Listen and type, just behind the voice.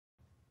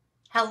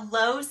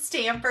Hello,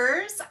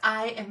 Stampers.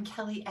 I am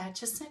Kelly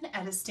Acheson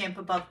at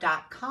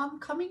AStampAbove.com,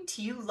 coming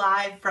to you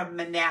live from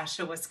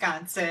Menasha,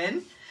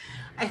 Wisconsin.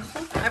 I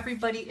hope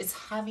everybody is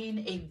having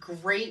a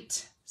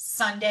great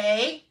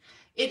Sunday.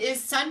 It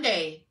is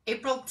Sunday,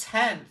 April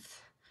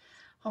 10th.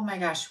 Oh my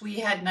gosh, we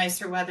had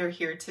nicer weather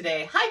here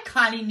today. Hi,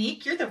 Connie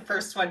Neek. You're the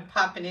first one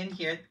popping in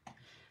here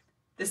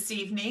this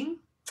evening.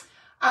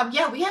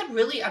 Yeah, we had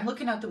really, I'm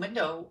looking out the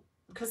window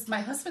because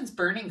my husband's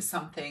burning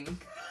something.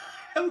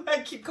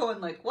 I keep going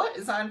like, what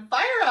is on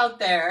fire out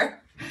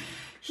there?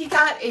 He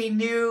got a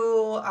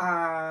new,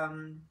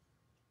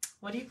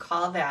 what do you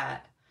call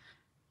that?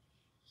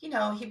 You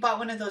know, he bought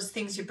one of those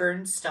things you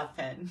burn stuff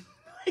in.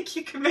 Like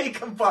you can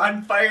make a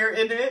bonfire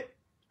in it.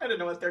 I don't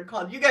know what they're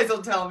called. You guys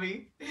will tell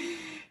me.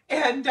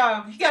 And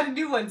he got a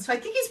new one. So I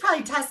think he's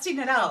probably testing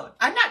it out.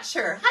 I'm not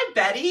sure. Hi,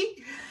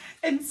 Betty.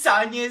 And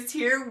Sonia's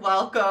here.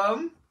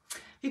 Welcome.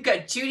 You've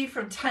got Judy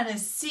from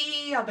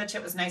Tennessee. I'll bet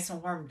you it was nice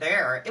and warm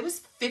there. It was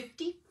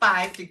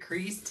 55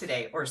 degrees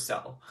today or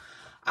so.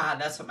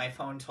 That's what my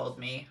phone told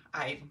me.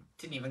 I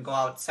didn't even go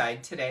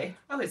outside today.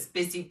 I was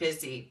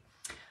busy.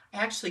 I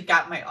actually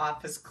got my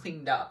office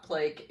cleaned up.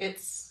 Like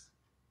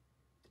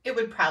it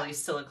would probably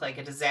still look like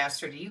a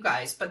disaster to you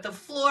guys, but the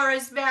floor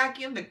is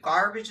vacuumed, the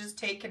garbage is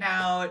taken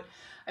out.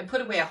 I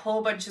put away a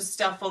whole bunch of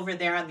stuff over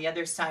there on the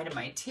other side of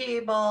my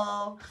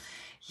table.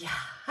 Yeah.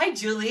 Hi,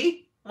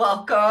 Julie.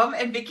 Welcome.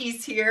 And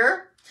Vicky's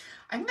here.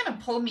 I'm going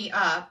to pull me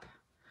up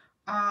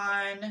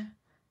on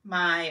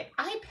my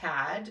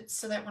iPad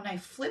so that when I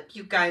flip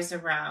you guys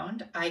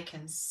around, I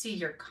can see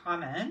your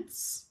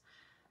comments.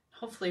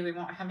 Hopefully we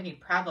won't have any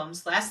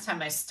problems. Last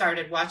time I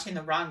started watching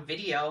the wrong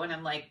video and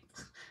I'm like,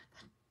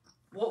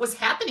 what was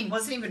happening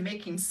wasn't even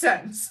making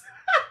sense.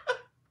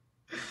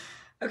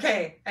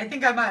 Okay, I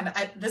think I'm on.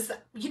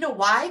 You know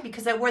why?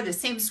 Because I wore the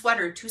same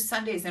sweater 2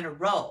 Sundays in a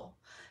row.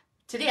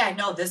 Today I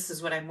know this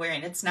is what I'm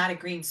wearing. It's not a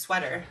green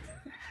sweater.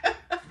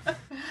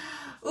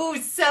 Ooh,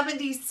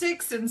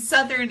 76 in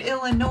Southern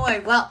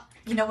Illinois. Well,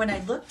 you know, when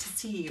I looked to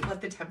see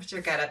what the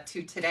temperature got up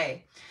to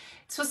today,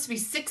 it's supposed to be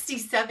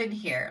 67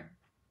 here.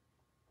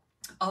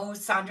 Oh,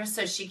 Sandra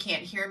says she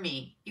can't hear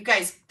me. You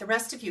guys, the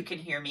rest of you can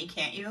hear me,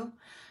 can't you?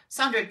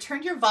 Sandra,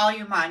 turn your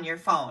volume on your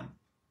phone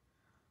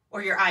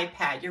or your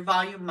iPad. Your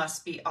volume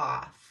must be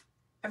off.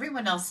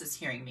 Everyone else is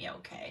hearing me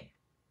okay,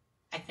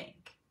 I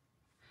think.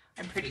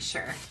 I'm pretty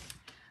sure.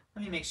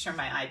 Let me make sure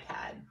my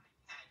iPad.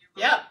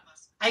 Yep,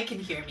 I can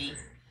hear me.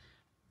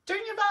 Turn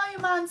your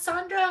volume on,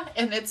 Sandra.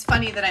 And it's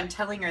funny that I'm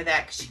telling her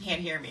that because she can't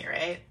hear me,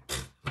 right?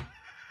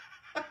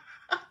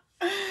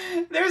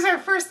 There's our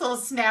first little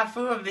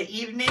snafu of the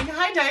evening.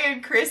 Hi,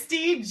 Diane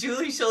Christie.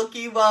 Julie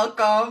Schulke,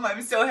 welcome.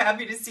 I'm so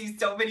happy to see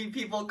so many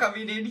people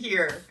coming in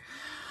here.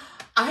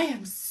 I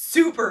am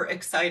super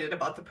excited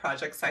about the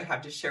projects I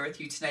have to share with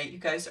you tonight. You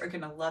guys are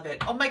going to love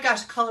it. Oh my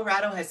gosh,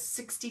 Colorado has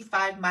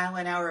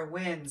 65-mile-an-hour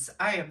winds.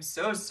 I am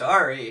so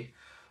sorry.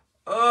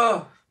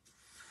 Oh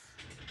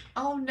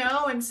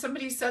no, and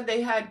somebody said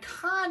they had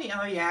Connie.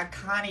 Oh yeah,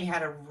 Connie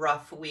had a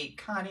rough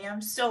week. Connie,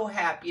 I'm so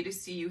happy to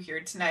see you here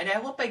tonight. I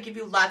hope I give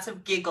you lots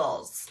of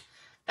giggles.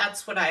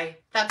 That's what I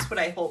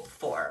hope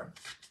for.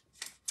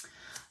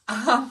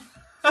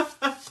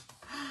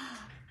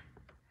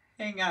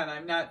 Hang on,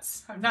 I'm not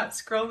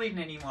scrolling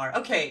anymore.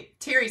 Okay,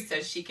 Terry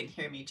says she can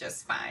hear me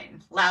just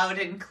fine. Loud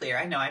and clear.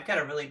 I know, I've got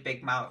a really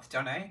big mouth,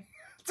 don't I?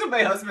 That's what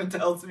my husband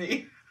tells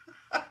me.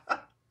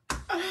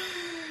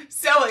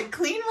 So I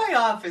cleaned my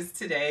office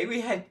today.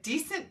 We had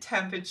decent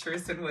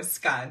temperatures in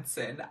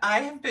Wisconsin.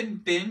 I have been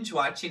binge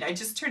watching. I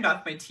just turned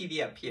off my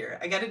TV up here.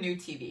 I got a new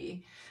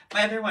TV.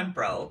 My other one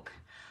broke.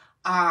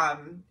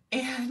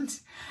 And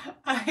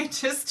I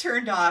just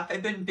turned off.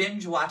 I've been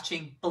binge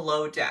watching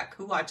Below Deck.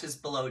 Who watches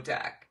Below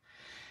Deck?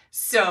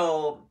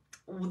 So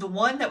the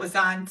one that was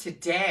on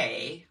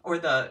today, or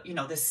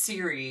the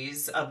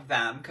series of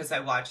them, because I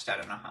watched, I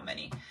don't know how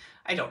many.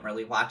 I don't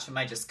really watch them.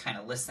 I just kind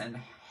of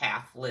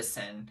half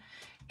listen.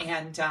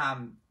 And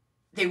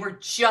they were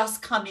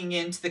just coming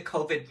into the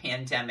COVID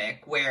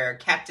pandemic where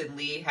Captain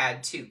Lee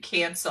had to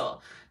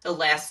cancel the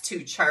last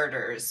 2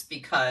 charters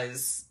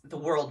because the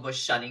world was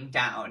shutting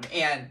down.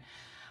 And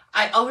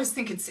I always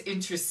think it's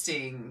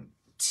interesting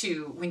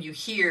when you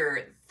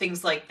hear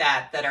things like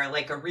that are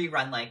like a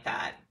rerun like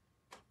that,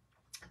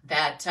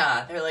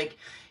 they're like,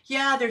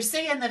 yeah, they're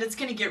saying that it's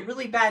going to get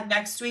really bad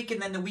next week,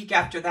 and then the week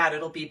after that,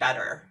 it'll be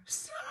better.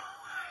 So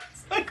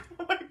it's like,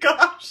 oh my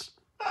gosh.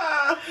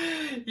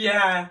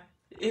 Yeah,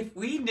 if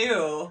we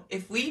knew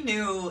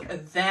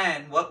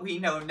then what we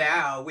know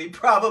now, we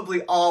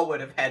probably all would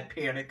have had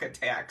panic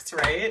attacks,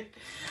 right?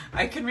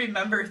 I can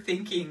remember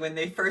thinking when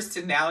they first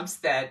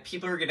announced that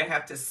people were going to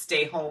have to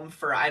stay home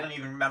for, I don't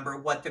even remember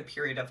what the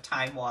period of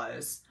time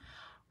was.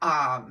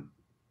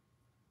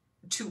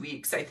 2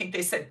 weeks. I think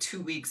they said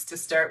 2 weeks to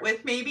start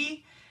with,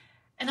 maybe.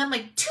 And I'm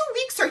like, 2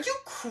 weeks? Are you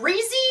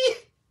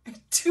crazy?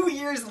 2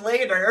 years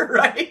later,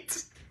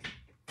 right?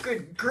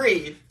 Good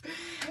grief.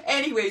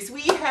 Anyways,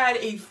 we had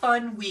a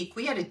fun week.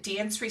 We had a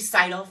dance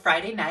recital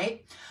Friday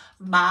night.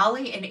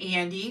 Molly and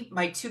Andy,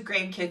 my two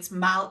grandkids,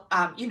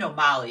 you know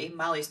Molly.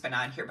 Molly's been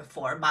on here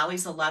before.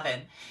 Molly's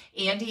 11.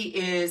 Andy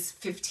is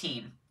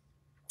 15.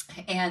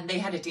 And they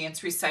had a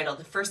dance recital,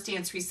 the first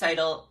dance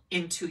recital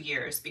in 2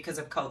 years because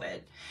of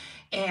COVID.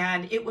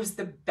 And it was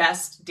the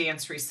best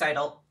dance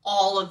recital.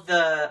 All of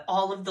the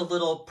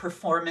little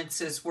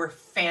performances were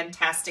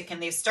fantastic.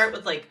 And they start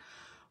with like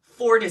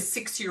 4 to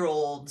 6 year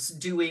olds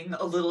doing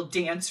a little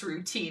dance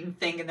routine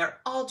thing, and they're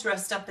all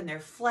dressed up in their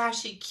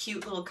flashy,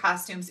 cute little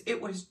costumes. It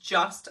was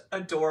just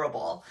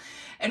adorable.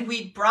 And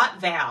we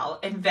brought Val,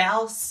 and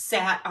Val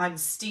sat on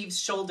Steve's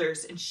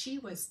shoulders, and she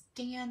was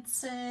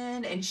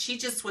dancing, and she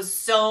just was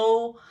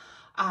so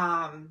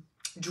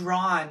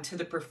drawn to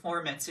the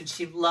performance, and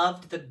she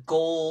loved the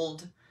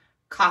gold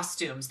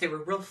costumes. They were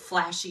real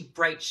flashy,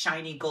 bright,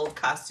 shiny gold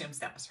costumes.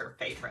 That was her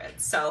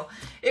favorite. So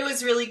it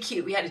was really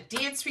cute. We had a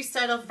dance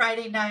recital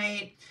Friday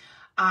night.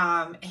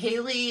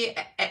 Haley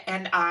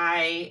and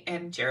I,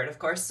 and Jared, of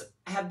course,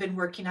 have been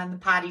working on the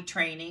potty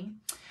training.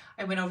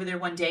 I went over there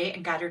one day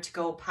and got her to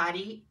go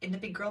potty in the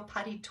big girl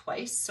potty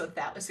twice. So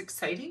that was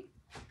exciting.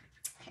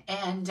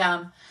 And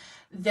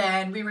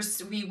then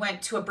we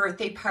went to a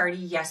birthday party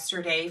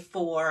yesterday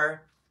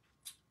for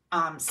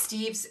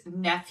Steve's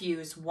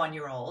nephew's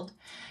 1-year-old.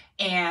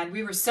 And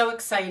we were so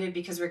excited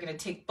because we're going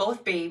to take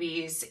both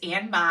babies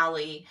and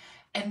Molly,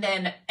 and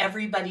then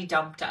everybody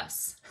dumped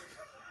us.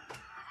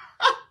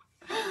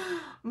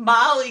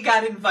 Molly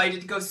got invited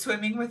to go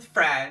swimming with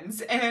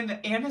friends, and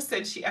Anna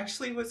said she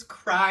actually was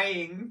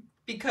crying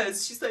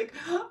because she's like,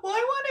 well, I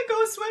want to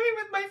go swimming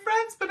with my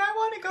friends, but I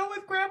want to go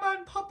with Grandma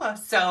and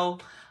Papa. So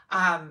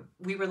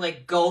we were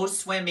like, go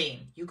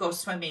swimming. You go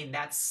swimming.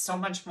 That's so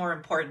much more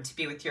important to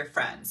be with your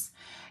friends.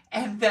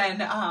 And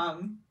then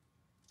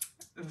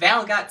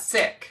Val got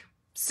sick.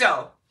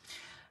 So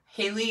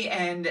Haley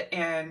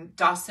and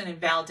Dawson and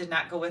Val did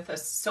not go with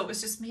us. So it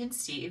was just me and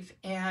Steve.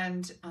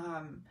 And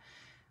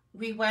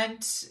we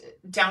went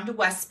down to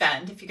West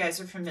Bend. If you guys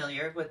are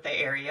familiar with the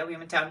area, we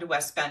went down to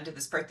West Bend to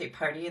this birthday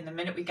party. And the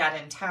minute we got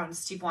in town,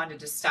 Steve wanted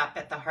to stop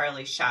at the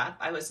Harley shop.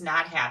 I was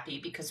not happy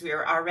because we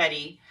were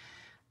already,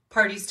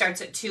 party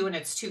starts at 2 and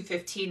it's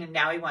 2:15, and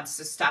now he wants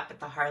to stop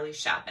at the Harley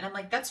shop. And I'm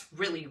like, that's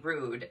really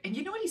rude. And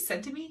you know what he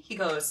said to me? He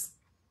goes,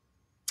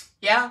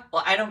 yeah,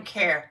 well, I don't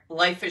care.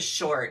 Life is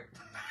short.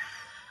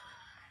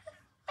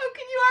 How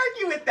can you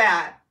argue with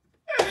that?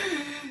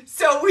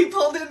 So we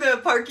pulled in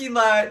the parking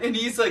lot, and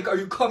he's like, are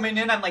you coming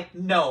in? I'm like,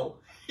 no.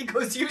 He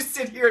goes, you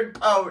sit here and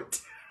pout.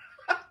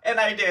 And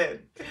I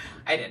did.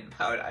 I didn't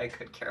pout. I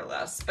could care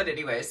less. But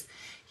anyways,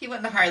 he went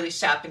in the Harley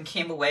shop and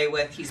came away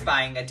with, he's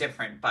buying a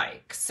different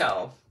bike.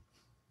 So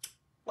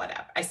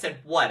whatever. I said,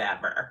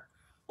 whatever.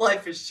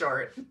 Life is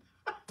short.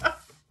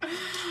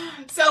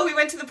 So we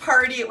went to the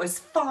party. It was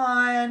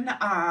fun.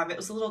 It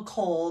was a little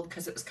cold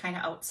because it was kind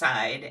of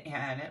outside,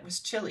 and it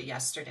was chilly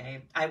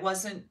yesterday. I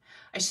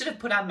should have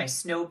put on my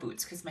snow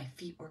boots because my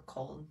feet were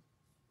cold.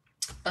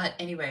 But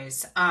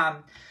anyways,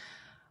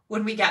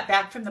 when we got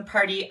back from the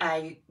party,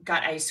 I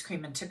got ice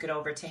cream and took it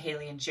over to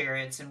Haley and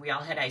Jared's, and we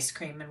all had ice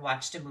cream and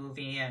watched a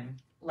movie and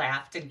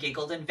laughed and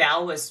giggled, and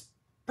Val was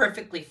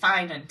perfectly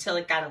fine until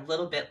it got a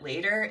little bit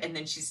later, and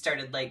then she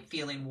started like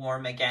feeling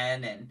warm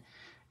again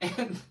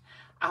and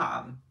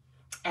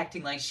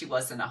acting like she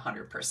wasn't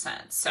 100%.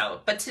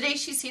 So, but today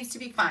she seems to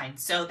be fine,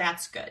 so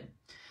that's good.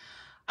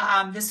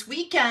 This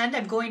weekend,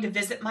 I'm going to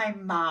visit my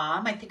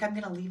mom. I think I'm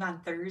going to leave on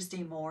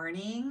Thursday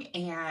morning,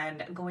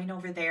 and I'm going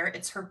over there.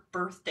 It's her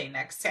birthday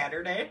next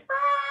Saturday.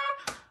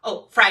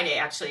 Oh, Friday,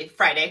 actually.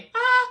 Friday.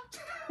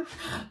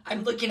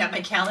 I'm looking at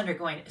my calendar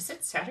going, is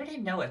it Saturday?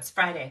 No, it's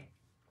Friday.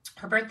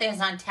 Her birthday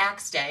is on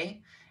tax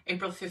day,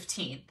 April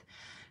 15th.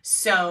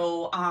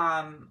 So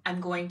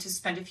I'm going to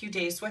spend a few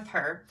days with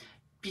her.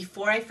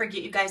 Before I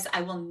forget, you guys,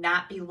 I will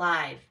not be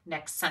live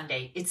next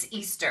Sunday. It's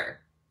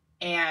Easter,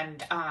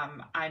 and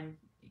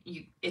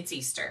it's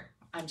Easter.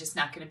 I'm just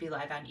not going to be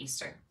live on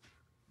Easter.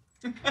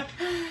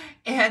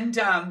 And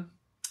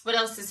what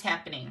else is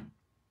happening?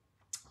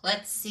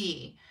 Let's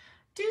see.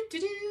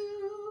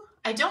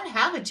 I don't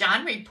have a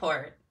John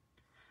report.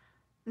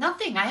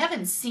 Nothing. I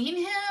haven't seen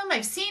him.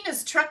 I've seen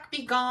his truck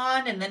be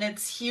gone, and then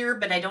it's here,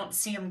 but I don't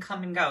see him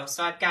come and go.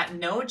 So I've got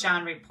no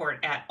John report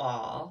at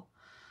all.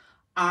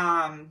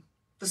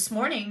 This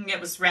morning,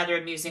 it was rather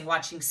amusing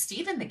watching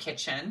Steve in the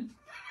kitchen.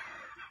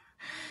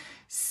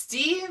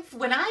 Steve,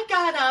 when I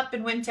got up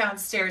and went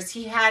downstairs,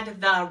 he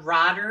had the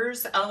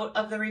rotters out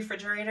of the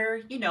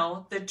refrigerator. You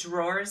know, the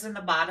drawers in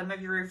the bottom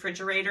of your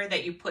refrigerator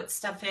that you put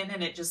stuff in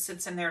and it just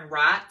sits in there and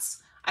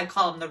rots. I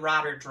call them the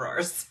rotter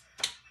drawers.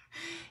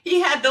 He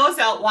had those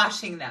out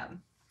washing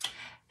them.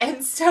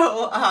 And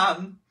so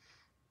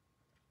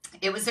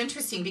it was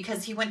interesting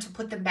because he went to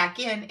put them back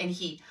in and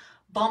he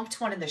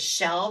bumped one of the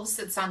shelves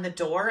that's on the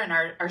door, and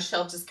our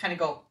shelves just kind of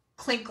go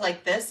clink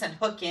like this and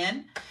hook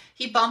in.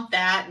 He bumped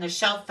that and the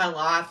shelf fell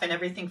off and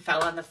everything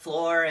fell on the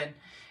floor,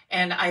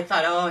 and I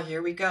thought, oh,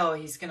 here we go.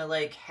 He's going to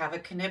like have a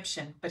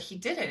conniption, but he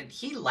didn't.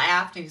 He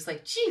laughed and he's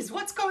like, geez,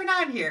 what's going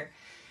on here?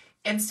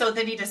 And so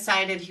then he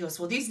decided, he goes,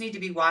 well, these need to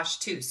be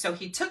washed too. So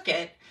he took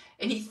it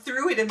and he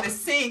threw it in the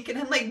sink. And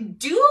I'm like,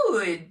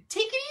 dude,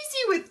 take it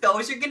easy with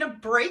those. You're going to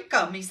break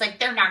them. He's like,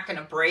 they're not going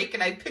to break.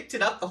 And I picked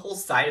it up. The whole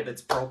side of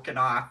it's broken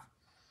off.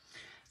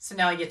 So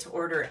now I get to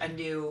order a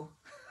new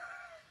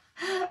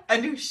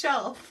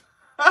shelf.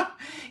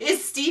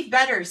 Is Steve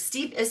better?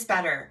 Steve is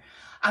better.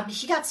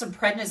 He got some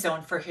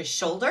prednisone for his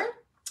shoulder.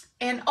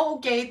 And oh,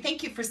 Gay,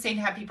 thank you for saying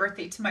happy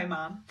birthday to my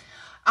mom.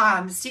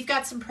 Steve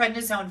got some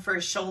prednisone for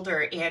his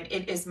shoulder and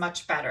it is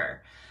much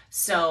better.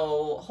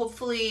 So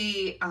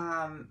hopefully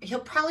he'll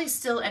probably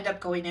still end up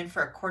going in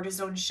for a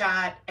cortisone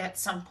shot at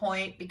some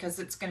point because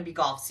it's going to be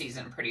golf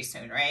season pretty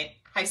soon, right?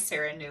 Hi,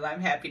 Sarah New.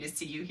 I'm happy to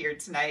see you here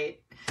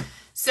tonight.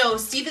 So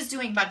Steve is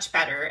doing much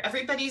better.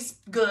 Everybody's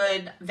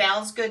good.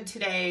 Val's good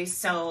today.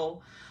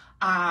 So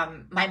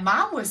my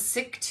mom was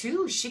sick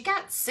too. She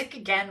got sick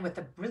again with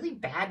a really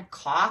bad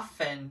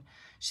cough and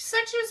she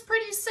said she was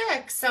pretty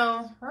sick.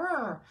 So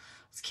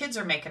those kids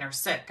are making her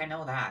sick. I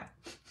know that.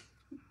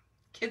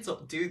 Kids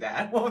will do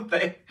that, won't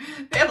they?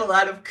 They have a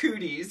lot of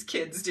cooties,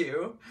 kids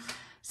do.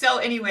 So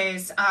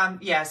anyways,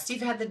 yeah,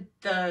 Steve had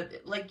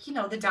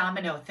the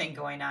domino thing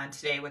going on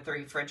today with the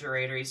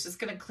refrigerator. He's just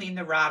going to clean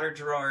the rotter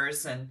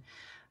drawers and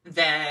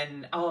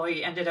then,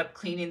 he ended up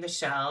cleaning the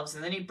shelves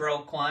and then he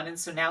broke one. And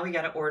so now we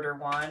got to order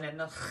one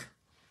and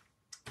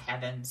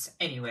heavens.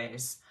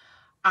 Anyways,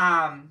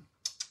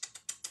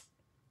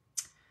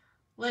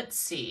 let's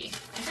see.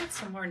 I got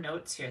some more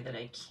notes here that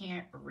I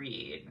can't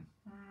read.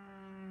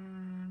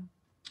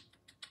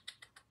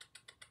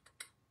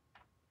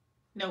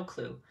 No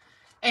clue.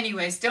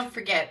 Anyways, don't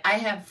forget, I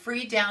have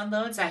free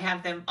downloads. I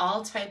have them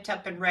all typed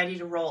up and ready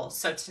to roll.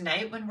 So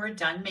tonight when we're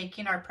done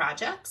making our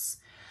projects,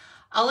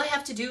 all I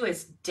have to do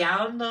is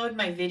download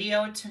my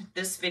video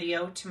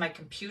to my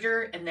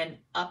computer and then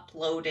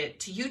upload it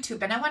to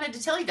YouTube. And I wanted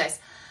to tell you guys,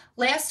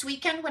 last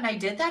weekend when I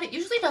did that, it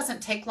usually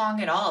doesn't take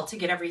long at all to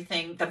get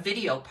everything, the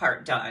video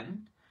part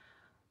done.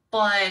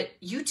 But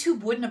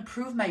YouTube wouldn't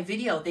approve my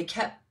video. They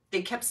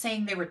kept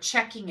saying they were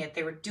checking it.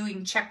 They were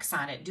doing checks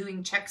on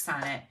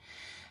it.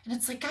 And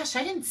it's like, gosh,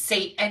 I didn't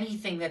say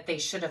anything that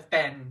should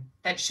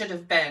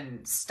have been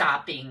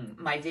stopping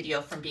my video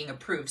from being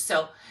approved.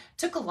 So it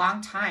took a long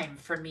time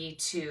for me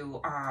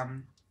to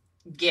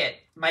get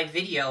my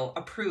video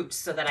approved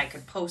so that I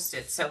could post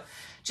it. So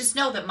just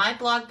know that my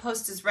blog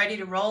post is ready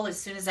to roll as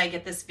soon as I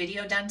get this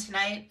video done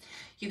tonight.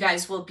 You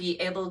guys will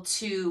be able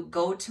to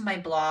go to my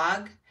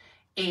blog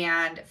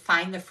and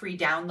find the free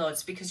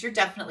downloads because you're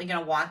definitely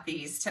going to want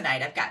these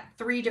tonight. I've got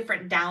 3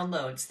 different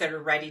downloads that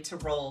are ready to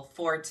roll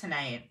for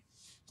tonight.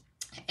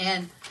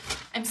 And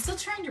I'm still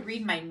trying to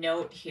read my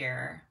note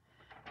here.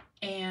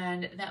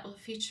 And that will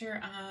feature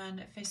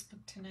on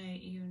Facebook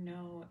tonight. You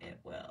know it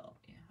will.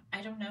 Yeah.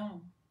 I don't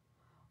know.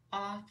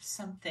 Off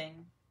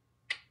something.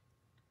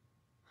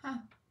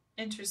 Huh.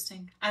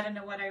 Interesting. I don't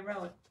know what I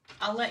wrote.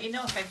 I'll let you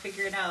know if I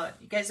figure it out.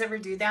 You guys ever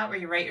do that where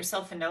you write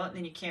yourself a note and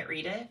then you can't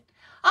read it?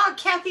 Oh,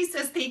 Kathy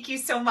says thank you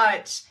so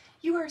much.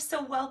 You are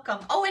so welcome.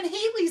 Oh, and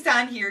Haley's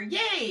on here.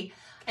 Yay.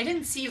 I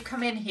didn't see you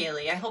come in,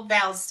 Haley. I hope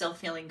Val's still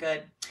feeling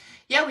good.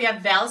 Yeah, we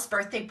have Val's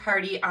birthday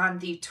party on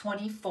the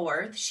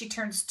 24th. She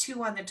turns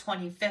 2 on the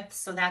 25th,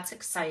 so that's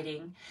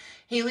exciting.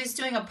 Haley's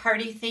doing a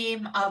party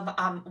theme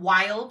of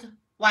wild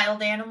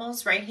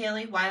animals, right,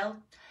 Haley? Wild.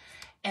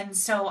 And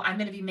so I'm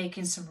going to be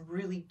making some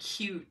really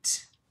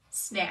cute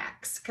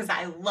snacks because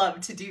I love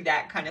to do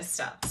that kind of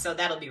stuff. So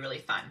that'll be really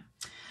fun.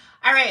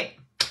 All right.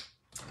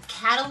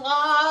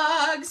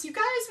 Catalogs. You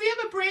guys, we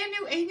have a brand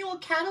new annual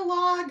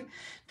catalog.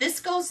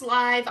 This goes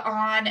live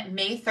on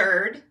May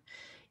 3rd.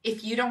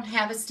 If you don't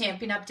have a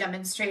Stampin' Up!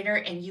 Demonstrator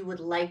and you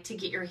would like to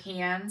get your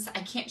hands,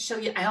 I can't show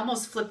you. I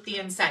almost flipped the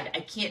inside.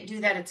 I can't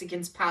do that. It's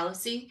against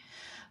policy.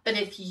 But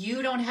if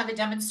you don't have a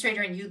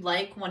demonstrator and you'd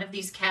like one of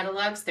these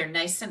catalogs, they're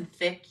nice and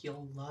thick.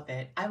 You'll love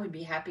it. I would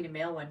be happy to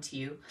mail one to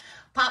you.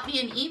 Pop me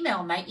an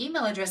email. My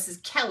email address is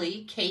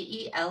Kelly,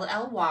 Kelly,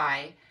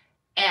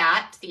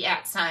 at the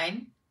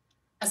 @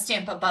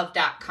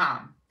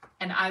 AStampAbove.com.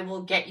 And I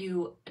will get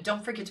you,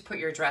 don't forget to put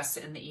your address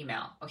in the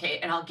email, okay?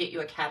 And I'll get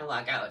you a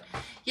catalog out.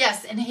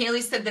 Yes, and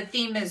Haley said the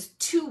theme is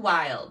too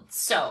wild.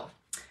 So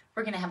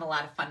we're going to have a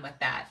lot of fun with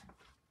that.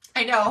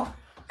 I know.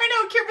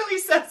 Kimberly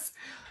says,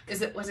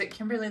 was it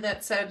Kimberly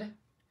that said?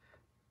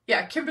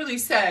 Yeah, Kimberly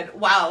said,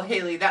 wow,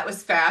 Haley, that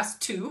was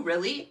fast too,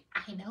 really?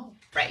 I know,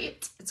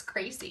 right? It's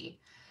crazy.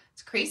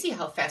 It's crazy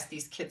how fast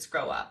these kids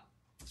grow up.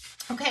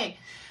 Okay.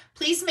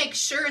 Please make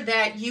sure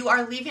that you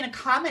are leaving a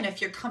comment if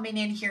you're coming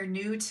in here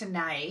new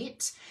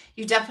tonight.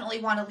 You definitely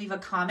want to leave a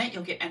comment.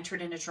 You'll get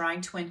entered in a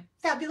drawing to win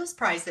fabulous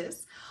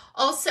prizes.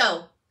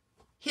 Also,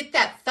 hit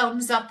that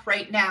thumbs up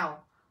right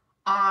now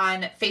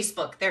on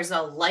Facebook. There's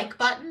a like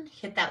button.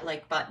 Hit that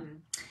like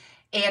button.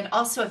 And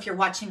also, if you're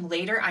watching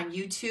later on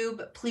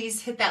YouTube,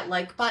 please hit that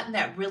like button.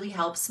 That really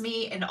helps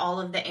me in all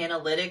of the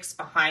analytics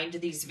behind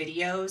these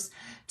videos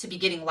to be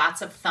getting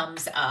lots of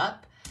thumbs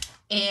up.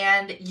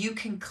 And you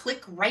can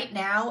click right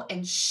now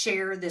and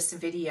share this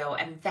video,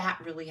 and that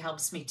really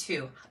helps me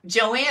too.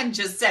 Joanne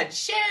just said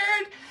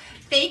shared.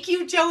 Thank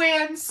you,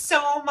 Joanne,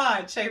 so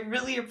much. I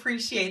really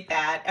appreciate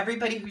that.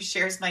 Everybody who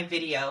shares my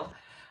video.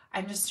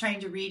 I'm just trying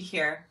to read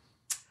here.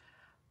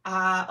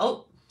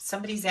 Oh,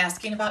 somebody's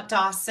asking about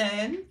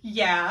Dawson.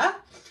 Yeah.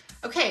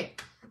 Okay.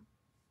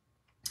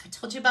 I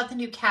told you about the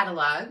new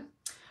catalog.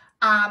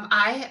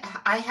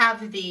 I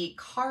have the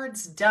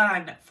cards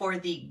done for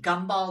the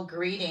Gumball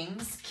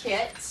Greetings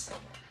kit.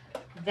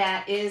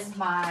 That is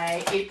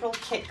my April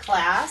kit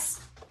class.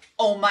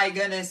 Oh my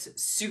goodness,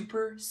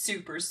 super,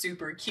 super,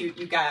 super cute,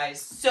 you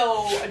guys.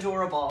 So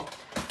adorable.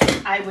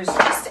 I was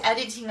just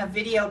editing a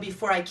video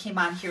before I came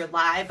on here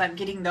live. I'm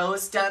getting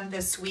those done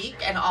this week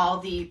and all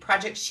the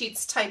project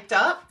sheets typed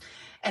up.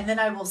 And then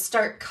I will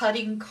start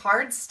cutting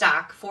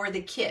cardstock for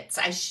the kits.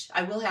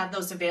 I will have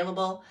those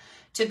available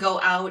to go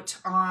out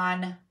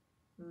on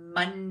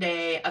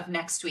Monday of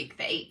next week,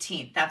 the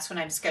 18th. That's when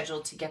I'm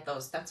scheduled to get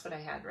those. That's what I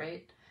had,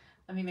 right?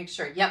 Let me make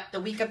sure. Yep,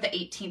 the week of the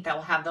 18th, I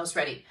will have those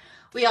ready.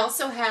 We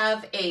also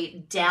have a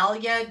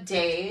Dahlia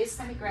Days.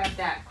 Let me grab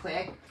that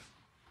quick.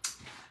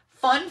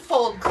 Fun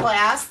fold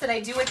class that I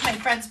do with my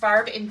friends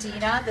Barb and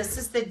Dina. This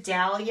is the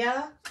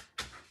Dahlia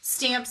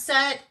stamp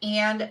set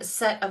and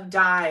set of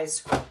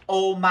dies.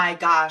 Oh my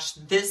gosh,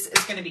 this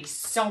is going to be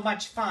so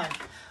much fun.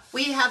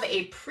 We have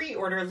a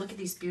pre-order. Look at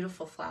these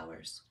beautiful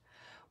flowers.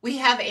 We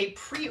have a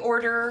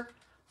pre-order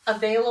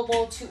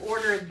available to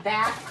order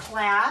that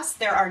class.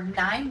 There are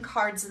 9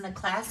 cards in the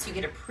class. You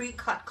get a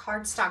pre-cut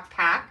cardstock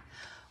pack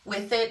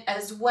with it,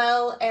 as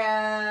well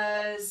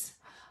as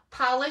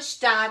polished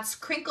dots,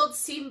 crinkled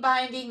seam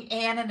binding,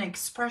 and an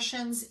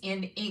Expressions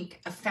in Ink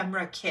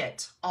ephemera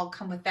kit. All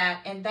come with that,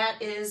 and that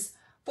is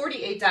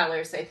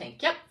 $48, I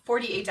think. Yep,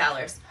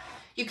 $48.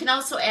 You can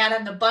also add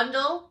on the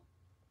bundle,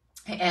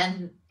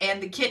 and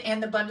the kit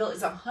and the bundle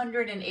is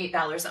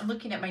 $108. I'm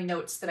looking at my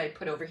notes that I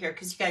put over here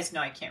because you guys know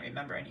I can't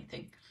remember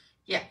anything.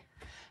 Yeah,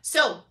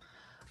 so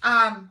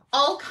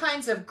all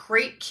kinds of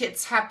great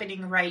kits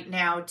happening right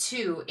now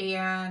too,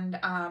 and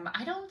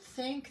I don't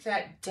think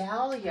that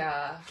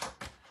Dahlia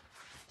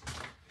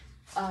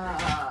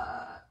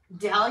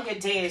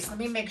Days, let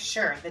me make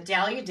sure. The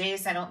Dahlia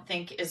Days I don't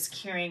think is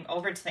carrying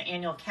over to the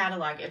annual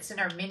catalog. It's in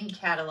our mini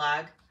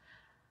catalog.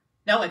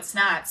 No, it's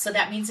not. So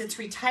that means it's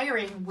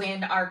retiring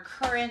when our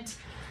current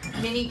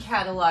mini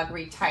catalog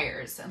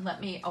retires. And let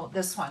me, oh,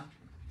 this one.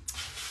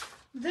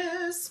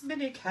 This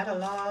mini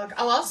catalog.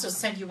 I'll also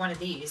send you one of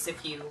these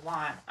if you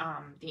want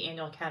the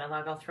annual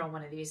catalog. I'll throw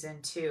one of these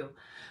in too.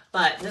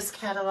 But this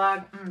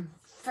catalog,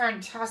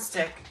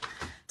 fantastic.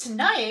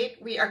 Tonight,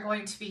 we are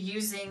going to be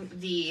using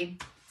the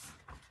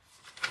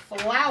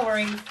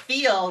Flowering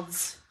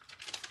Fields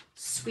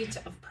suite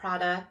of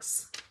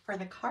products for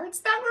the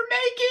cards that we're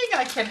making.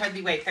 I can't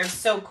hardly wait. They're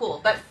so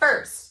cool. But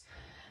first,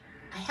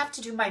 I have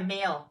to do my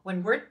mail.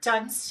 When we're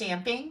done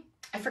stamping,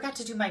 I forgot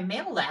to do my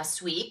mail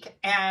last week.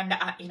 And,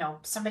 you know,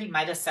 somebody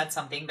might have said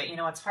something, but, you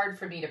know, it's hard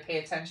for me to pay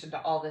attention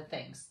to all the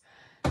things.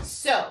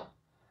 So,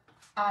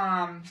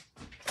 I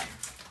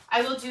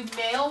will do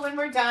mail when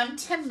we're done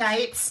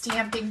tonight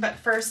stamping, but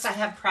first I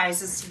have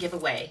prizes to give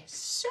away.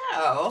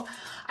 So,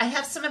 I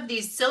have some of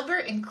these silver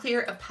and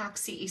clear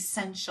epoxy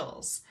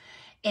essentials.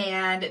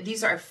 And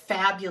these are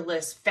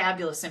fabulous,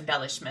 fabulous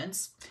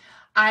embellishments.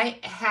 I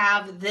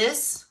have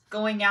this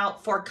going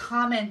out for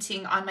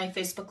commenting on my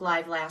Facebook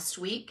Live last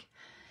week.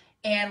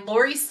 And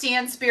Lori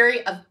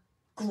Stansberry of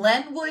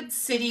Glenwood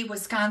City,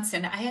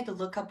 Wisconsin. I had to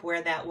look up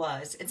where that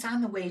was. It's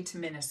on the way to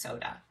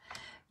Minnesota.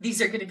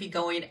 These are going to be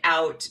going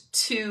out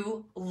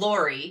to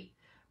Lori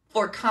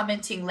for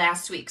commenting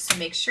last week. So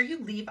make sure you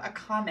leave a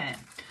comment.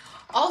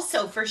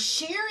 Also, for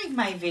sharing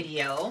my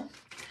video,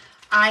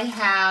 I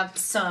have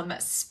some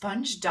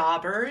sponge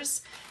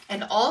daubers,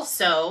 and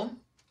also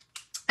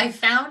I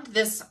found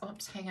this,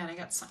 oops, hang on, I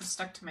got something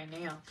stuck to my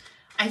nail.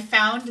 I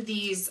found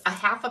these, a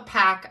half a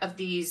pack of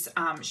these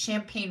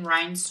champagne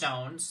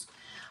rhinestones.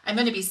 I'm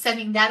going to be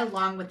sending that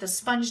along with the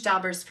sponge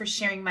daubers for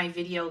sharing my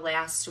video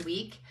last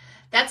week.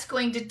 That's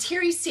going to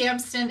Terry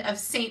Sampson of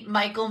St.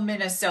 Michael,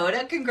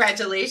 Minnesota.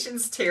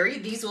 Congratulations, Terry.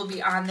 These will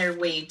be on their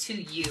way to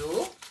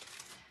you.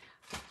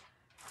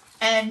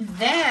 And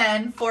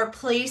then for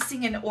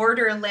placing an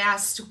order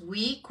last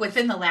week,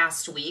 within the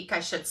last week,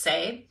 I should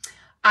say,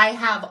 I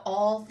have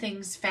All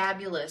Things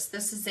Fabulous.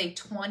 This is a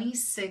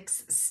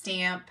 26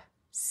 stamp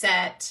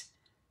set,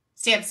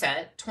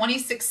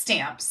 26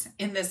 stamps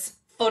in this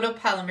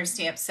photopolymer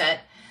stamp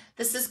set.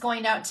 This is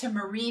going out to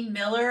Marie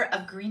Miller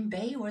of Green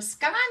Bay,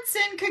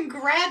 Wisconsin.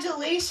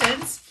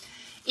 Congratulations.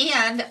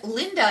 And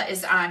Linda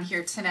is on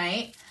here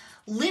tonight.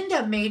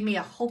 Linda made me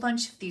a whole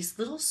bunch of these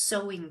little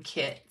sewing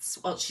kits.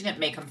 Well, she didn't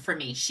make them for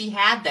me. She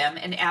had them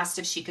and asked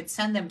if she could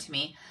send them to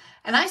me.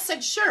 And I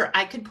said, sure,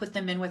 I could put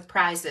them in with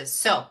prizes.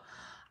 So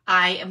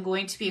I am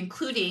going to be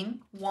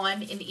including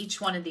one in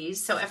each one of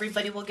these. So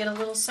everybody will get a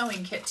little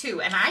sewing kit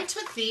too. And I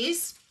took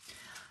these.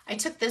 I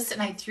took this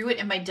and I threw it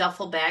in my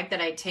duffel bag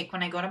that I take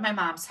when I go to my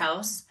mom's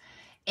house.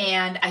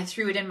 And I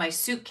threw it in my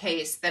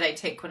suitcase that I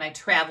take when I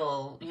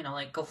travel, you know,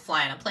 like go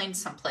fly on a plane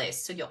someplace.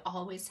 So you'll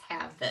always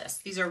have this.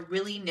 These are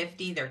really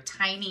nifty. They're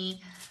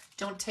tiny,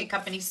 don't take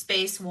up any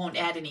space, won't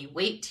add any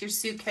weight to your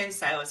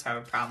suitcase. I always have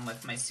a problem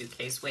with my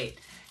suitcase weight.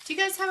 Do you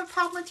guys have a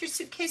problem with your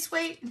suitcase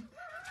weight?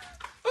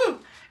 Ooh,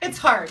 it's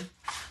hard.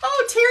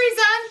 Oh, Terry's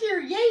on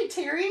here. Yay,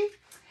 Terry.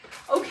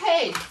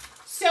 Okay,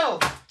 so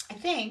I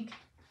think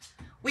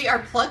we are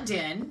plugged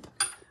in.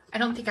 I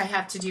don't think I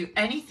have to do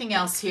anything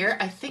else here.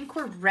 I think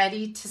we're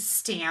ready to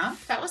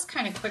stamp. That was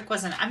kind of quick,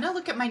 wasn't it? I'm gonna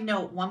look at my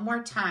note one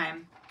more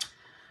time.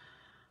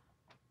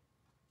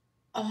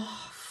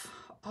 Off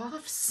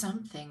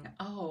something.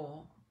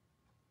 Oh.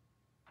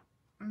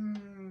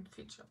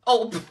 Feature.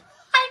 Oh,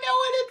 I know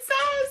what it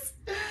says.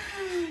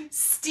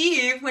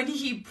 Steve, when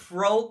he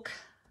broke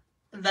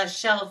the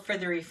shelf for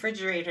the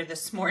refrigerator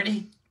this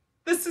morning,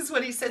 this is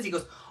what he says. He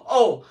goes,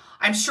 oh,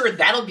 I'm sure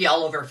that'll be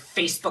all over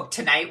Facebook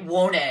tonight,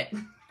 won't it?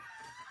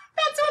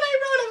 That's what I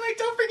wrote. I'm like,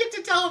 don't forget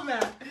to tell him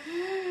that.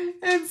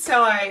 And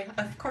so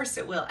of course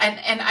it will.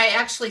 And I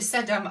actually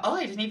said to him, oh,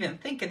 I didn't even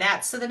think of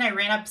that. So then I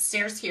ran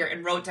upstairs here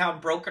and wrote down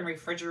broken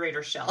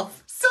refrigerator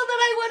shelf so that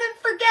I wouldn't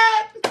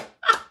forget.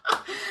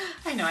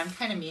 I know, I'm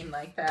kind of mean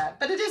like that,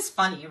 but it is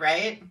funny,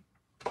 right?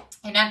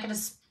 You're not going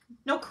to,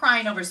 no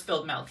crying over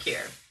spilled milk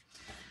here.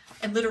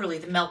 And literally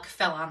the milk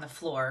fell on the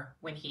floor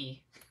when the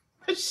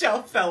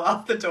shelf fell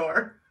off the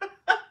door.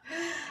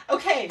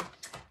 Okay.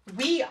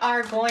 We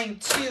are going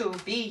to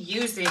be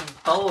using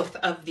both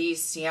of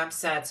these stamp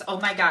sets. Oh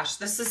my gosh,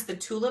 this is the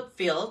Tulip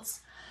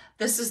Fields.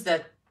 This is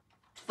the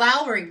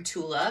Flowering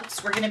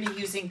Tulips. We're going to be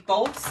using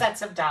both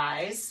sets of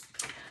dies.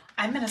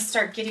 I'm going to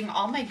start getting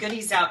all my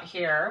goodies out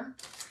here.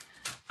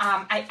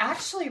 I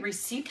actually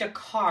received a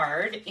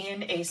card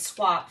in a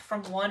swap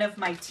from one of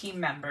my team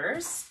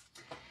members,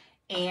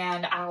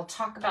 and I'll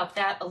talk about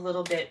that a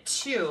little bit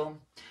too.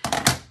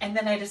 And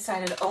then I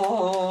decided,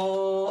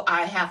 oh,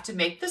 I have to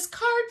make this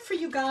card for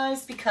you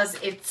guys because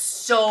it's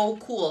so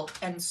cool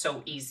and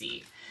so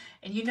easy.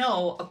 And you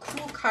know, a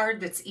cool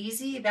card that's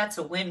easy, that's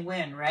a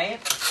win-win,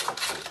 right?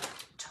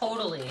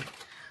 Totally.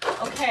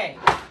 Okay,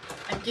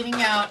 I'm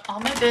getting out all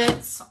my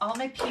bits, all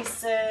my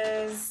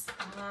pieces.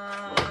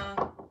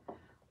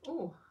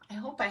 Oh, I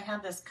hope I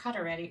have this cut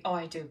already. Oh,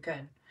 I do,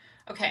 good.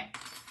 Okay,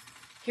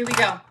 here we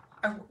go.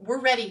 We're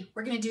ready.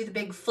 We're gonna do the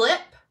big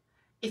flip.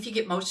 If you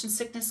get motion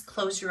sickness,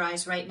 close your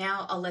eyes right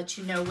now. I'll let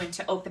you know when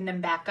to open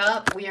them back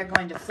up. We are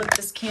going to flip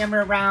this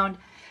camera around.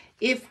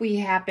 If we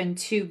happen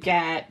to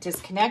get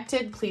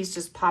disconnected, please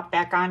just pop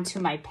back onto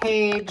my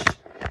page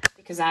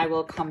because I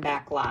will come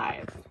back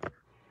live.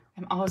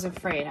 I'm always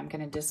afraid I'm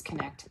going to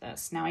disconnect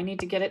this. Now I need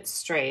to get it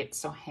straight,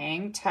 so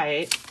hang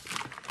tight.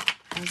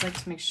 I always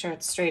like to make sure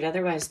it's straight.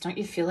 Otherwise, don't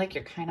you feel like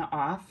you're kind of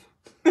off?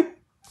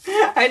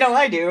 I know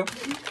I do.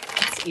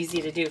 It's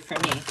easy to do for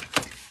me.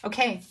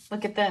 Okay,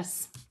 look at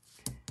this.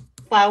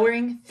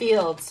 Flowering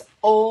Fields.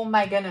 Oh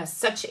my goodness,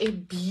 such a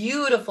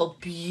beautiful,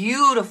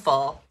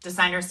 beautiful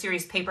designer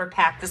series paper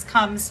pack. This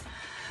comes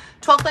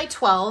 12 by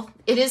 12.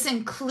 It is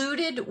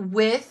included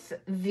with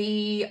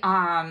the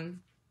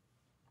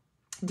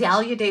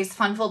Dahlia Days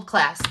Fun Fold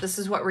class. This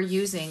is what we're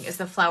using, is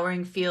the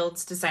Flowering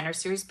Fields designer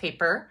series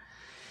paper.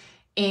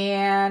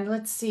 And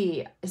let's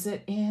see, is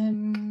it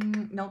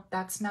in, nope,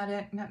 that's not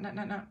it.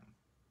 No.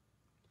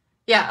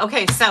 Yeah,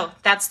 okay, so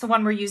that's the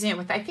one we're using it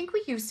with. I think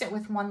we used it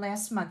with one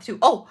last month too.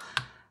 Oh,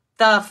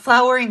 the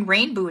Flowering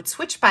Rain Boots,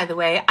 which by the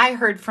way, I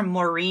heard from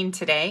Maureen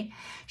today.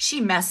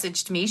 She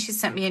messaged me, she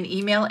sent me an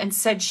email and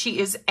said she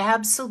is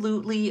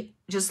absolutely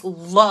just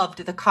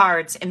loved the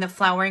cards in the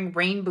Flowering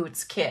Rain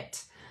Boots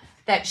kit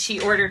that she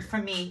ordered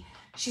from me.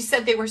 She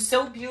said they were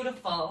so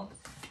beautiful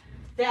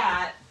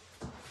that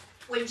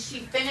when she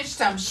finished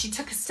them, she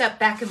took a step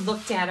back and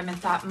looked at them and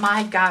thought,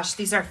 my gosh,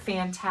 these are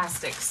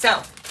fantastic.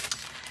 So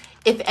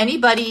if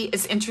anybody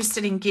is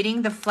interested in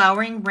getting the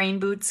Flowering Rain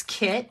Boots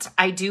kit,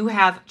 I do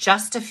have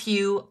just a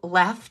few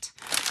left.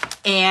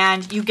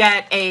 And you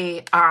get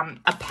a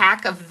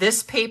pack of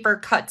this paper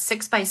cut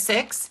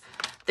 6x6,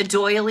 the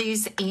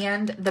doilies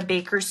and the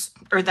baker's,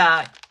 or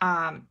the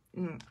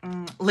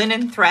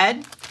linen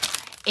thread,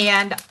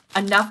 and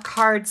enough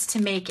cards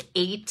to make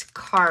 8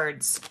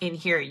 cards in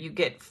here. You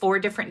get 4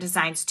 different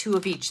designs, 2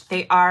 of each.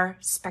 They are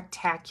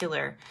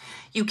spectacular.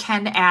 You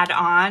can add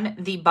on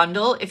the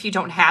bundle if you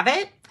don't have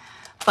it.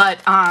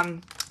 But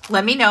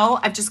let me know.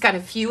 I've just got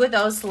a few of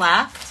those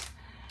left.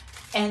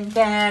 And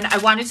then I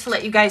wanted to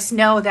let you guys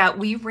know that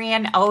we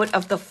ran out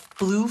of the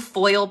blue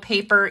foil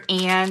paper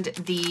and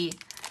the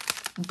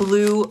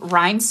blue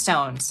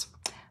rhinestones.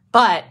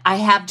 But I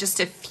have just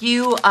a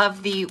few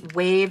of the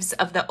Waves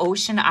of the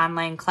Ocean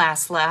online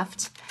class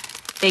left.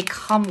 They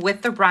come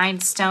with the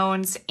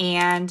rhinestones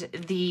and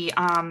the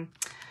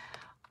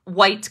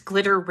white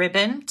glitter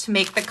ribbon to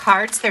make the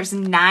cards. There's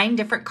 9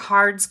 different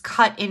cards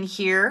cut in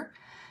here.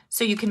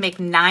 So you can make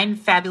 9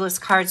 fabulous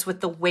cards with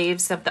the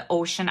Waves of the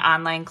Ocean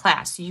online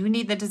class. You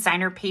need the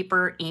designer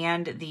paper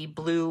and the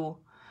blue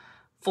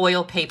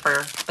foil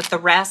paper, but the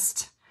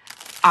rest,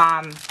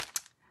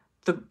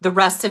 the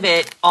rest of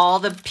it, all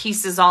the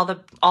pieces, all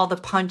the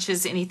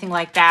punches, anything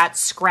like that,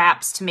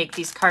 scraps to make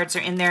these cards are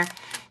in there.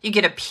 You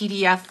get a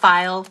PDF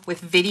file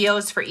with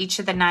videos for each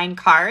of the 9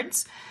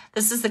 cards.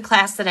 This is the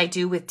class that I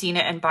do with Dina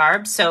and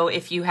Barb. So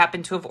if you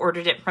happen to have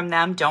ordered it from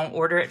them, don't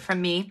order it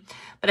from me.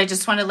 But I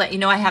just want to let you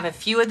know I have a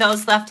few of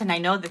those left, and I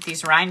know that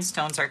these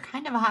rhinestones are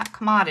kind of a hot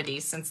commodity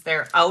since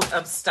they're out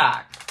of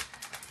stock.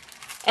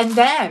 And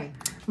then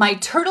my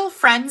Turtle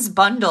Friends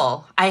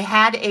bundle. I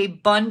had a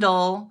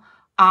bundle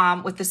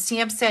with the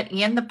stamp set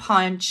and the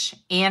punch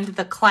and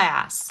the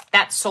class.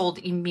 That sold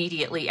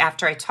immediately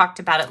after I talked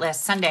about it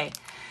last Sunday.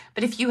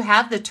 But if you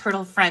have the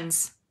Turtle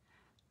Friends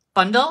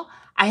bundle,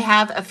 I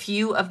have a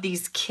few of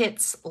these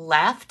kits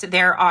left.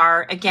 There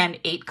are, again,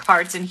 8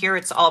 cards in here.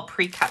 It's all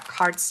pre-cut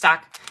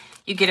cardstock.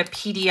 You get a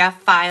PDF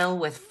file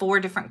with 4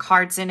 different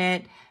cards in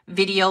it,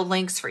 video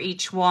links for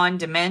each one,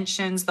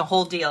 dimensions, the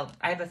whole deal.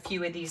 I have a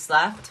few of these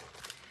left.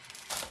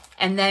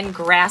 And then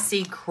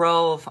Grassy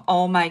Grove.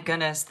 Oh my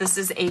goodness. This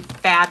is a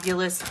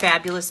fabulous,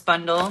 fabulous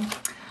bundle.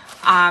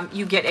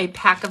 You get a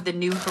pack of the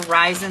New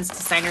Horizons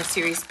Designer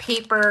Series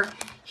paper.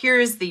 Here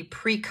is the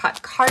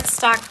pre-cut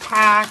cardstock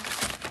pack.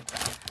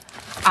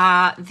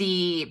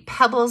 The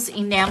Pebbles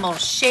enamel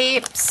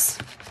shapes,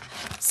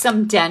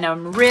 some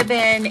denim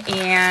ribbon,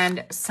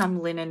 and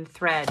some linen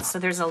thread. So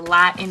there's a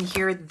lot in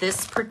here.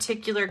 This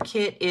particular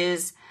kit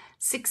is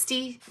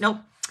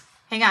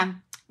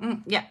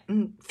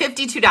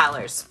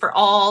 $52 for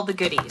all the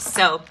goodies.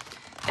 So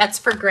that's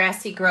for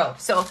Grassy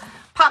Grove. So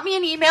pop me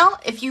an email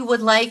if you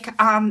would like.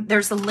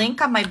 There's a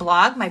link on my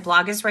blog. My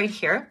blog is right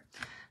here.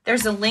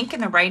 There's a link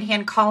in the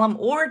right-hand column,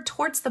 or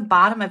towards the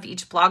bottom of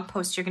each blog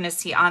post, you're going to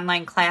see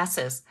online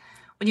classes.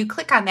 When you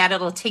click on that,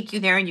 it'll take you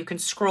there, and you can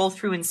scroll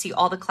through and see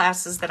all the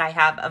classes that I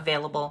have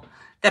available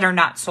that are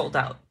not sold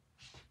out.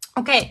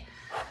 Okay,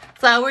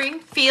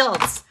 flowering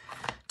fields,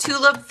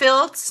 tulip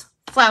fields,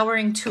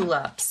 flowering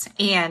tulips.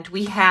 And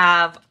we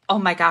have, oh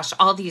my gosh,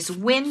 all these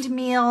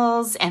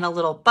windmills and a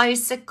little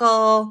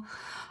bicycle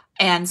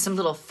and some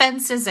little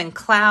fences and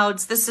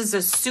clouds. This is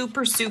a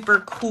super, super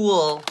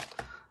cool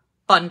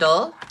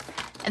bundle.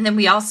 And then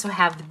we also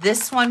have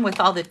this one with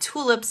all the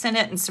tulips in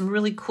it and some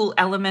really cool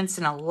elements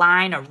in a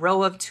line, a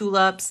row of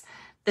tulips.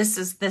 This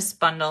is this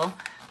bundle.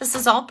 This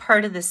is all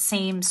part of the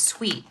same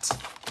suite.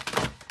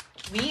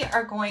 We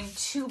are going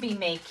to be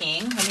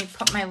making, let me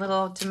put my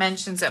little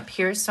dimensions up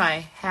here so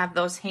I have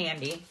those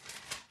handy.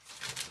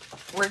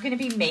 We're going to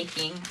be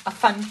making a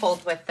fun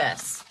fold with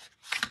this.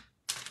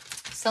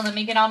 So let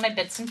me get all my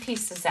bits and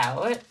pieces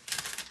out.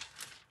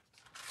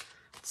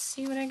 Let's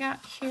see what I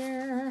got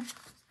here.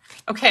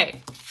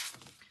 Okay,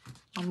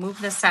 I'll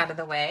move this out of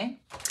the way.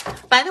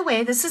 By the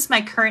way, this is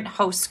my current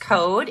host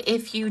code.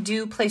 If you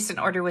do place an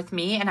order with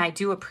me, and I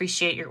do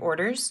appreciate your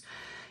orders,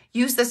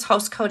 use this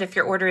host code if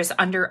your order is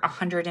under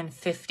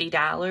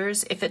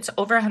 $150. If it's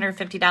over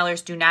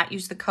 $150, do not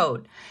use the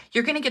code.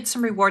 You're going to get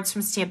some rewards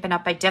from Stampin'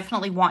 Up. I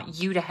definitely want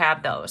you to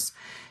have those.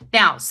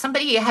 Now,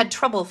 somebody had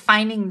trouble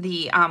finding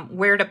the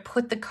where to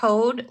put the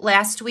code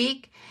last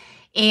week.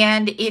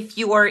 And if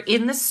you are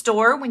in the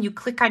store, when you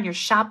click on your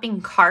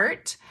shopping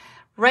cart,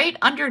 right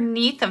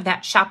underneath of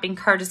that shopping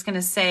cart is going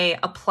to say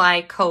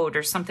apply code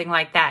or something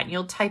like that. And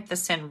you'll type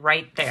this in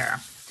right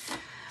there.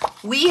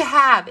 We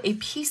have a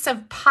piece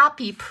of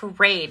Poppy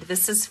Parade.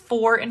 This is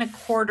 4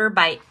 1/4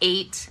 by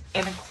 8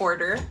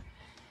 1/4.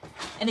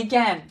 And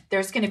again,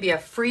 there's going to be a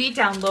free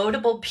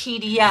downloadable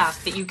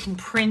PDF that you can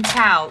print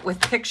out with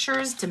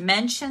pictures,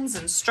 dimensions,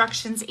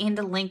 instructions, and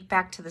a link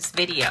back to this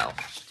video.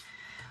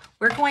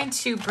 We're going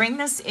to bring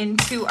this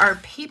into our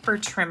paper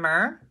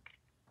trimmer,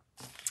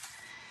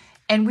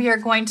 and we are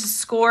going to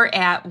score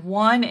at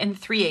 1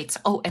 3/8.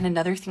 Oh, and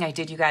another thing I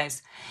did, you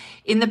guys,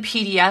 in the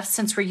PDF,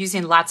 since we're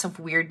using lots of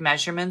weird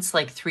measurements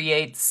like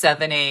 3/8,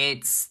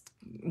 7/8,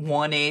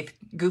 1/8,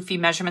 goofy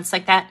measurements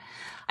like that,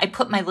 I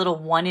put my little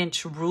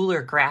 1-inch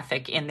ruler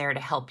graphic in there to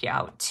help you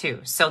out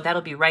too. So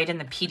that'll be right in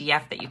the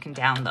PDF that you can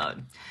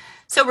download.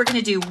 So we're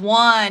going to do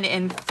 1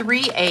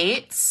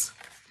 3/8,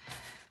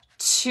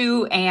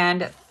 2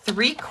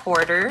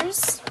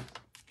 3/4,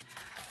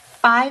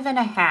 5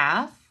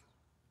 1/2,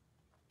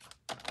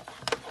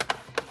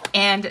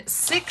 and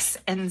 6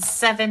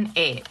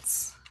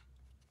 7/8.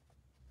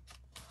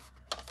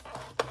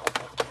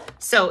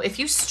 So if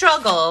you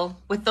struggle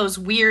with those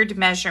weird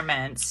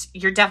measurements,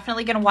 you're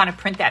definitely going to want to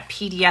print that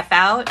PDF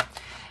out.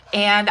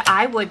 And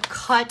I would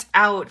cut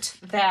out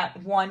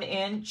that 1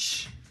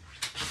 inch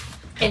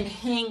and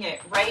hang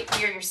it right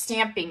near your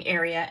stamping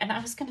area. And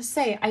I was going to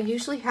say, I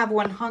usually have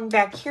one hung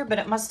back here, but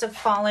it must have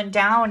fallen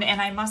down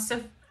and I must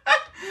have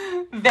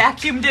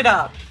vacuumed it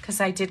up because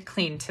I did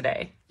clean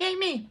today. Yay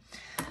me.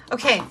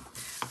 Okay,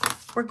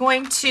 we're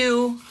going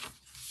to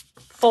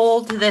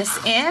fold this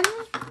in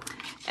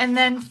and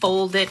then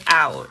fold it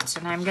out.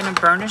 And I'm going to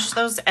burnish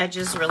those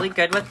edges really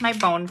good with my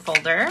bone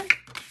folder.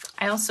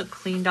 I also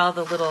cleaned all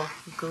the little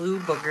glue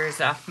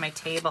boogers off my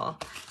table.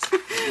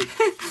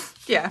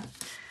 Yeah,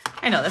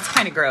 I know that's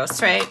kind of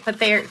gross, right?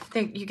 But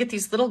you get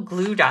these little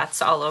glue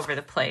dots all over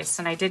the place,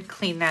 and I did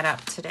clean that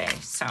up today.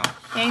 So,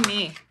 yay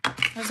me.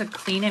 It was a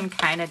cleaning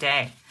kind of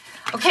day.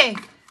 Okay,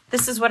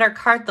 this is what our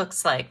card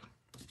looks like.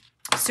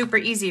 Super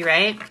easy,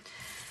 right?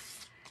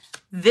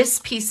 This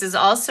piece is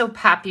also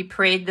Poppy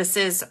Parade. This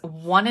is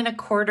 1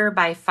 1/4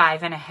 by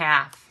 5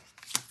 1/2.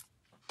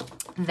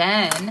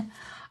 Then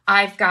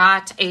I've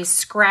got a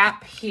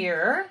scrap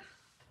here.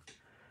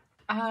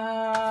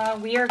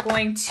 We are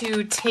going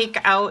to take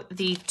out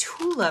the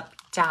tulip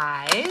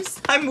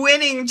dies. I'm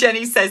winning,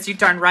 Jenny says. You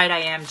darn right I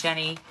am,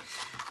 Jenny.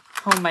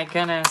 Oh my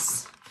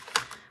goodness.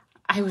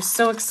 I was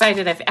so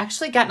excited. I've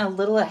actually gotten a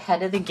little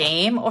ahead of the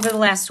game over the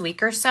last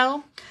week or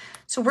so.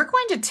 So we're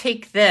going to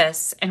take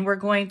this and we're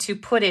going to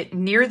put it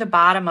near the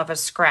bottom of a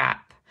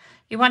scrap.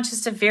 You want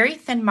just a very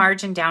thin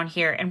margin down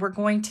here, and we're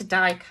going to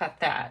die cut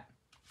that.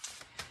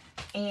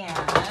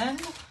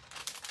 And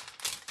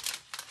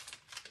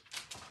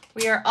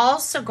we are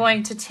also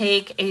going to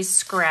take a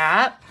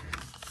scrap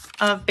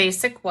of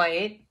basic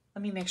white.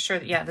 Let me make sure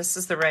that, yeah, this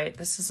is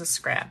a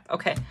scrap.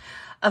 Okay.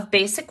 Of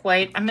basic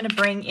white. I'm going to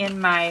bring in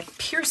my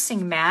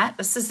piercing mat.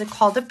 This is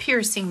called a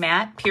piercing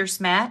mat, pierce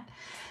mat.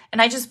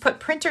 And I just put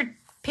printer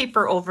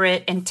paper over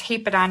it and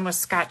tape it on with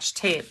Scotch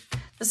tape.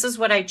 This is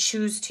what I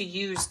choose to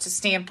use to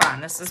stamp on.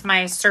 This is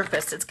my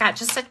surface. It's got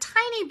just a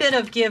tiny bit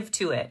of give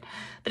to it.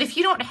 But if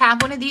you don't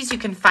have one of these, you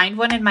can find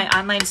one in my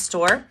online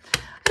store. I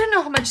don't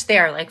know how much they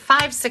are, like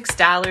 $5,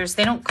 $6.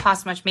 They don't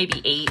cost much,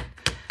 maybe $8,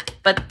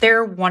 but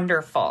they're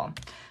wonderful.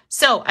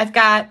 So I've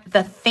got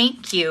the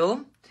thank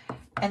you,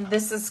 and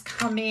this is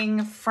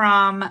coming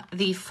from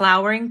the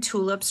flowering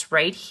tulips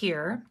right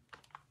here.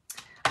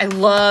 I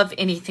love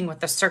anything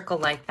with a circle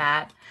like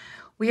that.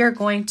 We are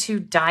going to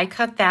die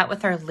cut that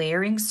with our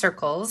layering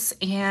circles.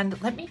 And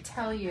let me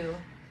tell you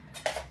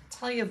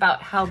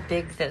about how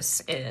big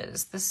this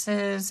is. This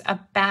is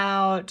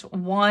about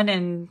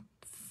 1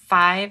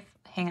 5,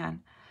 hang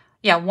on.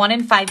 Yeah,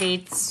 1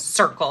 5/8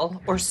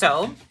 circle or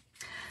so.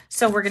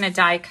 So we're gonna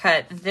die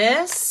cut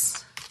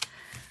this.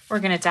 We're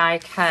gonna die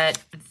cut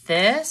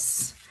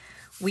this.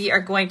 We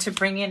are going to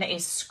bring in a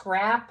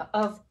scrap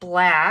of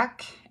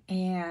black,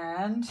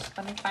 and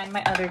let me find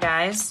my other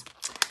dies.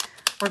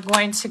 We're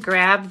going to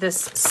grab this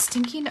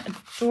stinking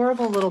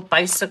adorable little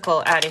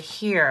bicycle out of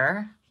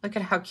here. Look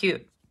at how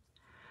cute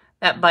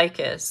that bike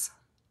is.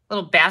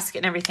 Little basket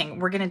and everything.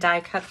 We're gonna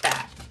die cut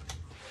that.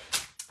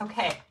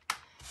 Okay.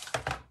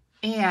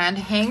 And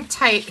hang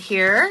tight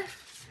here.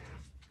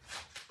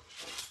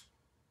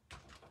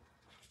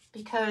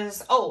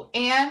 Because, oh,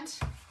 and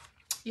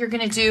you're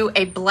gonna do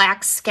a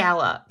black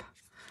scallop.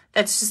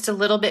 That's just a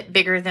little bit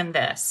bigger than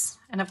this.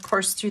 And of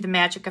course, through the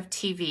magic of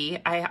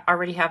TV, I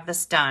already have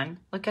this done.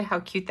 Look at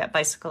how cute that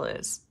bicycle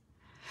is.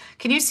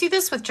 Can you see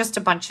this with just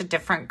a bunch of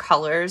different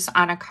colors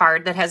on a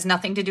card that has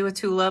nothing to do with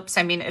tulips?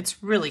 I mean,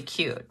 it's really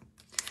cute.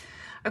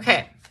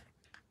 Okay.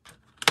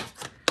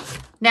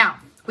 Now,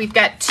 we've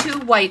got 2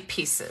 white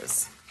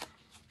pieces.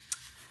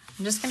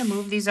 I'm just going to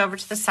move these over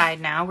to the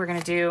side now. We're going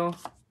to do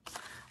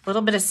a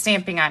little bit of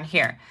stamping on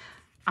here.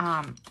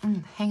 Hang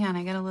on,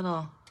 I got a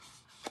little...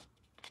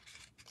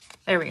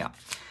 There we go.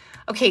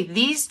 Okay,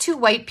 these 2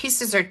 white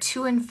pieces are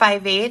 2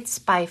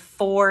 5/8 by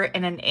 4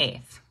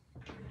 1/8.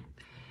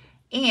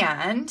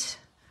 And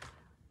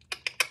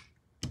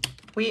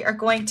we are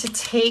going to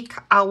take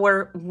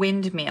our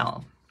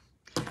windmill.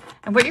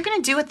 And what you're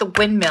going to do with the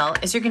windmill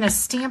is you're going to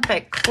stamp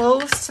it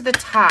close to the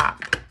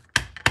top.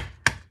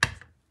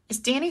 Is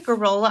Danny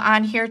Garola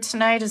on here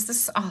tonight? Is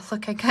this, oh,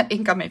 look, I got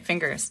ink on my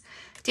fingers.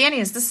 Danny,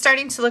 is this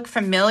starting to look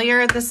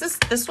familiar? This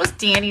was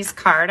Danny's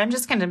card. I'm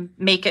just going to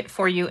make it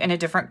for you in a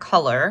different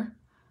color.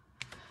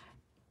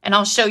 And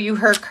I'll show you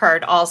her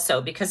card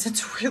also because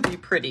it's really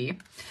pretty.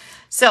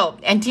 So,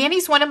 and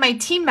Danny's one of my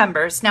team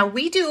members. Now,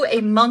 we do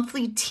a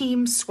monthly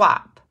team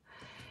swap.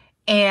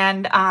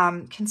 And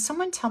can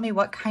someone tell me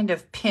what kind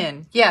of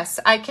pin?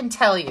 Yes, I can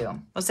tell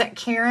you. Was that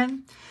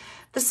Karen?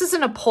 This is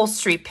an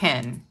upholstery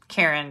pin,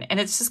 Karen, and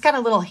it's just got a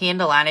little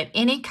handle on it.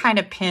 Any kind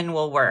of pin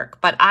will work,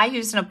 but I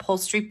use an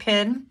upholstery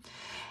pin,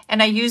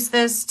 and I use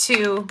this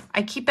to,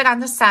 I keep it on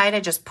the side. I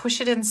just push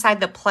it inside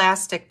the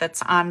plastic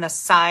that's on the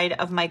side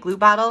of my glue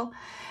bottle,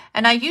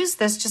 and I use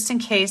this just in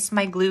case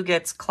my glue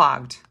gets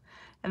clogged.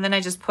 And then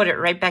I just put it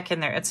right back in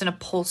there. It's an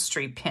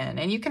upholstery pin,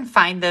 and you can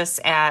find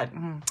this at,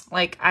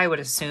 like, I would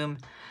assume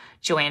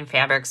Joann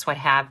Fabrics would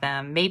have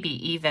them,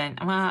 maybe even,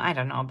 well, I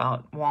don't know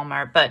about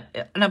Walmart,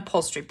 but an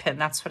upholstery pin,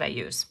 that's what I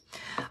use.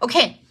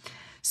 Okay,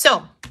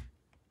 so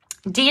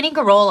Danny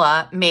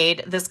Garola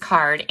made this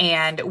card,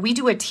 and we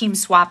do a team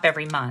swap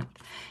every month,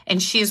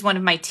 and she is one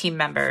of my team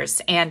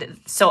members. And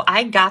so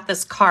I got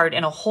this card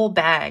in a whole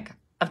bag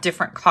of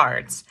different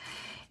cards.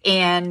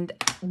 And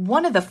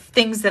one of the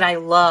things that I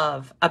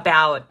love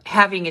about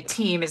having a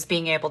team is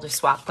being able to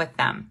swap with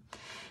them.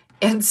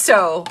 And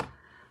so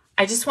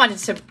I just wanted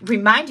to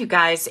remind you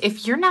guys,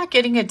 if you're not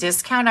getting a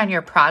discount on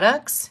your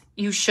products,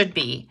 you should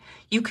be.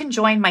 You can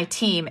join my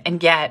team and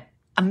get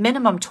a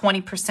minimum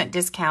 20%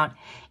 discount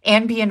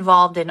and be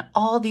involved in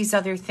all these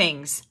other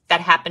things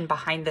that happen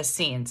behind the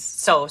scenes.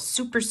 So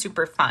super,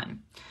 super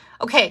fun.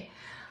 Okay,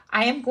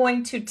 I am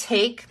going to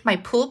take my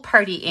pool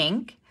party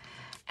ink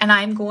and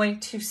I'm going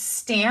to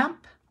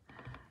stamp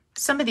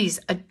some of these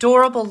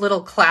adorable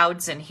little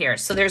clouds in here.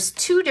 So there's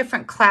 2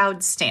 different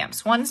cloud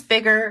stamps. One's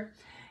bigger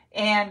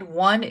and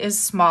one is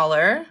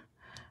smaller.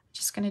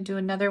 Just gonna do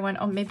another one.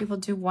 Oh, maybe we'll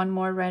do one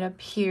more right up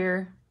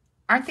here.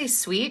 Aren't they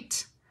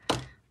sweet?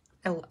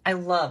 I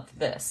love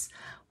this.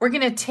 We're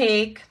gonna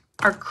take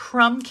our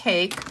crumb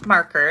cake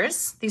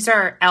markers. These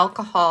are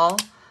alcohol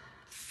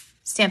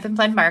Stampin'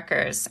 Blend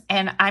markers,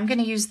 and I'm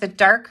gonna use the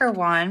darker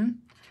one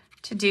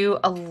to do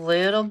a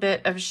little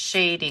bit of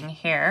shading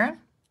here.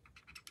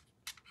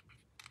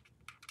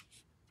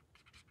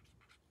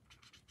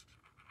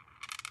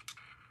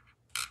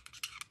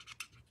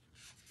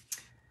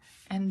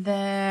 And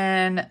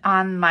then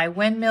on my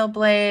windmill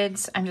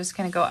blades, I'm just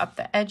gonna go up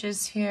the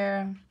edges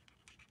here.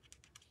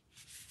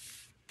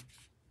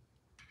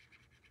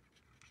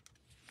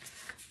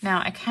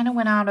 Now, I kind of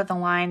went out of the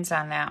lines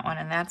on that one,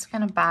 and that's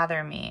gonna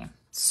bother me.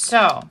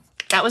 So,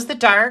 that was the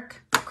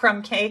dark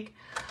crumb cake.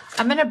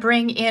 I'm gonna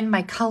bring in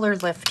my color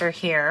lifter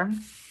here.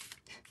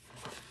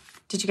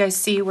 Did you guys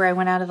see where I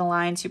went out of the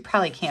lines? You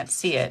probably can't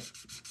see it.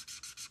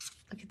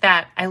 Look at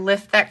that. I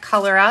lift that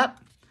color up,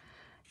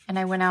 and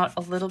I went out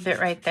a little bit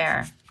right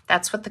there.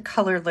 That's what the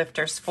color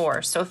lifter's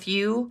for. So if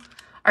you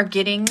are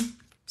getting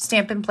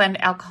Stampin'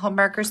 Blend alcohol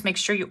markers, make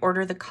sure you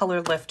order the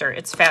color lifter.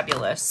 It's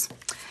fabulous.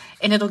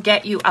 And it'll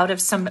get you out of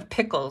some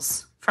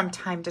pickles from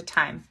time to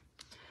time.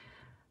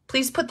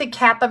 Please put the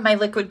cap on my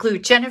liquid glue.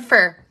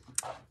 Jennifer,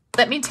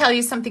 let me tell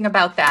you something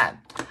about that.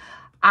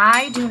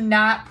 I do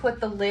not put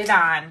the lid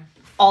on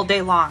all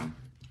day long.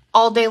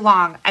 All day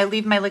long, I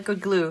leave my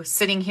liquid glue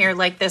sitting here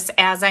like this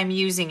as I'm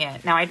using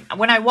it. Now,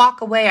 when I walk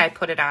away, I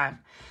put it on.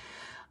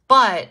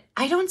 But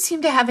I don't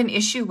seem to have an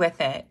issue with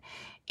it.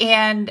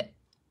 And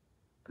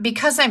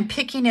because I'm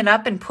picking it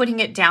up and putting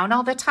it down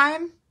all the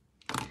time,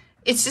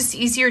 it's just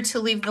easier to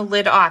leave the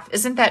lid off.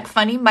 Isn't that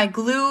funny? My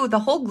glue, the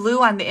whole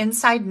glue on the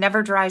inside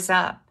never dries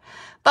up.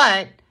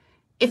 But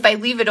if I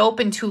leave it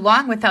open too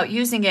long without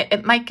using it,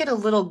 it might get a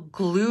little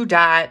glue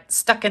dot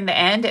stuck in the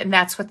end, and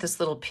that's what this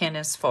little pin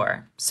is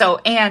for. So,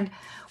 and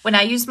when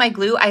I use my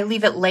glue, I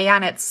leave it lay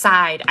on its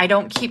side. I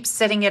don't keep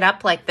setting it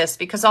up like this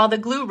because all the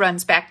glue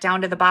runs back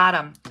down to the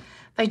bottom.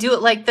 If I do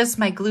it like this,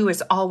 my glue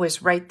is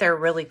always right there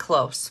really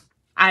close.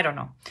 I don't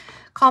know.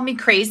 Call me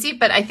crazy,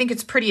 but I think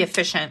it's pretty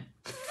efficient.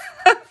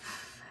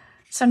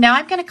 So now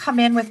I'm going to come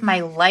in with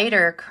my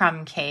lighter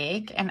crumb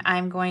cake, and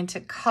I'm going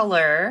to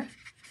color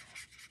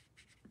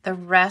the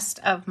rest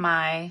of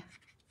my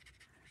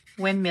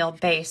windmill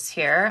base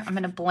here. I'm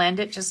going to blend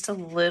it just a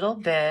little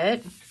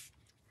bit.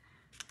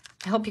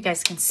 I hope you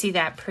guys can see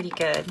that pretty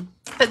good.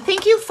 But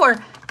thank you for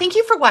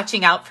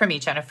watching out for me,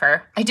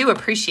 Jennifer. I do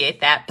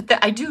appreciate that,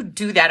 but I do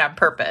that on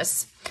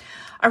purpose.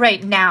 All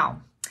right,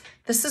 now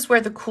this is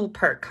where the cool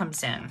part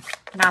comes in.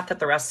 Not that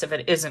the rest of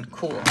it isn't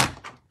cool.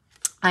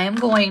 I am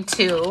going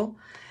to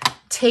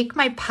take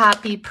my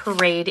Poppy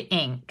Parade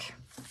ink,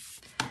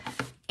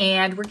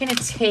 and we're going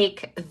to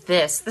take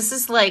this. This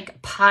is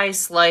like pie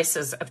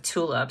slices of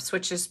tulips,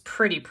 which is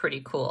pretty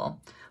cool.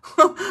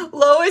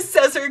 Lois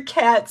says her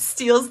cat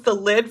steals the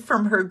lid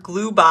from her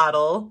glue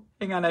bottle.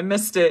 Hang on, I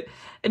missed it.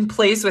 And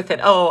plays with it.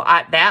 Oh,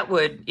 that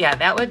would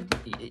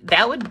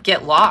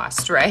get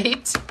lost,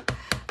 right?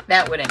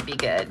 That wouldn't be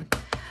good.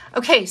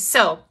 Okay,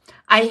 so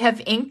I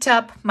have inked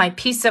up my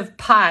piece of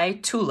pie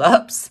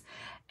tulips,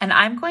 and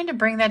I'm going to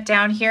bring that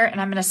down here, and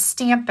I'm going to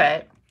stamp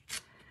it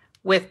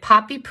with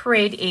Poppy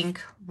Parade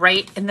ink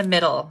right in the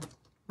middle,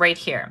 right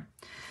here.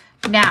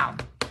 Now,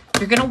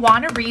 you're going to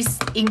want to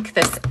re-ink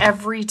this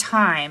every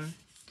time,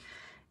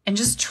 and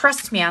just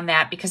trust me on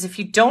that, because if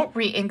you don't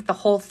re-ink the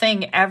whole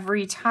thing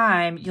every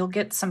time, you'll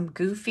get some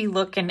goofy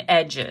looking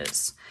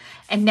edges.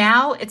 And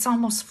now it's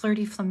almost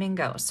Flirty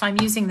Flamingo. So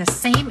I'm using the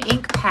same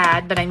ink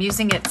pad, but I'm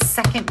using it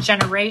second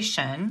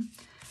generation.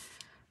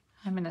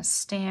 I'm going to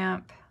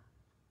stamp.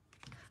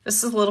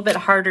 This is a little bit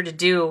harder to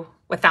do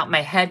without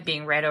my head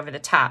being right over the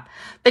top.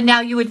 But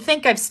now you would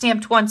think I've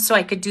stamped once so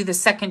I could do the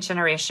second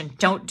generation.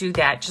 Don't do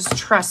that. Just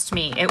trust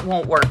me, it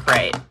won't work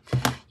right.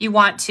 You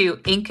want to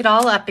ink it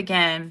all up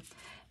again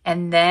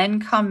and then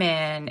come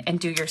in and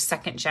do your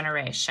second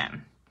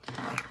generation.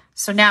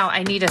 So now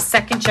I need a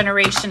second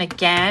generation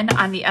again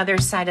on the other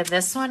side of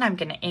this one. I'm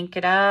going to ink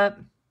it up.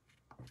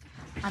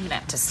 I'm going to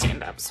have to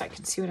stand up so I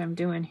can see what I'm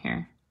doing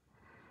here.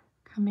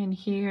 Come in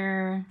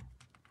here.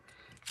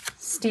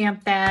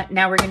 Stamp that.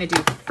 Now we're going to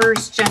do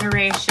first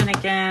generation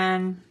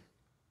again.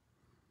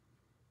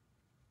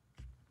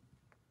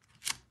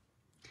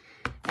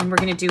 And we're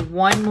going to do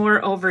one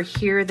more over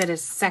here that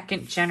is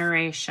second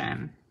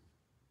generation.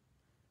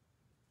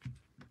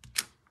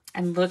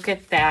 And look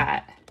at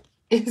that.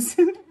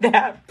 Isn't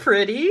that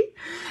pretty?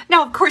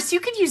 Now, of course, you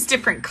could use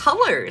different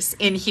colors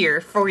in here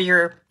for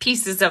your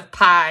pieces of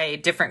pie,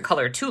 different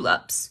color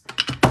tulips.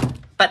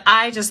 But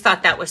I just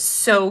thought that was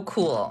so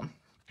cool.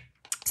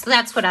 So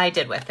that's what I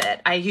did with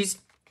it. I used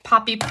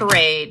Poppy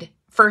Parade,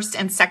 first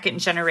and second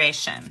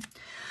generation.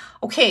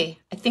 Okay,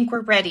 I think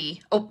we're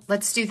ready. Oh,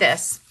 let's do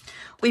this.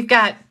 We've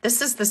got,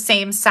 this is the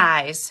same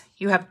size.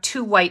 You have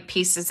two white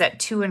pieces at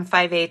 2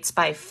 5/8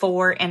 by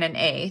 4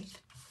 1/8.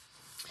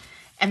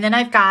 And then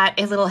I've got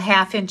a little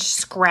 1/2 inch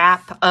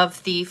scrap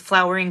of the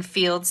Flowering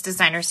Fields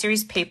Designer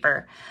Series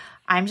paper.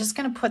 I'm just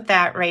going to put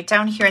that right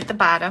down here at the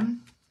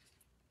bottom.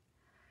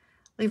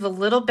 Leave a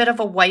little bit of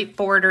a white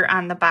border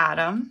on the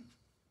bottom.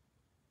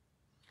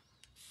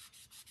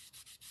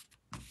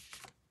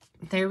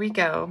 There we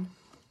go.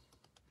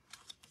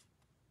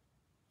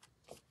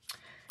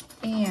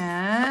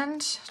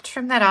 And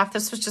trim that off.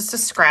 This was just a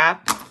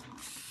scrap.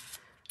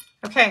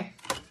 Okay,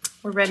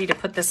 we're ready to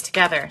put this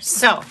together.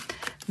 So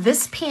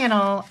this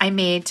panel I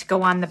made to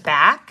go on the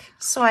back,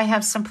 so I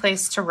have some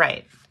place to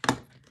write.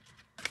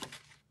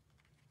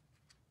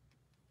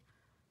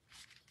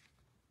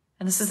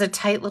 And this is a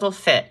tight little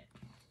fit.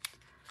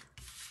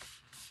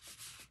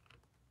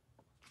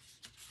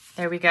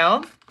 There we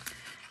go.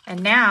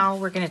 And now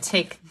we're going to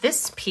take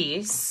this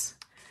piece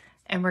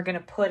and we're going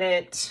to put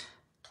it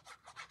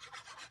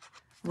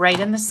right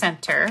in the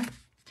center.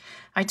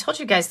 I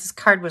told you guys this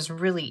card was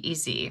really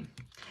easy.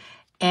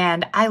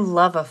 And I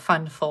love a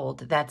fun fold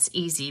that's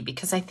easy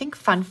because I think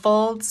fun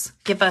folds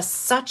give us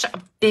such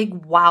a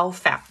big wow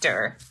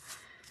factor.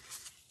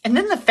 And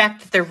then the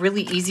fact that they're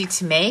really easy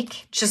to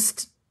make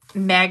just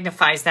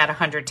magnifies that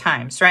 100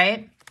 times,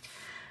 right?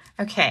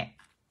 Okay,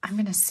 I'm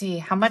gonna see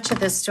how much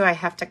of this do I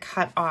have to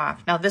cut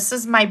off. Now this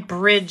is my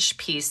bridge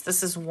piece.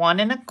 This is 1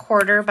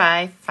 1/4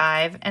 by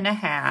 5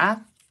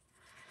 1/2.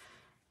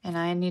 And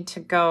I need to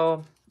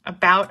go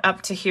about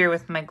up to here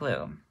with my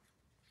glue.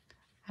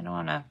 I don't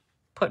wanna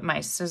put my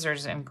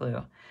scissors in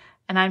glue.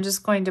 And I'm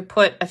just going to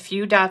put a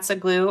few dots of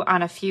glue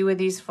on a few of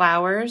these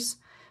flowers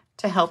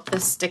to help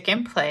this stick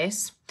in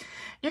place.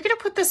 You're gonna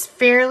put this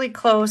fairly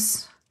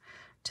close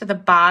to the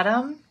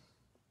bottom.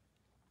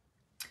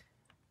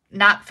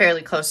 Not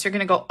fairly close. You're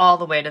going to go all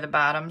the way to the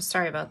bottom.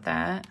 Sorry about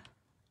that.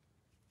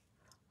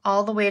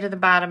 All the way to the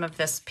bottom of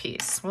this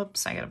piece.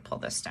 Whoops, I got to pull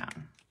this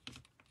down.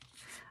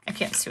 I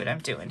can't see what I'm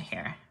doing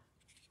here.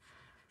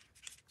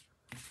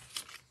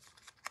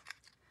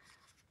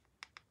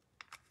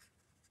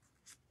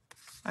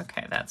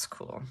 Okay, that's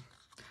cool.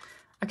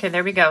 Okay,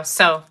 there we go.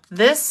 So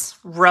this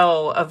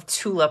row of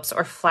tulips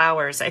or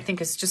flowers, I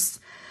think is just,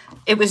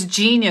 it was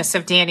genius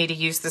of Danny to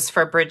use this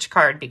for a bridge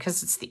card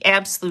because it's the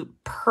absolute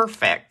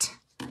perfect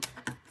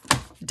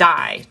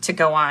die to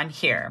go on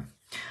here.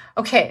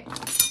 Okay,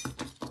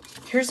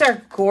 here's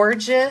our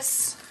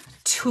gorgeous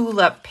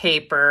tulip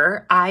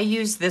paper. I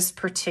use this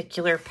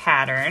particular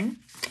pattern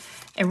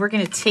and we're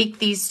going to take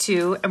these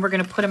two and we're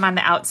going to put them on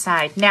the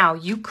outside. Now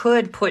you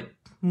could put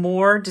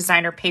more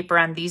designer paper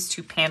on these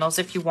two panels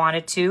if you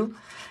wanted to.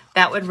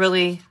 That would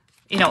really,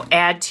 you know,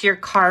 add to your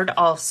card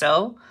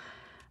also.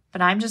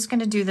 But I'm just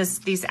going to do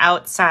these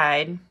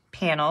outside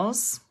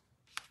panels.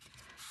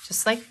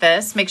 Just like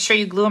this. Make sure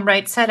you glue them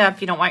right side up.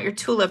 You don't want your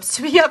tulips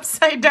to be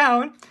upside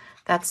down.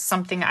 That's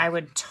something I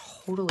would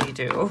totally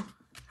do.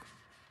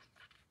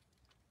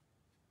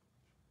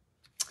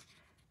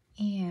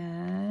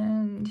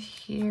 And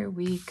here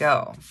we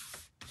go.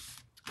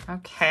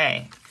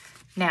 Okay.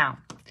 Now,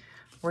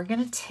 we're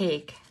going to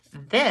take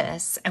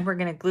this and we're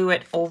going to glue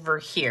it over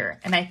here.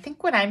 And I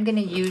think what I'm going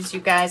to use, you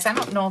guys, I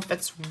don't know if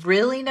it's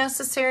really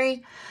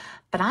necessary,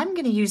 but I'm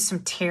going to use some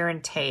tear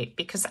and tape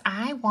because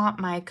I want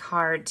my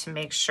card to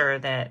make sure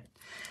that,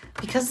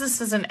 because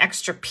this is an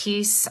extra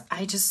piece,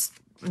 I just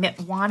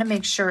want to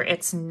make sure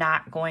it's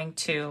not going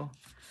to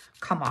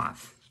come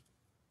off.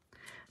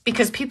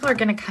 Because people are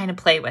going to kind of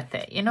play with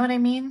it. You know what I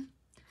mean?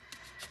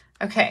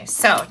 Okay,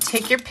 so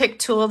take your pick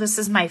tool. This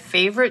is my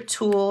favorite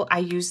tool. I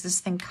use this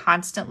thing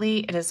constantly.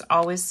 It is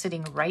always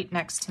sitting right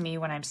next to me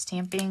when I'm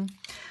stamping.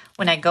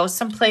 When I go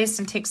someplace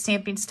and take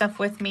stamping stuff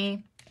with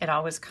me, it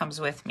always comes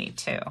with me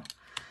too.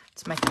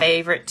 It's my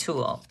favorite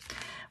tool.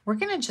 We're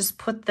going to just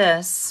put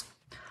this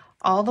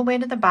all the way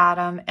to the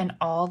bottom and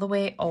all the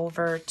way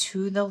over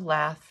to the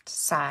left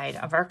side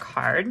of our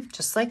card,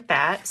 just like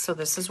that. So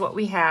this is what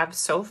we have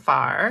so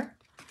far.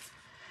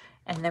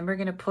 And then we're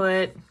going to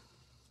put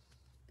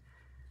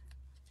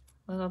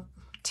a little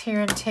tear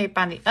and tape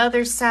on the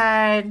other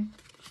side. I'm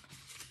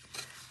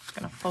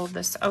going to fold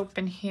this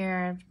open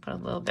here, put a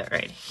little bit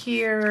right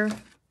here.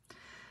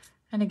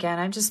 And again,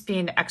 I'm just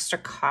being extra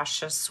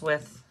cautious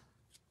with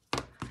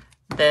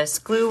this.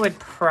 Glue would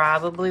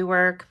probably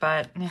work,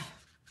 but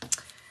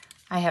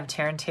I have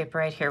tear and tape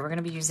right here. We're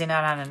going to be using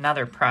that on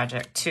another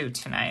project too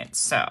tonight.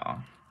 So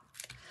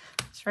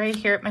it's right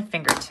here at my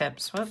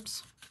fingertips.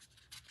 Whoops.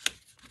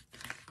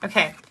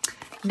 Okay,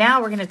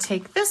 now we're going to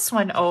take this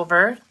one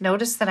over.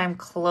 Notice that I'm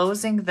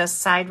closing this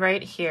side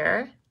right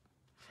here.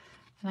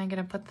 And I'm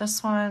going to put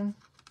this one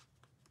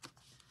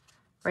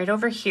right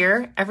over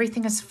here.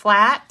 Everything is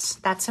flat.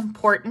 That's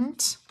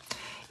important.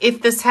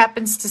 If this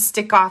happens to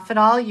stick off at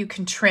all, you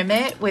can trim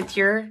it with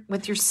your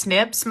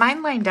snips.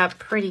 Mine lined up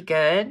pretty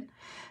good,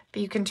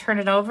 but you can turn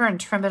it over and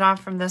trim it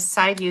off from this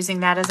side using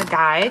that as a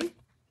guide.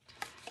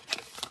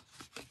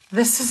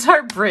 This is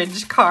our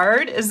bridge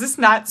card. Is this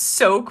not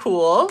so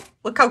cool?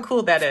 Look how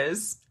cool that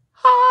is.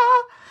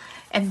 Ah!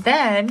 And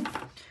then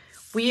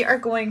we are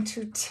going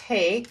to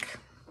take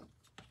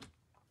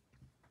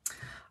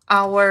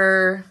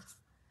our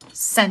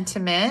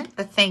sentiment,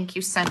 the thank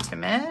you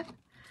sentiment,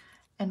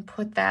 and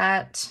put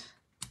that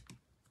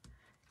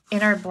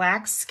in our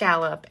black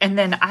scallop. And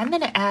then I'm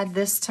going to add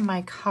this to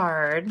my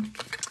card.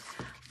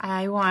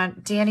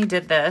 Danny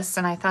did this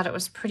and I thought it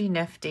was pretty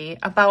nifty,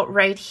 about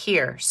right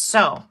here.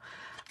 So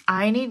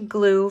I need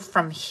glue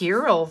from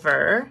here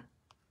over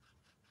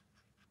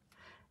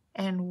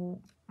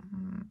and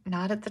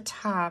not at the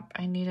top.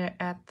 I need it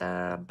at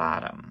the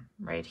bottom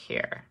right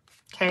here.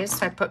 Okay,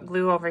 so I put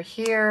glue over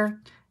here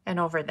and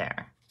over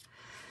there.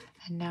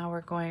 And now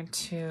we're going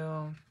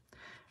to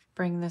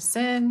bring this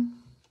in,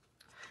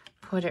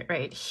 put it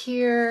right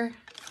here.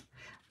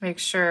 Make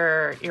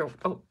sure your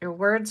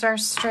words are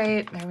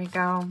straight. There we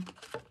go.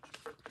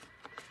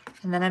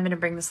 And then I'm going to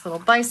bring this little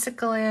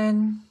bicycle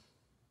in.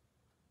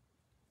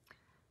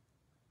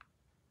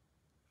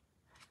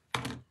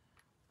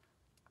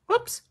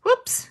 Whoops,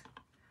 whoops.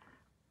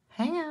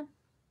 Hang on.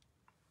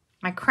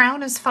 My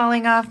crown is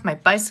falling off. My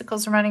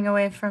bicycle's running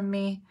away from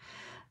me.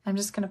 I'm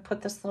just going to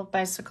put this little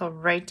bicycle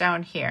right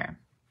down here.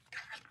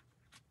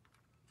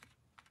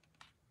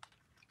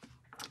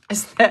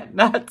 Is that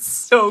not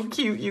so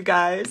cute, you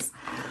guys?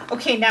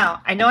 Okay,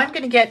 now, I know I'm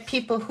going to get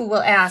people who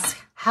will ask,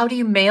 how do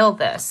you mail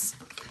this?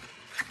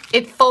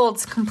 It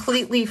folds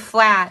completely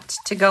flat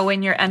to go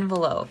in your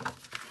envelope.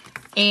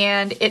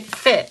 And it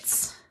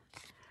fits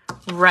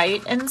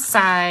right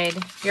inside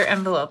your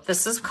envelope.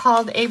 This is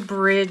called a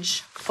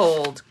bridge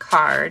fold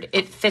card.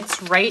 It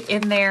fits right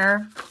in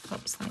there.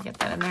 Oops, let me get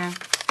that in there.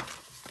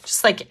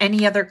 Just like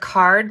any other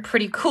card.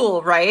 Pretty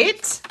cool,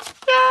 right?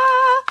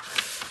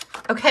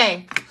 Yeah.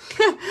 Okay.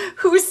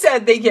 Who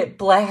said they get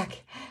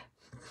black?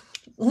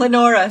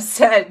 Lenora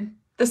said,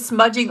 the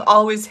smudging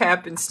always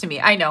happens to me.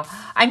 I know.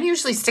 I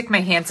usually stick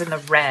my hands in the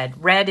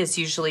red. Red is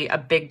usually a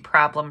big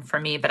problem for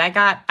me, but I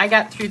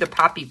got through the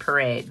poppy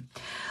parade.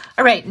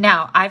 All right,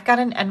 now I've got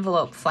an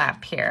envelope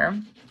flap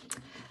here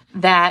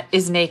that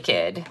is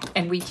naked,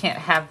 and we can't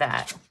have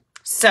that.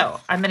 So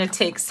I'm going to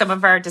take some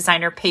of our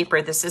designer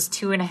paper. This is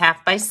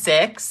 2.5 by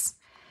 6,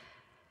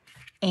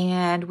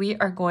 and we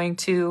are going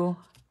to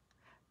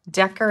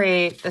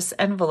decorate this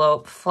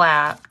envelope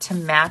flap to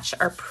match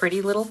our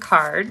pretty little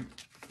card.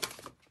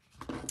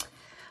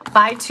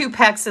 Buy 2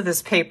 packs of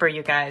this paper,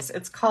 you guys.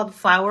 It's called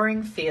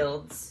Flowering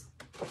Fields.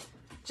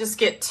 Just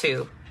get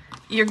 2.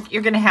 You're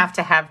going to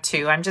have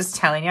 2. I'm just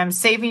telling you. I'm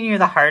saving you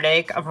the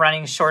heartache of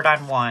running short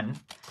on 1.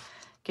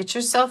 Get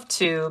yourself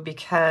 2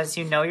 because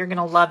you know you're going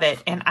to love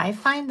it. And I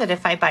find that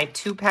if I buy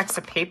 2 packs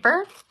of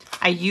paper,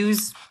 I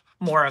use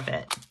more of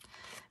it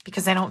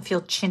because I don't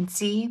feel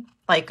chintzy.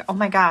 Like, oh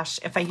my gosh,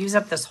 if I use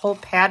up this whole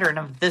pattern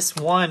of this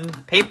one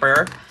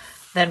paper,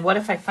 then what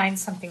if I find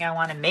something I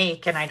want to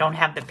make and I don't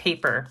have the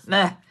paper?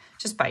 Meh,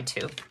 just buy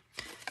 2.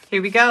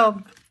 Here we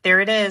go. There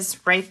it is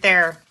right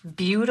there.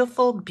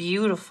 Beautiful,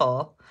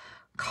 beautiful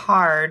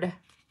card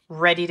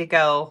ready to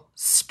go.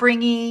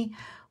 Springy.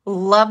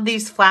 Love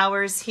these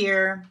flowers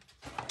here.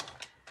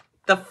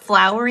 The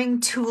flowering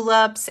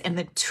tulips and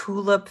the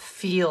tulip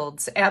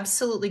fields.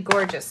 Absolutely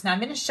gorgeous. Now I'm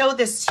going to show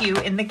this to you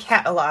in the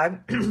catalog.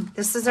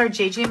 This is our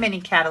JJ Mini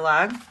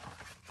catalog.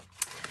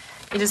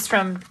 It is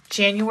from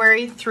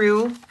January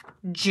through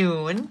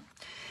June.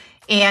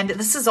 And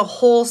this is a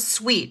whole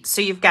suite.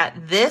 So you've got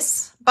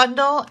this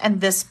bundle and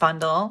this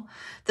bundle.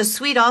 The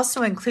suite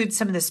also includes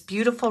some of this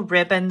beautiful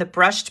ribbon, the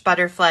brushed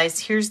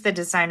butterflies. Here's the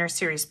designer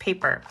series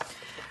paper.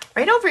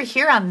 Right over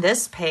here on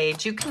this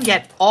page, you can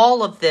get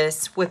all of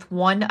this with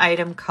one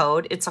item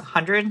code. It's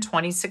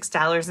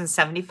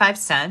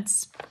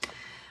 $126.75.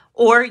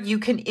 Or you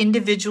can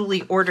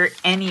individually order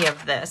any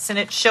of this. And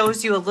it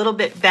shows you a little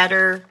bit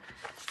better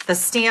the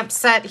stamp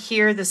set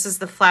here. This is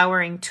the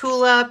flowering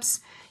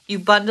tulips. You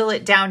bundle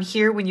it down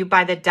here. When you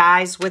buy the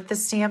dies with the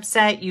stamp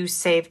set, you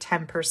save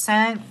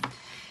 10%.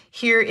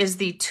 Here is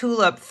the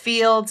tulip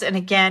fields. And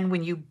again,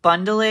 when you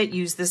bundle it,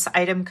 use this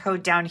item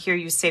code down here.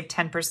 You save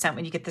 10%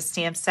 when you get the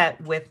stamp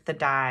set with the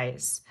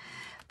dies.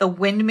 The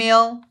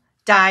windmill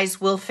dies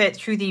will fit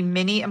through the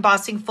mini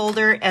embossing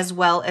folder as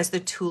well as the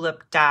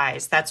tulip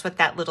dies. That's what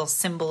that little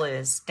symbol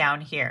is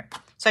down here.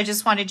 So I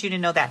just wanted you to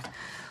know that.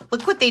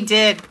 Look what they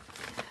did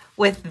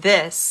with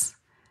this.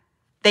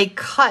 They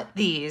cut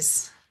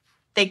these.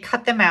 They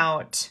cut them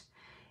out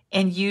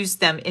and use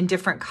them in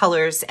different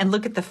colors. And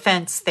look at the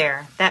fence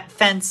there. That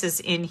fence is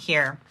in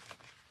here.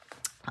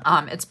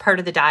 It's part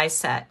of the die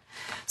set.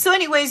 So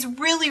anyways,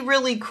 really,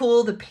 really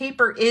cool. The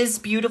paper is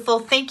beautiful.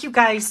 Thank you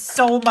guys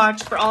so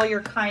much for all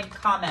your kind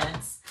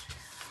comments.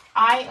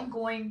 I am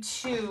going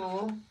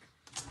to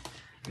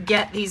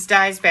get these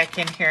dies back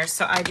in here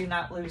so I do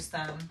not lose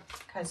them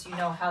because you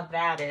know how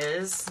that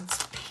is.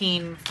 It's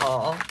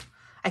painful.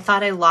 I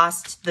thought I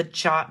lost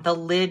the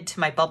lid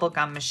to my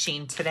bubblegum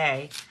machine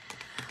today.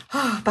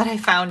 But I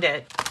found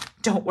it.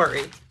 Don't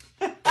worry.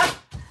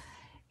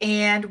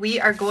 And we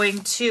are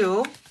going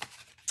to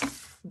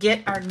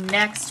get our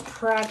next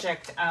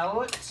project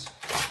out.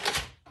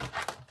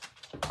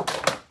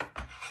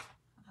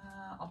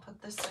 I'll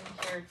put this in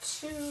here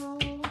too.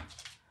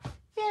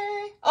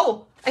 Yay.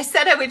 Oh, I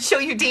said I would show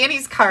you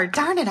Danny's card.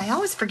 Darn it, I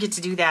always forget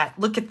to do that.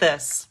 Look at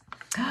this.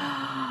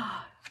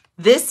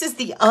 This is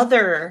the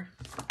other.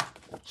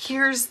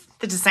 Here's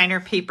the designer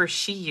paper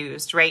she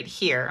used right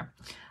here.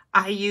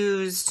 I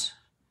used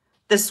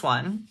this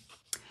one.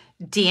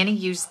 Danny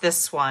used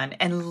this one,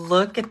 and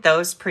look at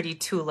those pretty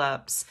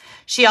tulips.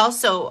 She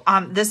also,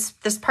 this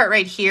part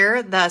right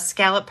here, the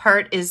scallop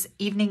part is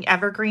Evening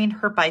Evergreen.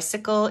 Her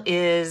bicycle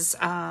is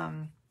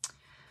Early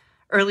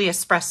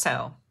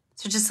Espresso.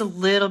 So just a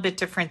little bit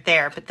different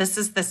there, but this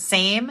is the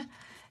same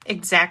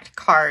exact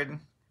card.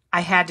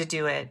 I had to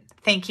do it.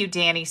 Thank you,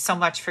 Danny, so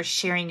much for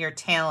sharing your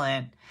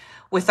talent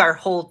with our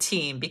whole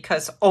team,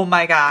 because, oh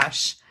my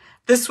gosh,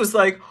 this was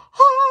like,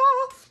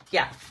 ah!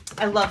 Yeah,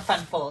 I love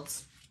fun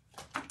folds.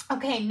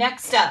 Okay,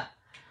 next up,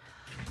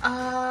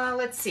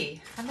 let's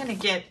see. I'm going to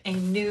get a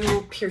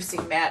new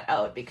piercing mat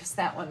out because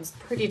that one's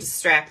pretty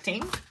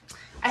distracting.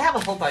 I have a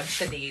whole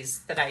bunch of these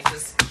that I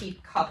just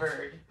keep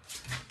covered,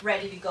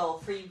 ready to go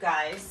for you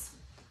guys.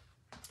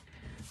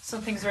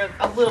 Some things are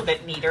a little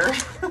bit neater.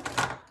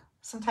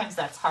 Sometimes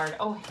that's hard.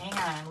 Oh, hang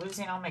on. I'm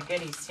losing all my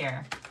goodies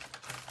here.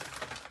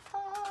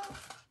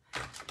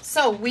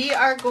 So we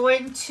are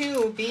going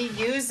to be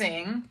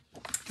using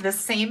the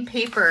same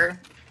paper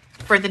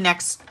for the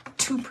next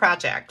 2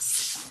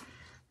 projects.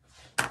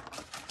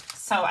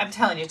 So I'm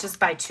telling you, just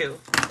buy 2.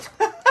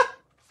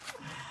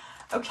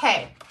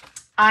 Okay.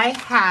 I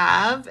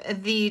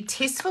have the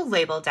Tasteful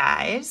Label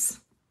dies.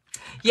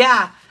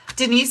 Yeah.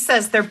 Denise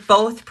says they're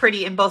both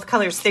pretty in both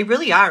colors. They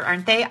really are,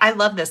 aren't they? I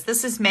love this.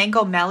 This is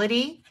Mango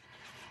Melody.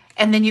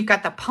 And then you've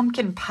got the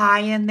pumpkin pie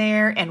in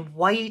there and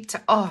white.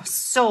 Oh,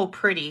 so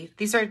pretty.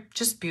 These are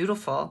just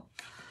beautiful.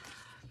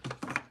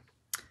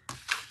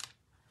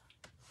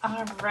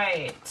 All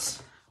right.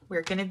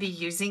 We're going to be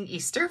using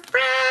Easter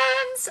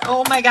Friends.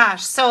 Oh my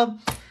gosh. So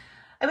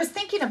I was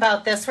thinking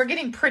about this. We're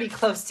getting pretty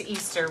close to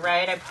Easter,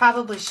 right? I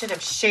probably should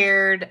have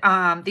shared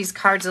these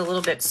cards a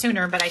little bit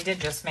sooner, but I did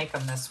just make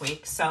them this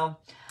week. So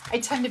I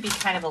tend to be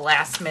kind of a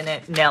last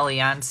minute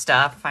Nelly on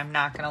stuff. I'm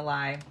not going to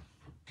lie.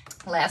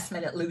 Last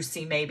minute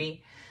Lucy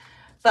maybe.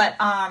 But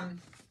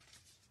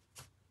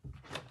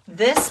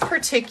this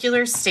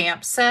particular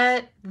stamp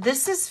set,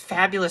 this is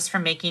fabulous for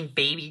making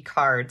baby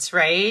cards,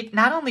 right?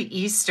 Not only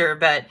Easter,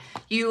 but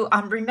you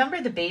remember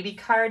the baby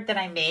card that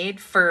I made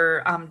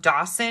for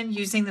Dawson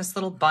using this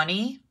little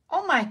bunny?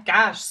 Oh my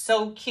gosh,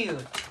 so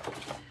cute.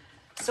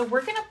 So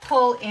we're gonna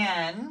pull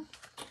in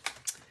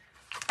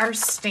our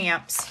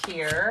stamps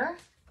here,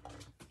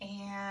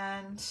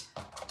 and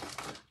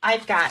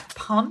I've got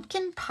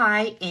pumpkin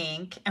pie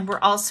ink, and we're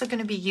also going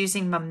to be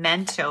using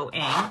Memento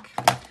ink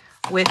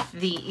with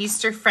the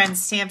Easter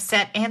Friends stamp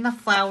set and the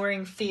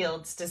Flowering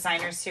Fields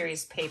Designer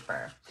Series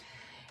paper.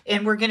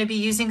 And we're going to be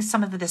using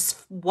some of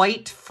this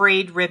white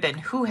frayed ribbon.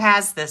 Who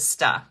has this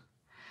stuff?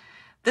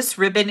 This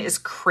ribbon is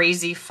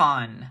crazy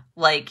fun.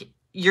 Like,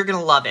 you're going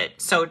to love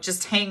it. So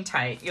just hang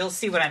tight. You'll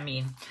see what I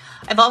mean.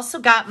 I've also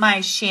got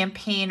my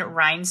Champagne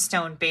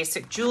Rhinestone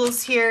Basic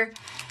Jewels here,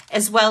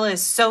 as well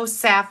as So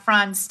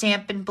Saffron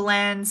Stampin'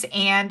 Blends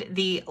and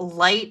the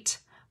Light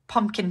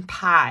Pumpkin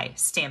Pie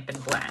Stampin'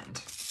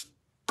 Blend.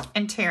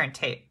 And tear and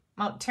tape.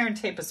 Well, tear and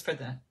tape is for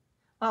the,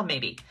 well,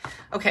 maybe.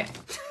 Okay.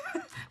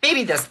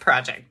 Maybe this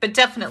project, but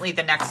definitely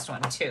the next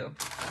one too.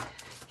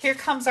 Here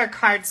comes our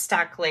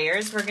cardstock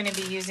layers. We're going to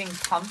be using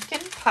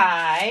Pumpkin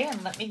Pie.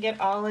 And let me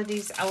get all of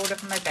these out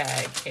of my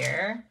bag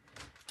here.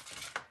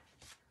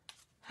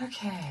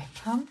 Okay,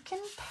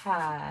 Pumpkin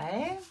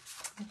Pie.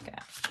 I've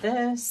got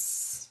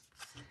this.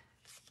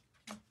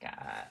 I've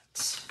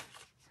got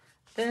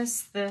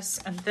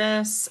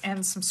this,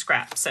 and some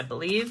scraps, I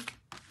believe.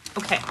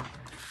 Okay,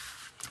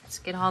 let's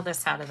get all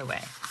this out of the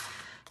way.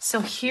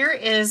 So here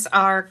is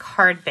our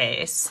card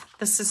base.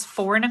 This is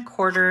 4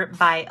 1/4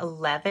 by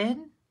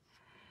 11.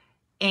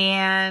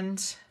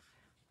 And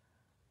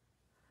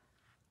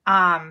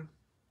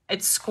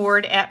it's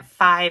scored at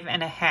 5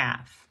 1/2.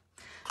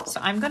 So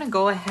I'm going to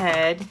go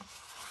ahead.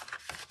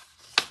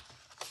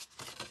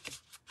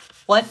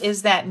 What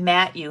is that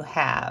mat you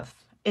have?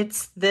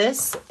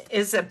 This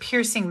is a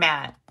piercing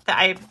mat.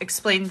 I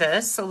explained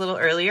this a little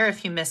earlier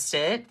if you missed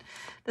it.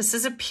 This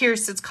is a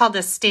pierce. It's called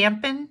a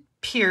Stampin'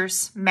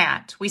 Pierce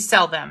mat. We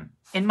sell them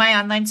in my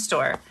online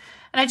store.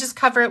 And I just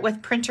cover it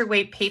with printer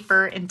weight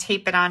paper and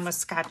tape it on with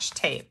Scotch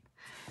tape.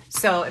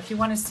 So if you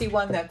want to see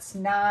one that's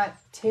not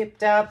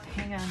taped up,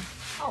 hang on.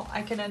 Oh,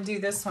 I can undo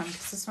this one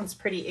because this one's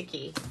pretty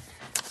icky.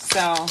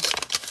 So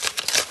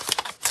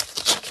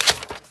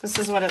this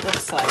is what it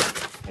looks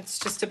like. It's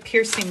just a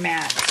piercing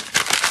mat.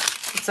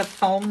 It's a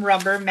foam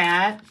rubber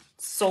mat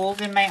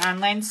sold in my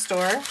online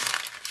store.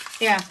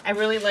 Yeah, I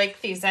really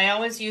like these. I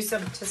always use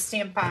them to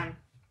stamp on.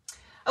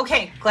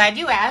 Okay, glad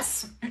you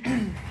asked.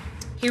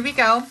 Here we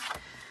go.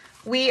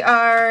 We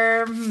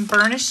are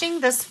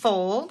burnishing this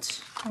fold.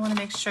 I want to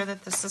make sure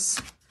that this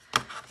is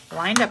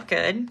lined up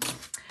good.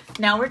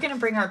 Now we're going to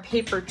bring our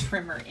paper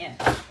trimmer in.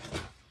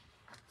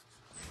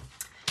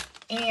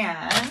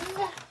 And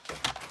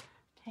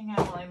hang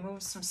on while I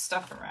move some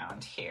stuff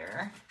around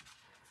here.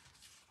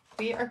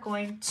 We are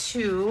going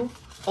to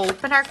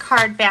open our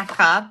card back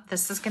up.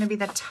 This is going to be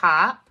the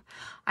top.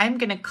 I'm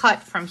going to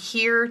cut from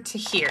here to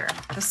here.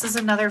 This is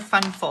another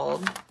fun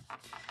fold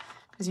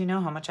because you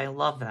know how much I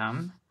love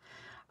them.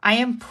 I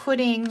am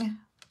putting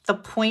the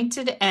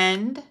pointed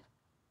end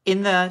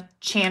in the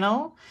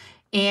channel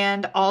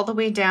and all the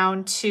way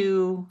down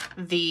to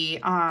the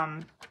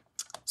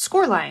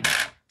score line.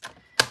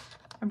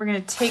 And we're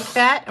going to take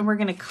that and we're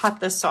going to cut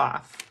this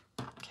off.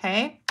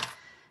 Okay.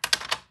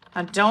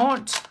 Now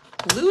don't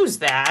lose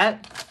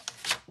that.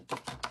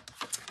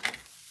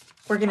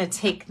 We're going to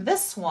take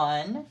this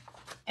one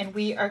and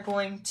we are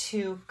going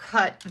to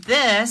cut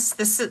this.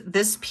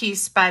 This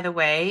piece, by the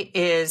way,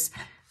 is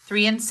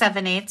 3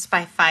 7/8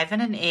 by 5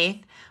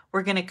 1/8.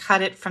 We're going to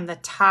cut it from the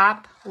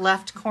top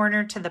left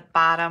corner to the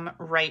bottom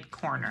right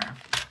corner.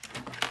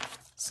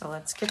 So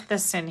let's get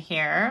this in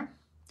here.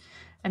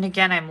 And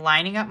again, I'm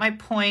lining up my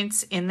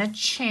points in the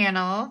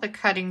channel, the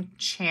cutting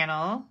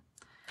channel.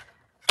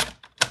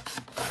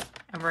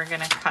 And we're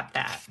going to cut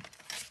that.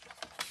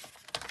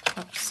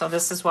 So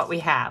this is what we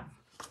have.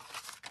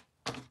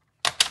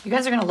 You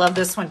guys are going to love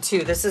this one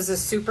too. This is a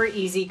super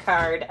easy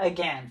card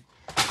again.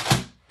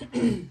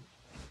 And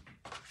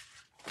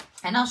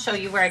I'll show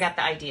you where I got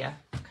the idea.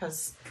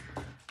 Because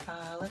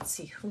let's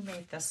see, who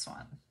made this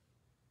one?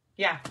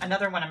 Yeah,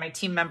 another one of my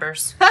team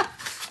members.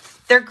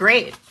 They're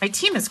great. My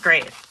team is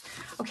great.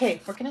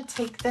 Okay, we're going to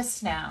take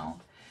this now,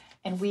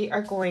 and we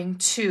are going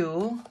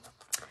to...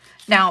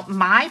 Now,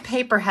 my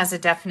paper has a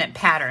definite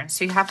pattern,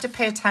 so you have to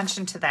pay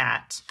attention to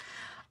that.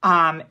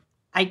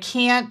 I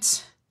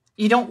can't...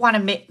 You don't want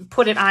to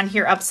put it on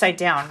here upside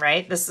down,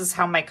 right? This is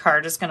how my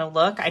card is going to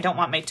look. I don't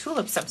want my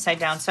tulips upside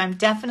down, so I'm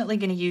definitely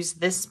going to use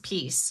this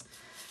piece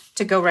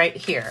to go right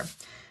here.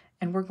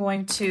 And we're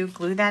going to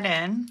glue that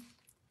in.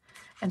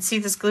 And see,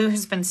 this glue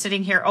has been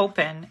sitting here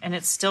open and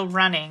it's still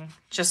running,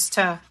 just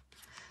to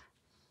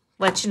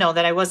let you know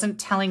that I wasn't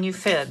telling you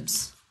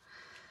fibs.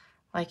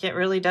 Like, it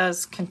really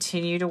does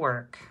continue to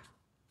work.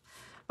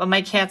 But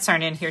my cats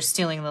aren't in here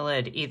stealing the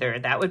lid either.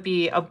 That would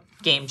be a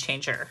game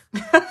changer.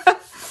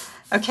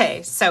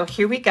 Okay, so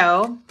here we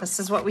go. This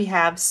is what we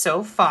have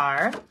so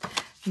far.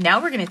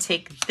 Now we're going to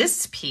take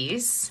this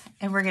piece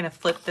and we're going to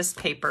flip this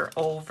paper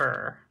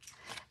over.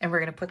 And we're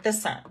going to put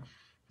this on.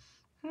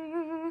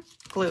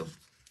 Glue.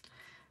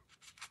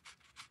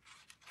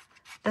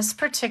 This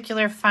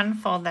particular fun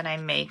fold that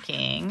I'm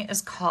making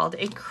is called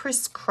a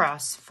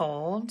crisscross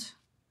fold.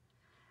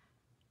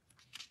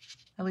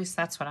 At least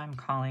that's what I'm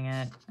calling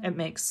it. It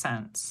makes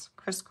sense.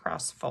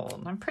 Crisscross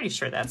fold. I'm pretty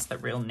sure that's the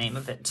real name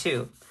of it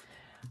too.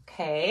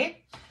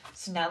 Okay,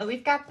 so now that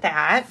we've got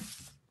that,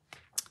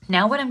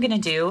 now what I'm going to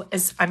do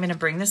is I'm going to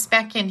bring this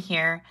back in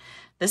here.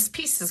 This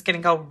piece is going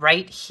to go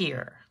right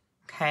here.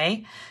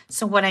 Okay,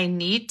 so what I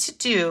need to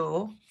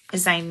do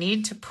is I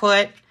need to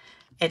put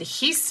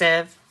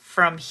adhesive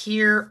from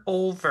here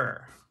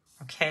over.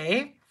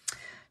 Okay,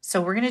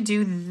 so we're going to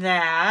do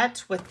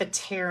that with the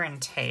tear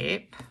and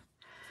tape.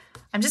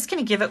 I'm just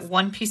going to give it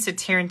one piece of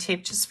tear and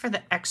tape just for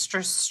the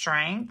extra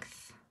strength.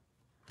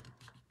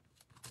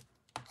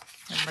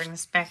 And bring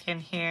this back in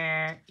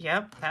here.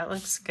 Yep, that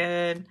looks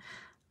good.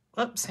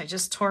 Whoops, I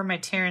just tore my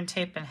tear and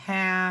tape in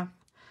half.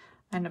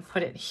 I'm going to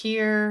put it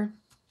here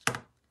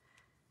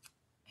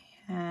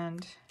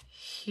and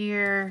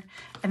here,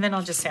 and then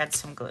I'll just add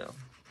some glue.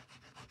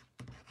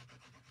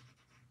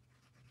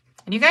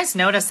 And you guys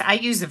notice I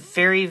use a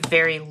very,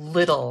 very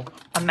little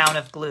amount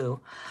of glue.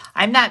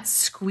 I'm not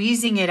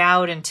squeezing it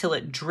out until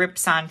it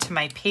drips onto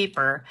my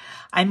paper.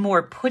 I'm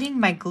more putting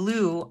my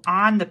glue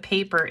on the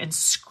paper and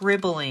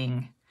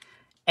scribbling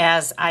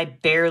as I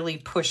barely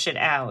push it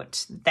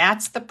out.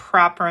 That's the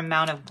proper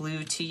amount of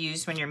glue to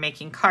use when you're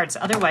making cards.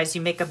 Otherwise,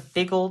 you make a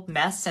big old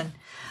mess. And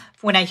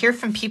when I hear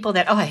from people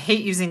that, oh, I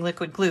hate using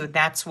liquid glue,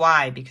 that's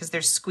why, because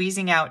they're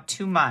squeezing out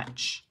too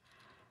much.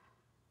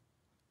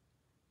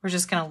 We're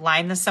just going to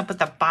line this up at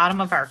the bottom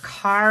of our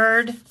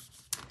card.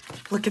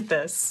 Look at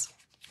this.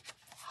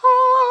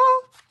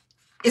 Oh,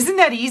 isn't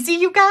that easy,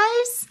 you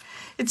guys?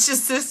 It's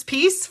just this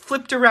piece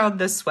flipped around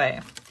this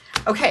way.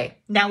 Okay,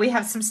 now we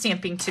have some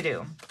stamping to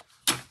do.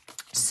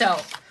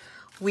 So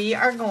we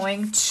are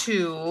going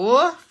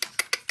to,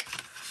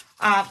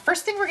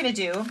 first thing we're going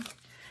to do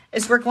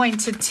is we're going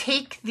to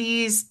take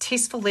these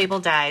Tasteful Label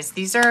dies.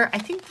 These are, I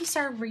think these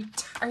are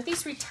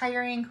these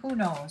retiring? Who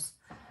knows?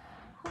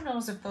 Who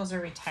knows if those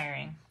are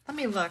retiring? Let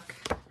me look.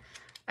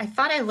 I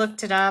thought I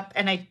looked it up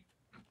and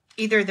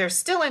either they're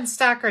still in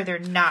stock or they're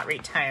not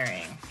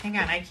retiring. Hang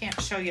on, I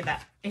can't show you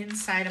that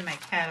inside of my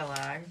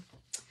catalog.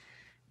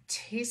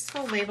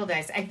 Tasteful Label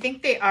dies. I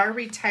think they are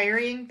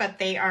retiring, but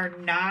they are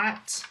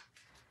not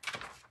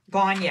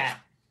gone yet.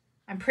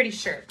 I'm pretty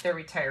sure they're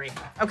retiring.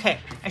 Okay,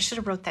 I should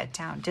have wrote that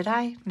down. Did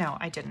I? No,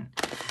 I didn't.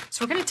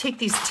 So we're going to take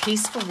these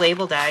Tasteful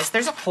Label dies.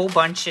 There's a whole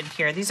bunch in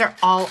here. These are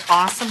all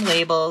awesome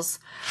labels.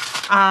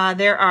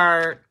 There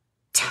are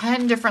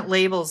 10 different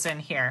labels in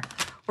here.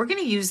 We're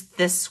going to use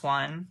this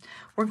one.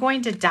 We're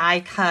going to die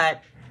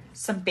cut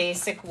some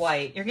basic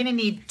white. You're going to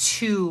need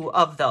 2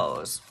 of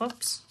those.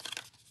 Whoops.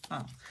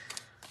 Oh.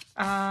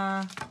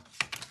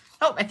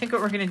 I think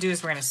what we're going to do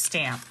is we're going to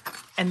stamp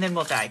and then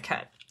we'll die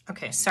cut.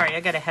 Okay, sorry,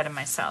 I got ahead of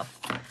myself.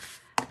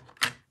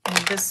 And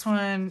this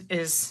one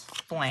is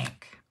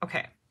blank.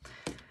 Okay.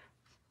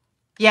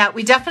 Yeah,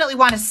 we definitely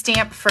want to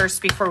stamp first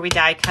before we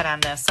die cut on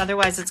this.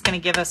 Otherwise, it's going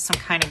to give us some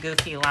kind of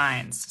goofy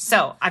lines.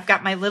 So I've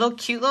got my little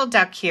cute little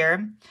duck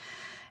here.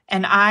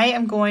 And I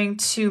am going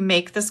to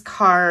make this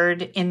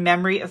card in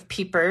memory of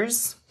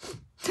Peepers.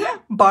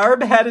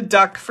 Barb had a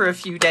duck for a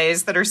few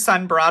days that her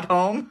son brought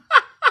home.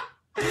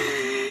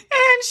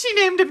 And she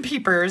named him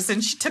Peepers,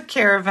 and she took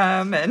care of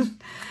him. And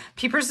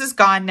Peepers is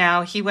gone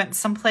now. He went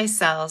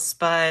someplace else,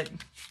 but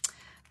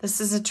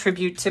this is a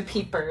tribute to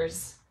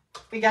Peepers.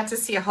 We got to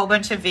see a whole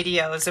bunch of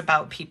videos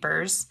about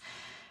Peepers.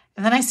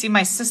 And then I see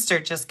my sister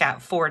just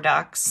got 4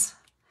 ducks.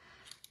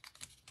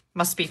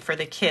 Must be for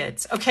the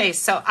kids. Okay,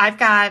 so I've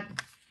got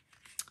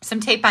some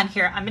tape on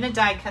here. I'm going to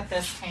die cut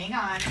this. Hang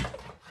on.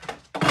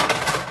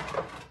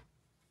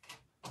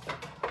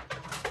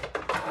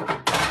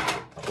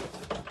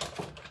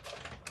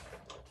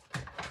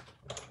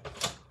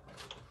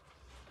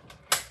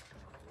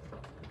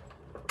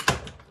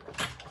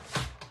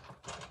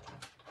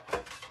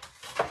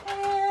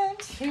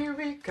 Here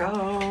we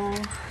go.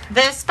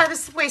 This, by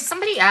the way,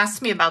 somebody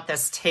asked me about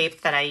this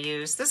tape that I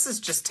use. This is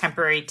just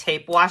temporary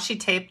tape. Washi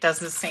tape does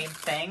the same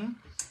thing.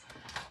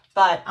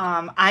 But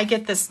I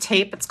get this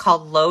tape. It's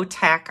called Low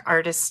Tack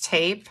Artist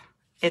Tape.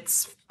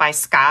 It's by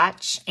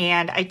Scotch.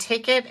 And I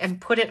take it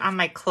and put it on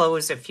my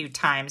clothes a few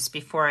times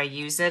before I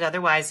use it.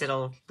 Otherwise,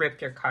 it'll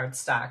rip your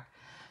cardstock.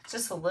 It's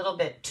just a little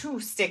bit too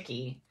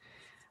sticky.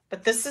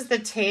 But this is the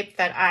tape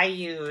that I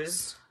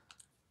use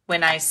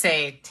when I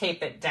say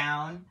tape it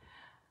down.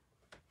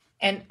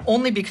 And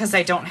only because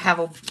I don't have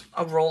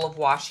a roll of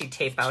washi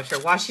tape out here.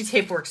 Washi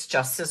tape works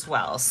just as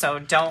well. So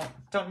don't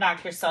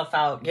knock yourself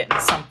out getting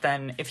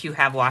something if you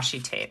have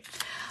washi tape.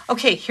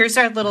 Okay, here's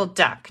our little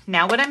duck.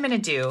 Now what I'm going to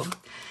do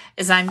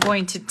is I'm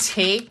going to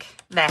take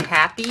the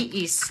Happy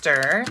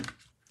Easter.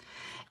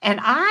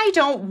 And I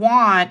don't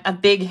want a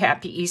big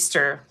Happy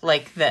Easter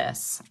like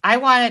this. I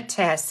want it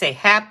to say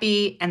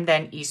Happy and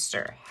then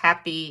Easter.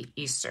 Happy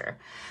Easter.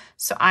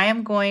 So I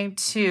am going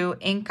to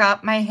ink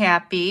up my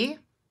Happy.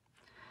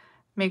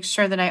 Make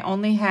sure that I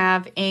only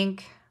have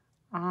ink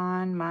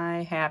on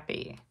my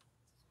Happy.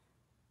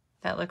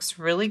 That looks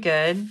really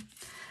good.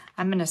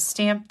 I'm going to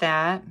stamp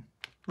that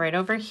right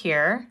over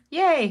here.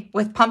 Yay!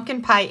 With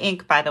pumpkin pie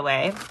ink, by the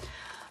way.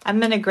 I'm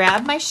going to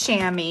grab my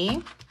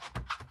chamois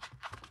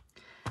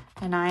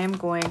and I am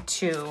going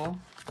to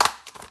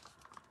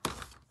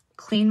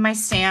clean my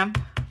stamp,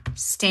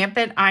 stamp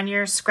it on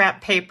your scrap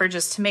paper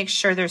just to make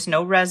sure there's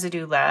no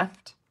residue left.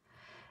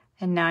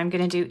 And now I'm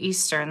going to do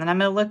Easter. And then I'm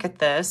going to look at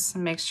this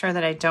and make sure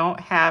that I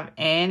don't have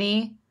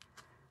any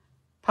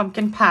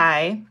pumpkin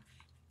pie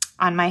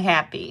on my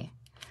Happy.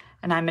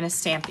 And I'm going to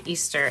stamp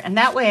Easter. And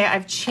that way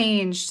I've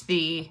changed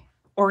the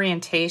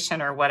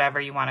orientation or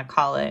whatever you want to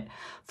call it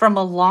from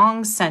a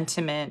long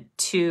sentiment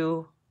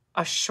to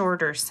a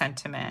shorter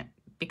sentiment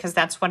because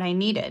that's what I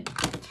needed.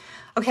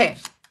 Okay,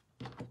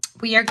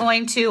 we are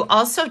going to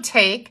also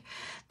take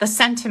the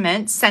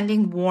sentiment,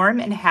 sending warm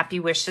and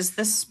happy wishes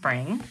this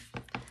spring.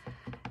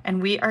 And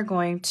we are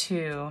going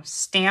to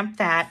stamp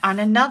that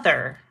on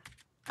another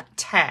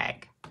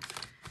tag.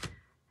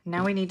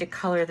 Now we need to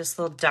color this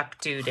little duck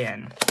dude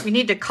in. We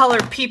need to color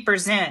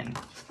Peepers in.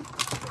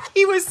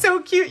 He was so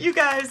cute, you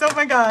guys. Oh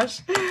my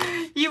gosh.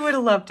 You would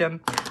have loved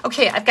him.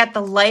 Okay, I've got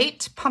the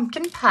light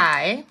pumpkin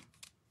pie.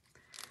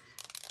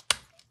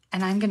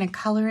 And I'm going to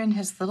color in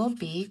his little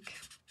beak.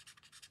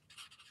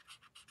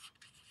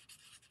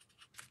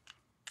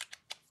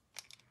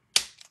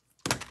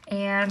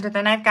 And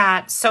then I've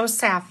got So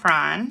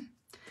Saffron.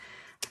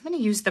 I'm going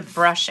to use the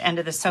brush end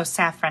of the So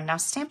Saffron. Now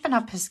Stampin'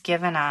 Up! Has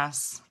given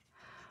us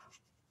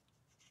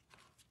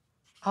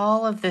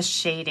all of this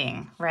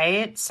shading,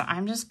 right? So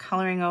I'm just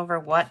coloring over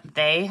what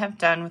they have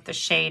done with the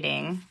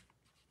shading,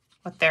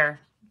 with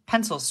their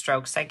pencil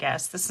strokes, I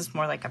guess. This is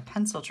more like a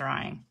pencil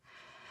drawing.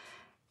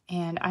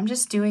 And I'm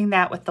just doing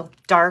that with the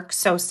dark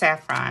So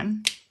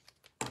Saffron.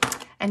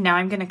 And now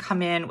I'm going to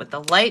come in with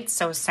the light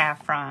So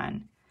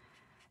Saffron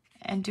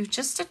and do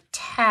just a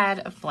tad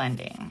of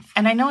blending.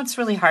 And I know it's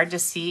really hard to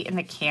see in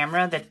the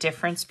camera the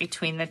difference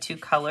between the two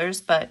colors,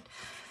 but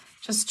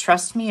just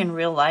trust me, in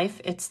real life,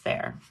 it's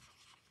there.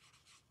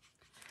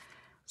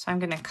 So I'm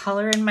going to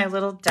color in my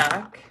little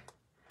duck.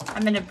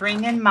 I'm going to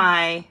bring in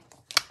my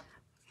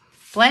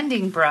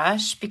blending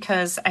brush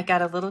because I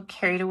got a little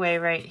carried away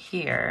right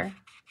here.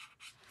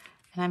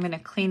 And I'm going to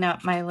clean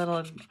up my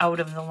little out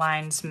of the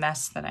lines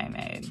mess that I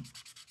made.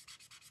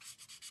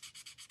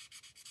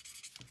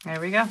 There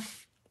we go.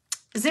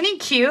 Isn't he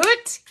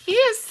cute? He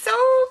is so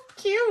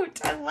cute.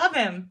 I love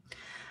him.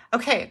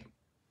 Okay.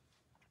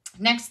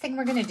 Next thing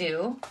we're going to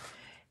do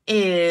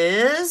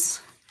is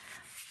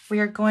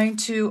we are going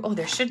to,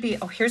 there should be,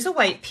 here's a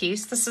white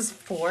piece. This is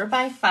 4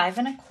 by 5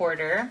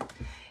 1/4.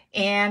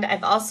 And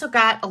I've also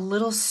got a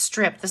little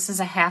strip. This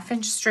is a 1/2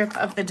 inch strip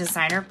of the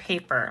designer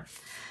paper.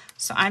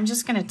 So I'm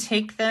just going to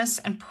take this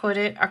and put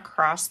it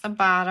across the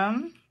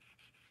bottom.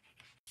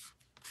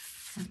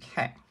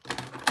 Okay.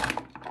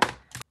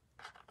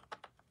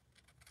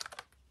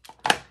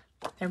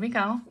 There we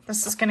go.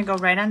 This is going to go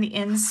right on the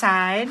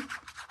inside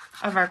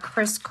of our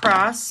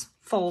crisscross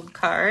fold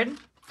card.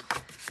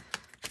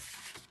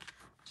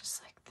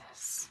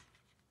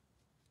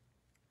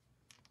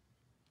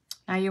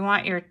 Now you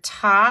want your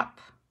top,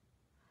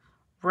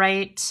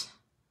 right,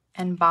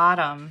 and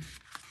bottom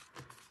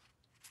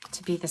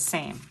to be the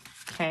same,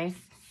 okay?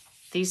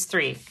 These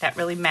three, that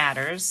really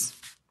matters.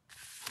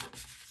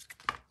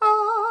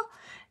 Oh,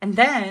 and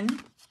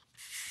then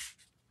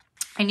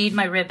I need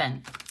my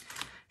ribbon.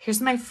 Here's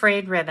my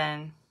frayed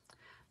ribbon.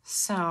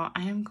 So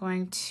I am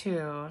going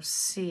to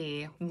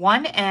see,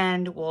 one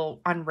end will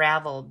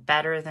unravel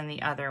better than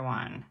the other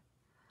one.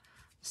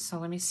 So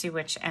let me see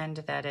which end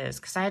that is,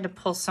 because I had to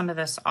pull some of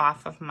this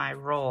off of my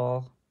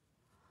roll.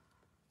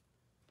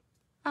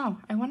 Oh,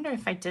 I wonder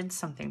if I did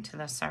something to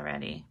this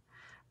already.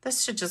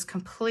 This should just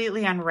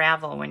completely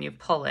unravel when you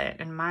pull it.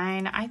 And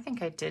mine, I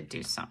think I did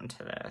do something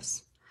to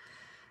this.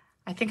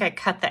 I think I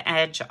cut the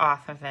edge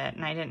off of it,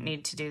 and I didn't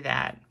need to do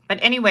that.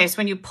 But anyways,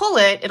 when you pull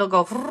it, it'll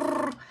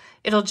go,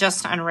 it'll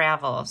just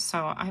unravel.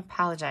 So I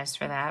apologize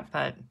for that,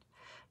 but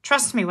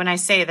trust me when I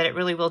say that it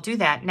really will do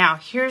that. Now,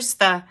 here's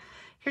the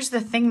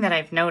thing that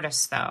I've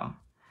noticed, though,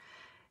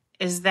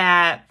 is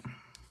that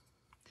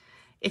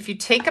if you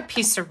take a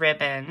piece of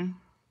ribbon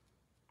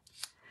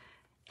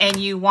and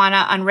you want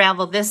to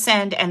unravel this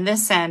end and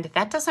this end,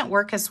 that doesn't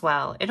work as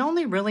well. It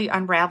only really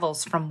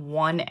unravels from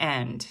one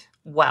end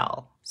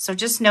well. So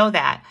just know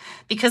that,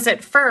 because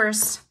at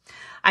first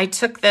I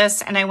took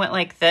this and I went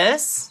like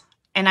this,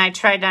 and I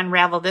tried to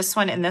unravel this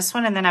one, and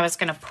then I was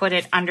going to put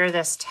it under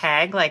this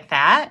tag like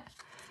that.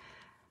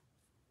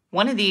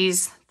 One of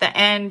these, the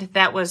end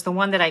that was the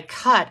one that I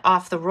cut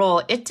off the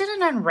roll, it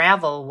didn't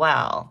unravel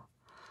well.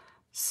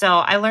 So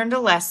I learned a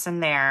lesson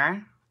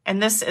there.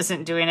 And this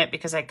isn't doing it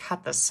because I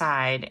cut the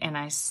side, and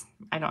I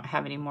don't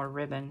have any more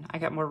ribbon. I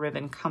got more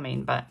ribbon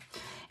coming, but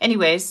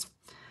anyways,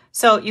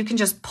 so you can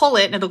just pull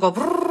it and it'll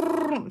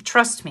go,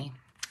 trust me,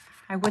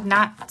 I would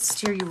not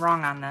steer you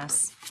wrong on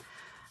this.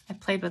 I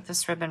played with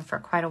this ribbon for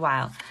quite a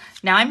while.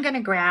 Now I'm going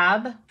to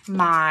grab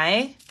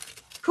my,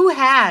 who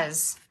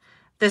has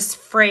this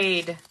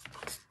frayed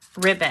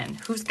ribbon?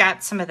 Who's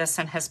got some of this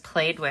and has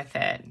played with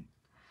it?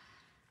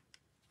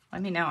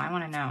 Let me know. I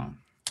want to know.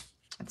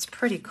 It's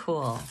pretty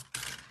cool.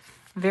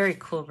 Very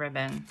cool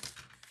ribbon.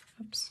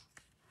 Oops.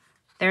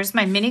 There's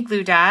my mini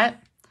glue dot.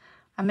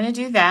 I'm going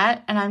to do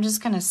that, and I'm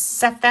just going to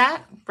set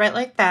that right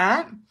like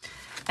that.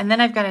 And then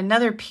I've got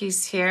another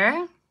piece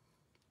here.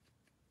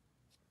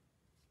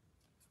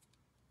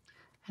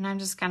 And I'm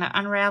just going to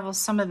unravel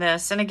some of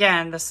this. And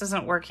again, this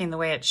isn't working the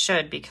way it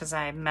should because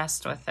I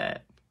messed with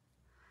it.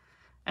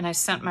 And I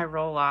sent my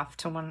roll off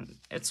to one,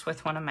 it's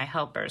with one of my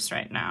helpers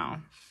right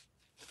now.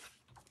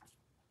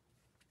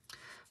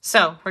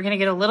 So we're going to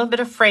get a little bit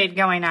of frayed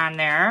going on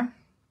there.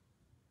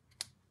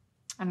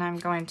 And I'm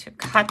going to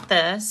cut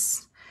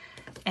this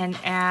and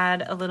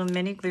add a little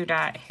mini glue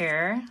dot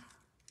here.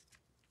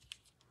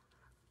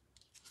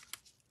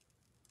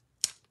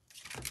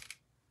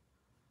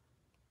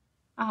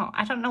 Oh,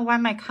 I don't know why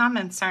my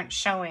comments aren't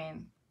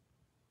showing.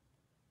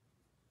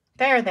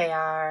 There they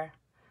are.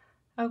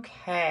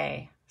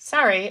 Okay.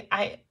 Sorry,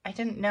 I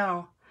didn't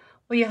know.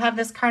 Will you have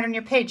this card on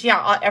your page?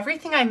 Yeah,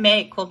 everything I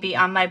make will be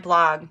on my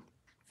blog.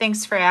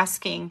 Thanks for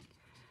asking,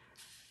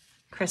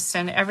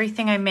 Kristen.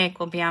 Everything I make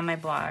will be on my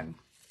blog.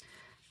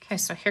 Okay,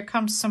 so here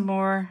comes some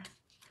more.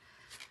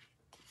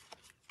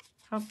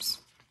 Oops.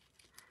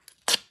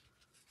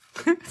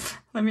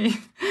 let me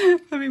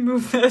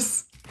move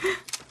this.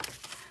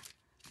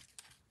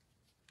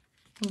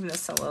 Move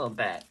this a little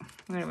bit.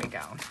 There we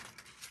go.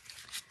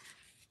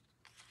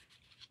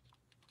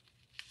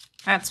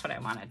 That's what I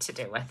wanted to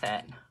do with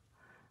it.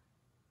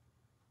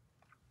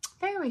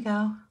 There we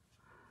go.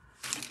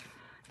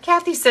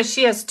 Kathy says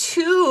she has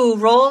 2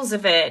 rolls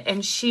of it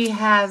and she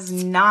has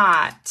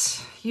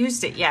not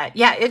used it yet.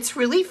 Yeah, it's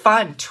really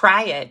fun.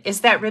 Try it. Is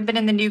that ribbon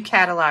in the new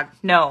catalog?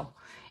 No,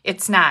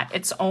 it's not.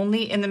 It's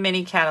only in the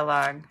mini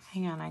catalog.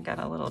 Hang on, I got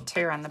a little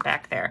tear on the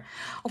back there.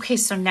 Okay,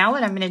 so now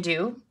what I'm going to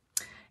do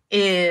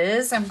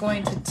is I'm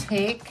going to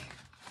take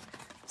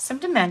some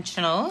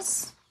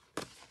dimensionals.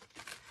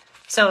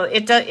 So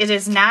it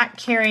is not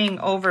carrying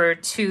over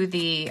to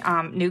the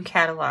new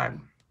catalog.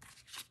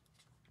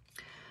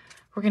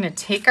 We're going to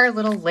take our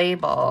little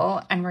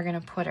label and we're going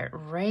to put it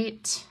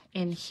right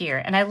in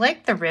here. And I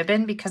like the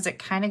ribbon because it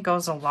kind of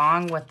goes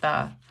along with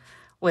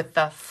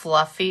the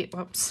fluffy,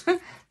 whoops,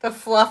 the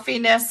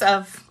fluffiness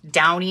of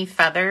downy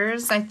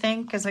feathers, I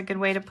think is a good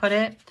way to put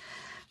it.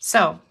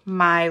 So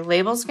my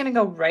label's going to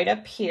go right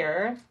up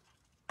here.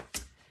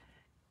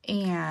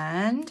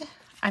 And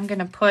I'm going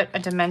to put a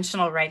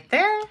dimensional right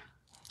there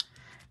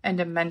and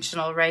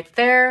dimensional right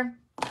there.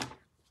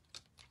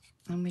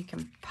 And we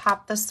can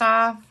pop this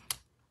off.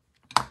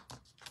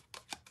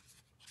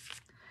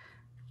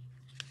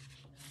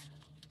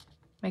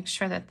 Make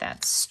sure that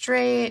that's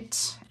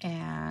straight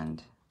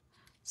and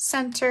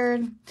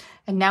centered.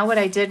 And now what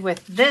I did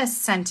with this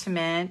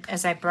sentiment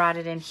is I brought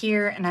it in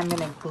here and I'm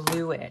going to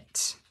glue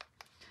it.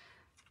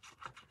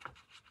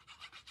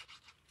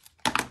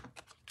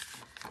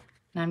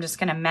 And I'm just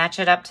going to match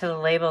it up to the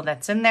label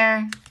that's in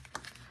there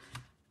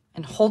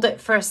and hold it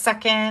for a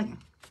second.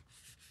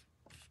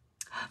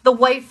 The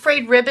white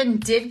frayed ribbon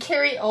did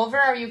carry over.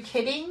 Are you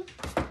kidding?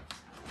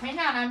 Hang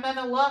on, I'm going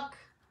to look.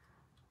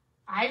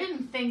 I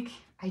didn't think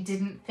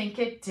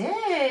it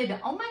did.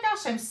 Oh my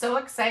gosh, I'm so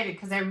excited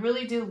because I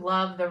really do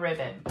love the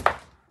ribbon.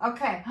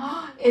 Okay,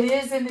 it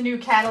is in the new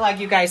catalog,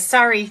 you guys.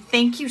 Sorry,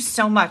 thank you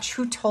so much.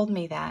 Who told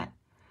me that?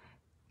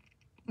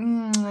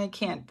 I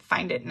can't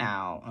find it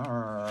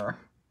now.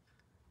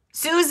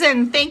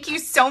 Susan, thank you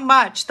so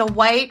much. The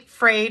white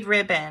frayed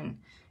ribbon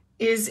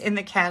is in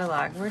the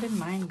catalog. Where did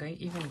mine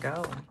even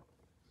go?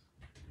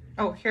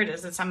 Oh, here it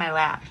is. It's on my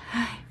lap.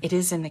 It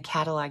is in the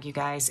catalog, you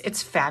guys.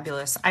 It's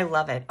fabulous. I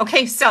love it.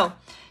 Okay, so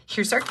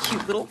here's our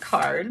cute little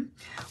card.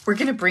 We're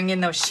going to bring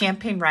in those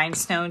champagne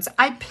rhinestones.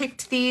 I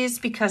picked these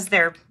because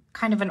they're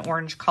kind of an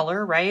orange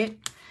color, right?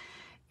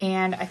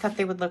 And I thought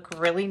they would look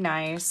really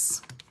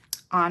nice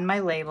on my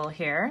label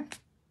here.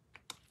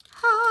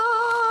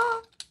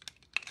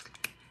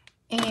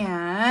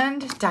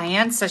 And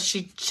Diane says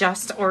she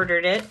just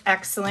ordered it.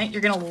 Excellent.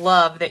 You're going to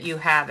love that you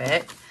have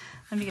it.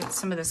 Let me get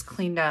some of this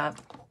cleaned up.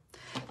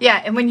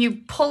 Yeah, and when you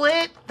pull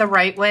it the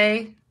right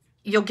way,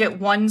 you'll get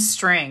one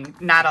string,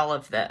 not all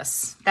of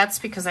this. That's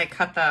because I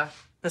cut the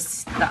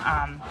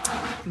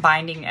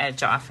binding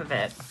edge off of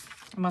it.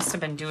 I must have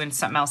been doing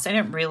something else. I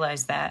didn't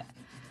realize that.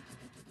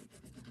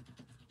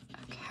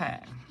 Okay.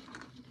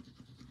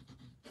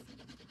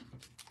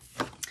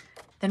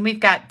 Then we've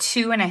got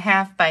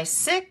 2.5 by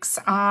 6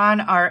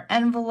 on our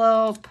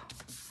envelope.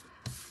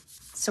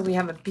 So we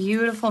have a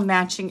beautiful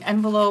matching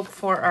envelope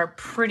for our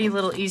pretty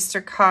little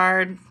Easter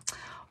card.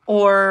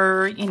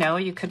 Or, you know,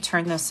 you could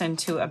turn this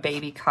into a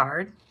baby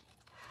card.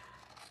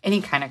 Any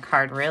kind of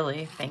card,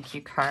 really. Thank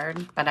you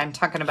card. But I'm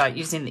talking about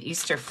using the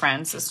Easter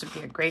Friends. This would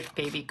be a great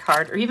baby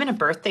card. Or even a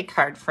birthday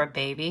card for a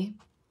baby.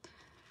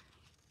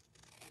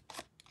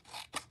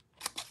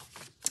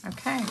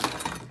 Okay.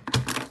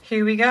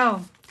 Here we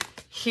go.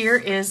 Here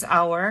is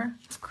our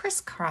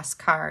crisscross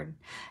card.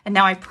 And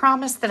now I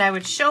promised that I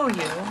would show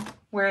you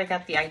where I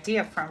got the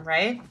idea from,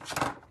 right?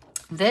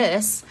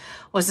 This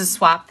was a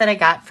swap that I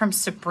got from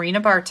Sabrina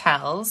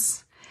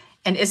Bartels.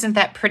 And isn't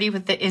that pretty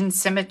with the In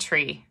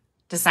Symmetry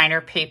designer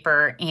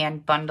paper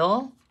and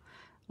bundle?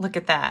 Look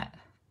at that.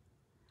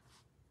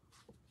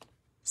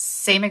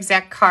 Same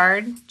exact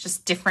card,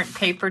 just different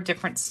paper,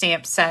 different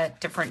stamp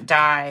set, different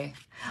die.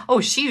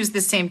 Oh, she used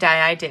the same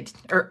die I did,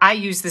 or I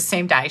used the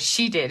same die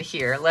she did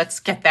here.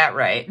 Let's get that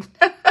right.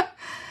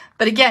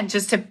 But again,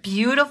 just a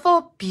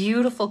beautiful,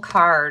 beautiful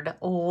card.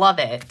 Love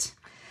it.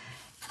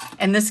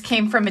 And this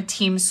came from a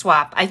team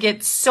swap. I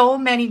get so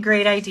many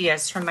great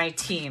ideas from my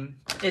team.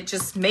 It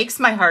just makes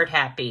my heart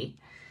happy.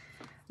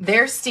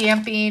 They're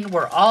stamping.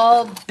 We're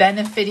all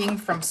benefiting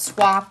from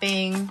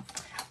swapping.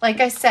 Like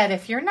I said,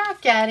 if you're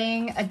not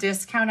getting a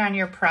discount on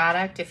your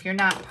product, if you're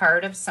not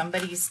part of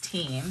somebody's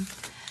team,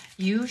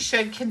 you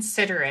should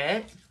consider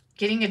it.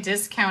 Getting a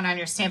discount on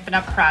your Stampin'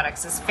 Up!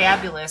 Products is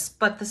fabulous,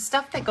 but the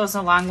stuff that goes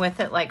along with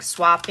it, like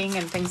swapping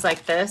and things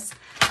like this,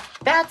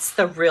 that's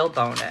the real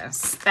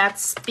bonus.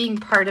 That's being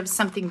part of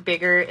something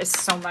bigger is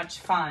so much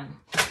fun.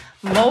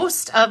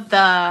 Most of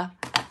the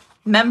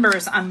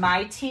members on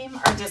my team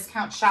are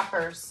discount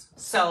shoppers,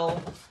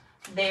 so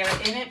they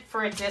are in it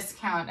for a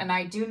discount, and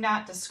I do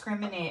not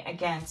discriminate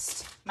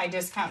against my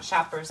discount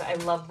shoppers. I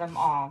love them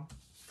all.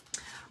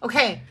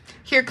 Okay,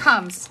 here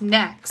comes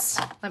next.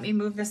 Let me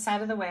move this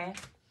out of the way.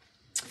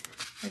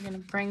 We're going to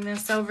bring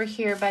this over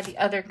here by the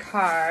other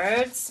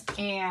cards,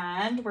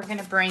 and we're going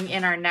to bring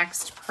in our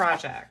next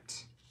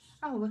project.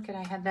 Oh, look at,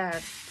 I had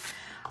that.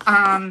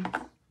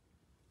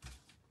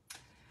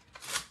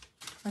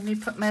 Let me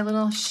put my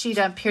little sheet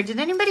up here. Did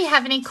anybody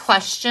have any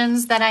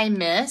questions that I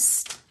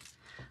missed?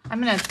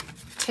 I'm going to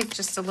take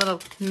just a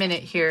little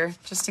minute here,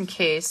 just in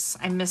case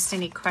I missed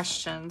any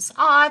questions.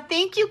 Aw,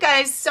 thank you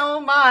guys so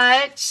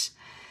much.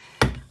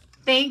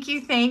 Thank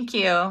you, thank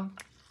you.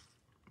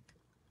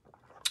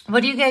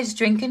 What are you guys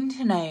drinking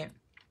tonight?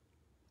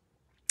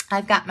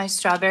 I've got my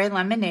strawberry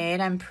lemonade.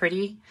 I'm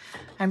pretty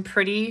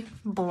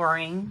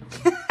boring.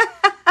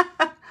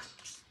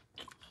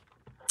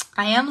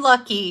 I am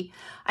lucky,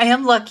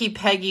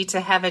 Peggy,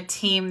 to have a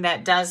team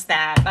that does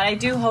that. But I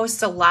do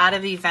host a lot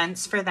of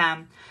events for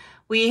them.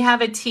 We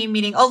have a team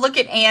meeting. Oh, look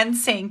at Ann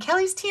saying,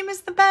 Kelly's team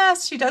is the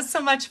best. She does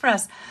so much for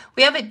us.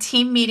 We have a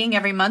team meeting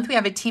every month. We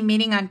have a team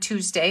meeting on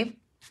Tuesday.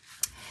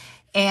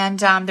 And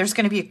there's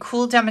going to be a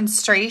cool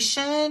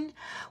demonstration.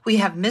 We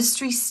have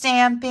mystery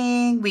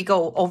stamping. We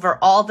go over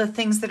all the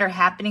things that are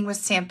happening with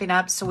Stampin'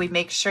 Up! So we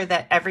make sure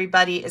that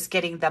everybody is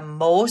getting the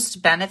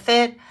most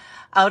benefit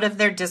out of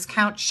their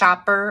discount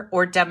shopper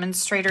or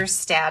demonstrator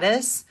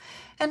status.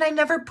 And I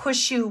never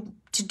push you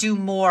to do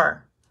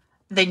more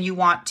than you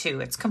want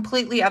to. It's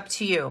completely up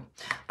to you.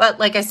 But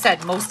like I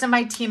said, most of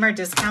my team are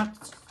discount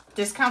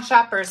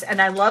shoppers, and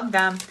I love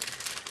them.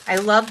 I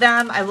love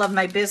them. I love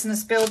my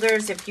business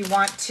builders. If you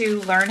want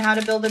to learn how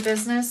to build a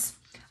business,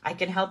 I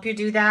can help you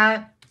do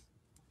that.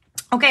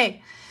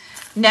 Okay,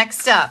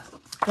 next up,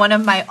 one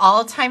of my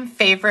all-time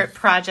favorite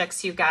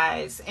projects, you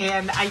guys,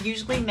 and I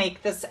usually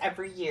make this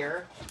every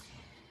year,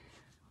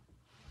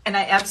 and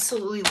I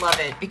absolutely love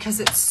it because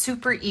it's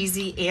super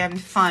easy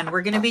and fun.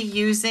 We're going to be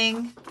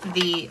using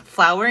the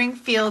Flowering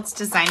Fields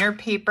designer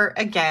paper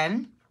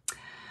again.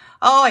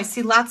 Oh, I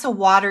see lots of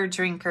water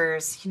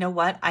drinkers. You know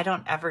what? I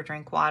don't ever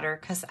drink water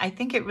because I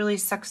think it really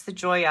sucks the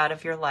joy out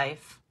of your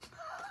life.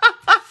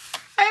 I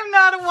am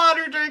not a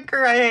water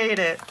drinker. I hate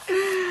it.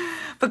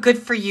 But good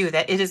for you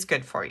that it is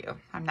good for you.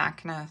 I'm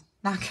not gonna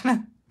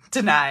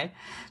deny.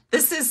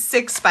 This is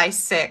 6 by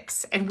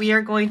 6, and we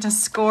are going to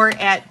score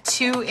at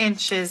 2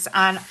 inches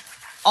on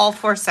all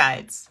 4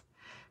 sides.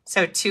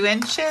 So 2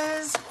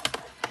 inches,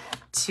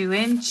 2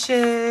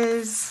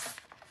 inches,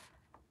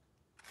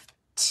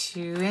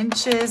 2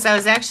 inches. I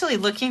was actually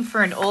looking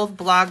for an old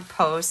blog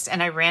post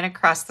and I ran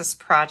across this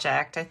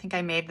project. I think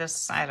I made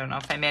this, I don't know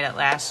if I made it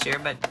last year,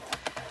 but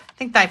I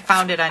think I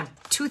found it on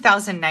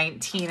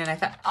 2019 and I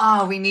thought,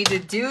 oh, we need to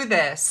do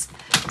this.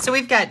 So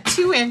we've got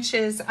 2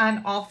 inches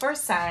on all 4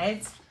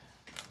 sides.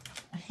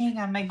 Hang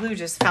on, my glue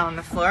just fell on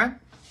the floor.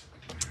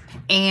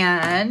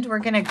 And we're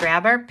gonna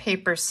grab our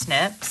paper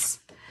snips.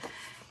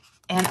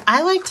 And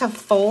I like to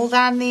fold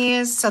on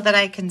these so that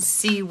I can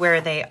see where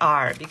they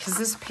are because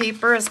this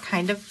paper is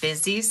kind of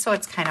busy, so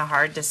it's kind of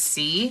hard to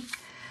see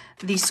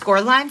the score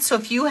lines. So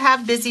if you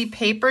have busy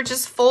paper,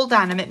 just fold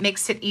on them. It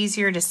makes it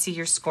easier to see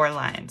your score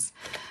lines.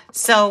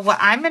 So what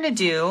I'm going to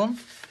do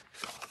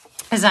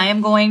is I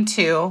am going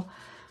to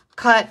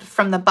cut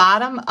from the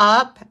bottom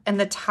up and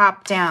the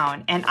top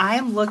down. And I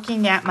am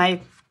looking at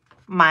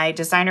my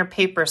designer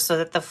paper so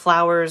that the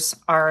flowers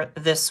are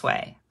this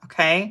way,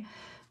 okay?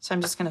 So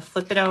I'm just going to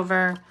flip it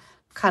over,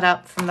 cut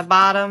up from the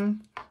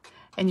bottom,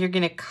 and you're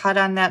going to cut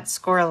on that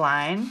score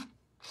line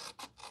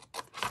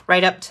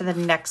right up to the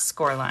next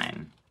score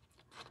line.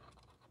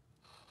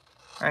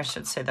 Or I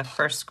should say the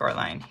first score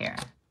line here.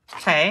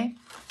 Okay,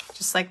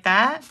 just like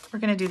that. We're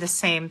going to do the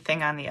same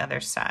thing on the other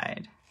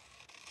side.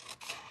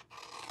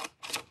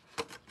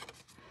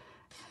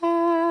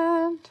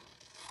 And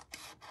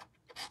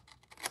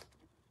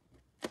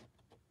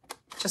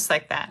just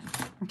like that,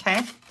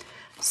 okay?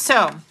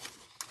 So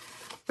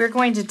we're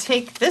going to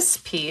take this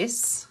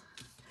piece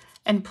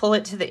and pull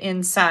it to the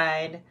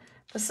inside.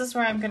 This is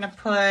where I'm going to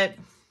put,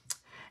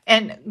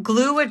 and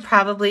glue would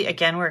probably,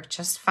 again, work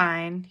just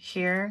fine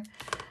here,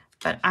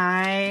 but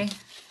I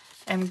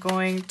am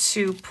going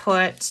to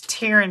put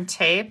tear and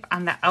tape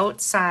on the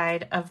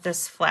outside of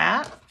this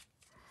flap.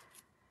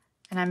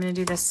 And I'm going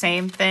to do the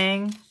same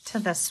thing to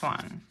this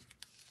one.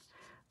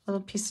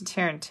 Little piece of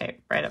tear and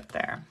tape right up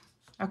there.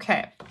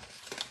 Okay.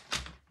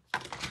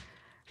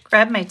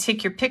 Grab my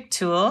Take Your Pick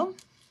tool.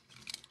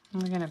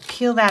 And we're going to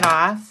peel that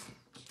off.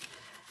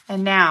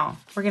 And now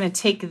we're going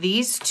to take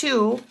these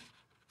two.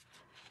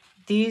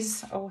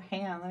 Oh,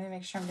 hang on. Let me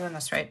make sure I'm doing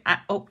this right.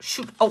 Oh,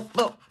 shoot.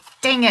 Oh,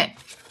 dang it.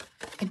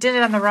 I did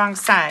it on the wrong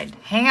side.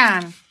 Hang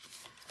on.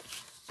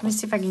 Let me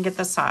see if I can get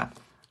this off.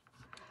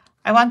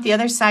 I want the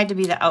other side to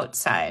be the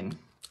outside.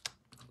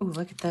 Ooh,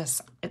 look at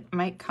this. It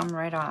might come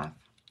right off.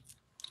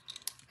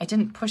 I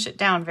didn't push it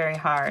down very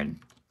hard.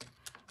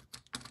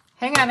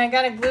 Hang on, I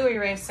got a glue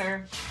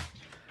eraser.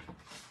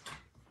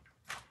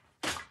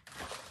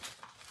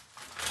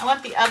 I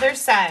want the other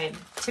side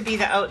to be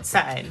the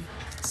outside.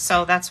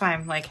 So that's why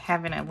I'm like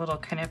having a little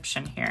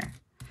conniption here.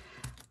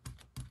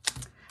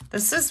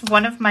 This is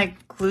one of my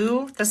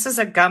glue. This is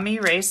a gum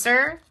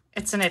eraser.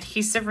 It's an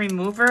adhesive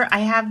remover. I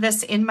have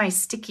this in my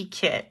sticky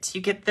kit.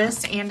 You get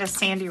this and a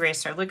sand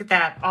eraser. Look at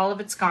that. All of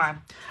it's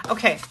gone.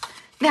 Okay,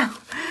 now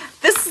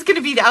this is going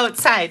to be the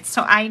outside.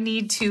 So I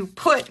need to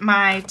put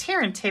my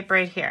tear and tape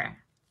right here.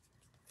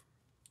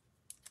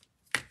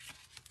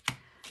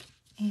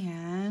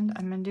 And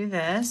I'm going to do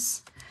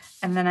this.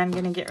 And then I'm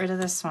going to get rid of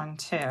this one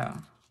too.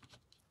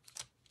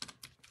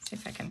 See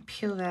if I can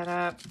peel that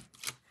up.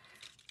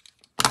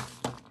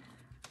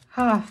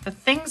 Oh, the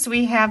things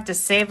we have to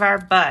save our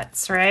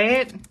butts,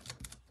 right?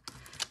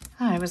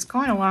 Oh, I was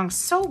going along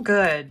so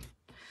good.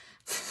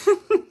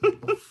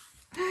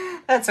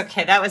 That's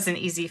okay. That was an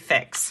easy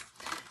fix.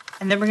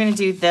 And then we're going to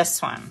do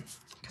this one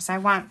because I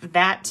want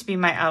that to be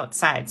my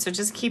outside. So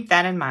just keep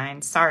that in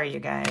mind. Sorry, you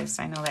guys.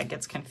 I know that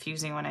gets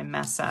confusing when I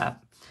mess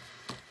up.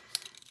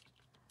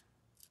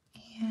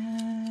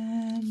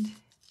 And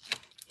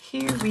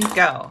here we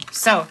go.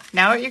 So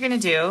now what you're going to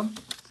do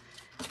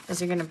is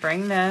you're going to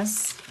bring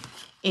this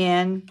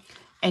in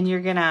and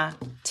you're going to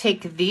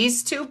take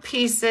these two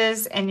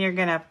pieces and you're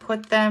going to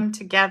put them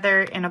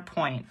together in a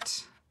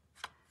point.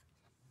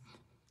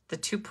 The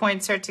 2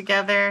 points are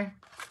together.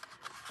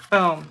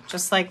 Boom,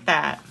 just like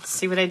that.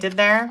 See what I did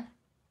there?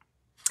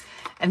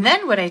 And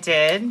then what I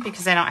did,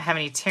 because I don't have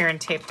any tear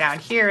and tape down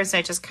here, is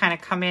I just kind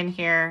of come in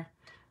here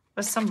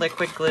with some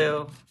liquid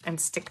glue and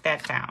stick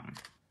that down.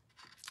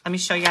 Let me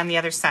show you on the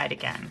other side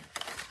again.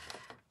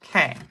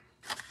 Okay.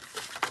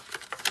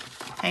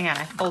 Hang on,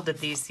 I folded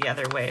these the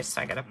other way,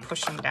 so I got to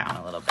push them down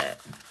a little bit.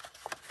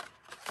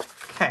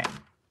 Okay.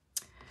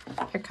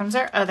 Here comes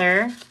our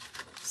other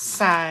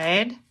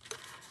side.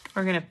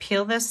 We're going to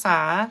peel this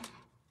off.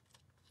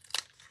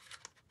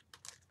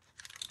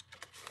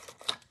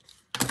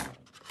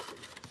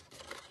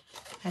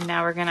 And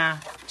now we're going to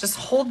just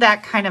hold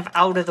that kind of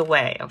out of the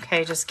way,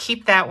 okay? Just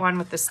keep that one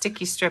with the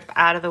sticky strip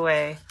out of the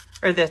way,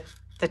 or the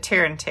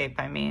tear and tape,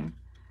 I mean.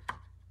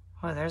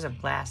 Oh, there's a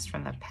blast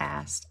from the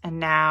past. And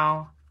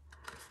now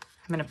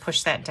I'm going to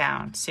push that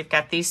down. So you've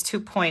got these 2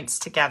 points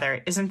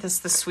together. Isn't this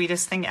the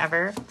sweetest thing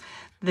ever?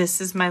 This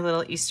is my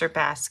little Easter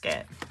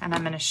basket, and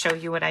I'm going to show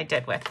you what I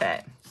did with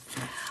it.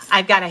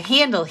 I've got a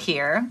handle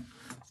here.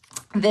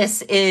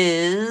 This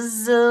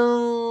is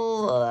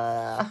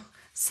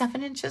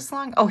 7 inches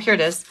long. Oh, here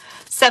it is.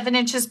 7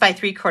 inches by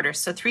 3/4.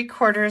 So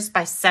 3/4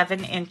 by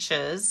 7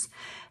 inches.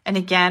 And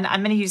again, I'm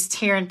going to use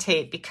tear and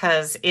tape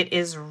because it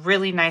is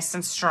really nice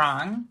and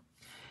strong.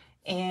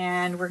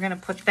 And we're going to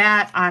put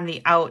that on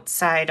the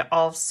outside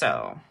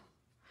also.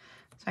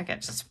 So I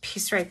got just a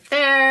piece right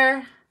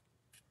there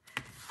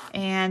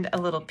and a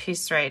little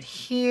piece right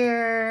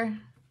here.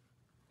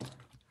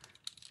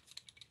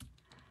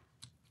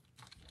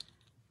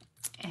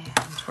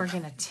 And we're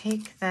going to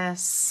take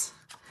this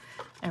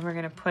and we're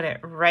going to put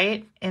it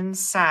right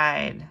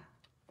inside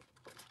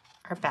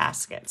our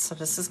basket. So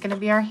this is going to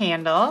be our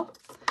handle.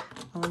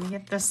 Let me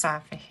get this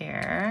off of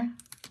here.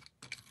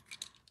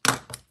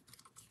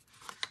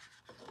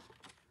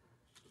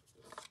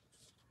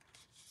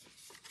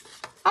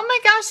 Oh my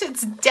gosh,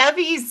 it's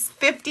Debbie's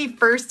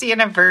 51st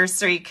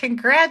anniversary.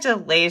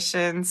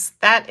 Congratulations.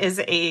 That is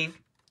a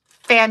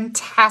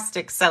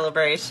fantastic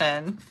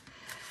celebration.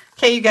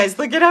 Okay, you guys,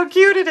 look at how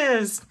cute it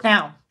is.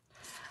 Now,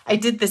 I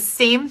did the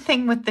same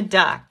thing with the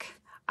duck.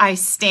 I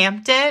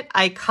stamped it.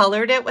 I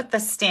colored it with the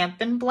Stamp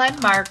and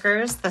Blend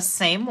markers, the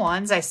same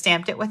ones. I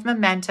stamped it with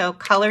Memento,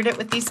 colored it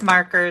with these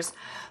markers,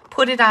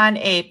 put it on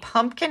a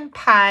pumpkin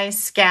pie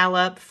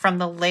scallop from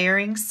the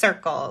Layering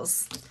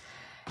Circles.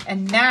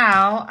 And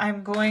now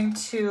I'm going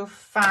to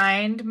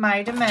find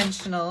my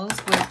dimensionals,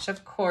 which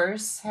of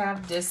course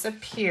have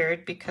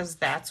disappeared because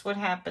that's what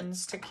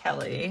happens to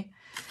Kelly.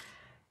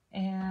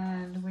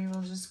 And we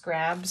will just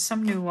grab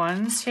some new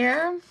ones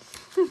here,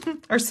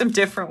 or some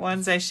different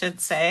ones, I should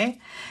say.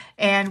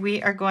 And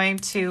we are going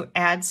to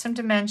add some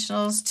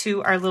dimensionals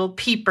to our little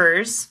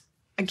peepers.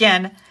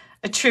 Again,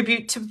 a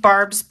tribute to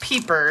Barb's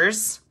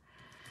peepers.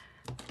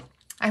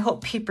 I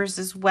hope Peepers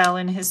is well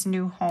in his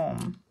new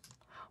home.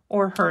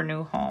 Or her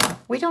new home.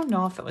 We don't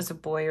know if it was a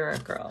boy or a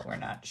girl. We're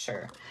not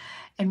sure.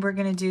 And we're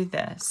going to do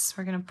this.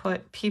 We're going to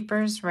put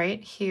Peepers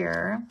right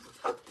here.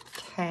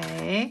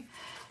 Okay.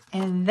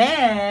 And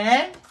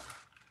then,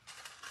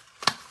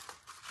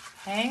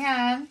 hang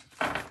on.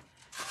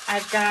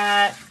 I've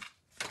got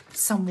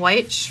some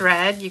white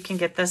shred. You can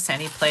get this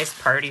any place,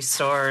 party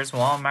stores,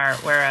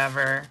 Walmart,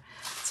 wherever.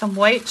 Some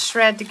white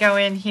shred to go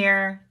in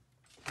here.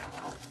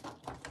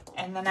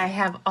 And then I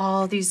have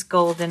all these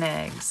golden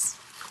eggs.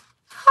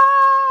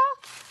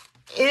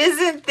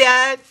 Isn't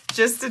that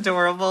just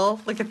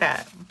adorable? Look at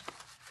that.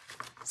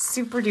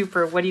 Super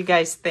duper. What do you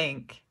guys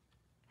think?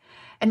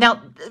 And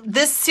now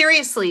this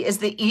seriously is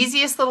the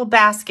easiest little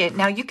basket.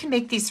 Now you can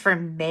make these for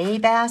May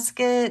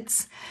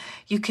baskets.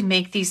 You can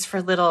make these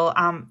for little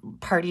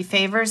party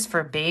favors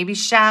for baby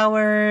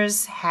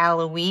showers,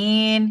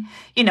 Halloween.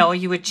 You know,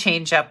 you would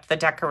change up the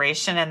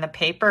decoration and the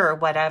paper or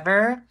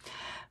whatever.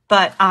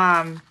 But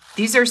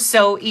these are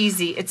so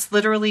easy. It's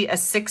literally a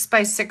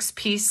 6x6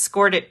 piece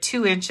scored at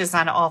 2 inches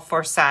on all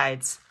 4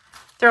 sides.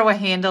 Throw a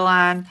handle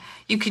on.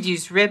 You could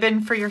use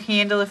ribbon for your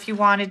handle if you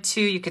wanted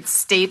to. You could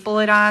staple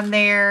it on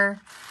there.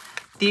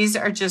 These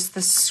are just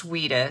the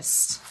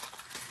sweetest.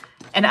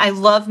 And I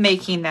love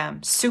making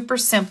them. Super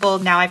simple.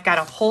 Now I've got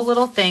a whole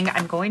little thing.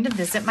 I'm going to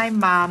visit my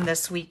mom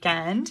this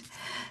weekend.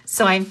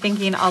 So I'm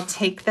thinking I'll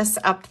take this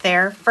up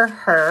there for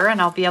her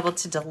and I'll be able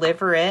to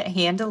deliver it,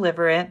 hand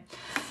deliver it.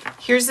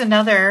 Here's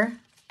another.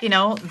 You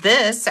know,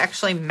 this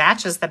actually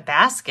matches the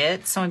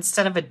basket. So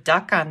instead of a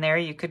duck on there,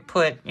 you could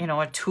put, you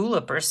know, a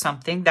tulip or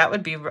something. That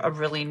would be a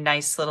really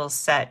nice little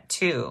set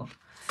too.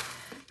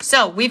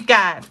 So we've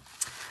got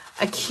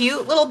a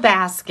cute little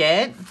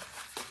basket.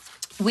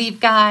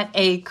 We've got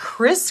a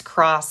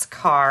crisscross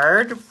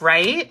card,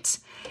 right?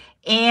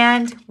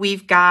 And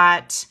we've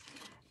got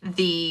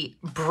the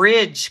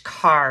bridge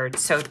card.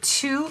 So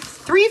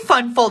 3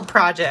 fun fold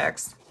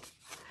projects.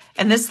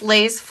 And this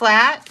lays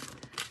flat.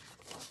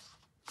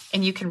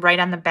 And you can write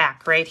on the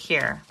back right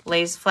here.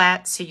 Lays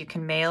flat so you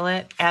can mail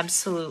it.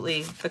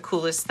 Absolutely the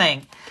coolest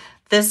thing.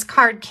 This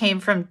card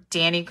came from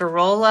Danny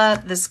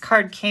Garola. This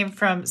card came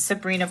from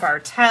Sabrina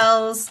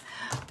Bartels.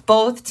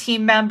 Both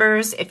team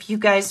members. If you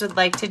guys would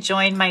like to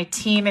join my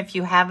team, if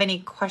you have any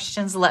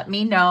questions, let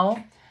me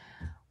know.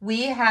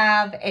 We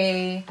have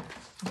a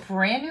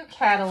brand new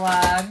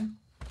catalog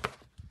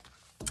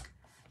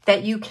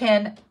that you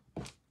can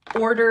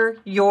order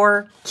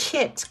your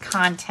kit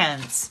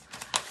contents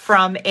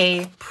from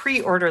a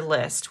pre-order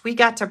list. We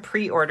got to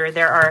pre-order.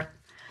 There are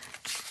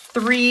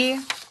 3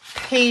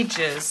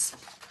 pages,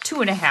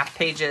 2.5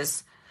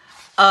 pages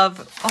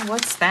of, oh,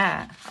 what's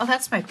that? Oh,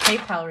 that's my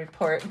PayPal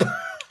report.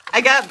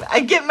 I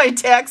get my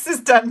taxes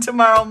done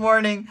tomorrow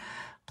morning.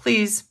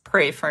 Please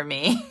pray for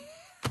me.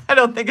 I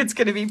don't think it's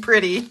going to be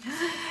pretty.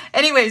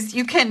 Anyways,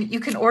 you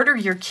can order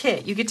your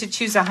kit. You get to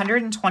choose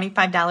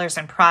 $125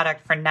 in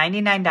product. For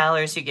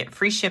 $99, you get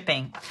free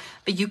shipping.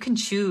 But you can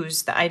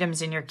choose the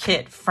items in your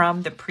kit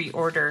from the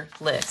pre-order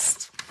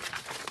list.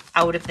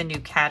 out of the new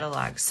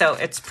catalog. So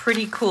it's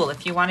pretty cool.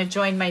 If you want to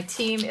join my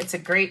team, it's a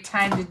great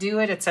time to do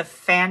it. It's a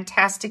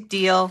fantastic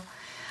deal.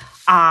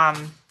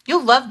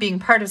 You'll love being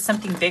part of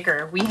something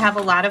bigger. We have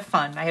a lot of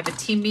fun. I have a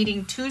team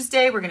meeting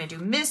Tuesday. We're going to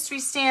do mystery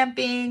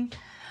stamping.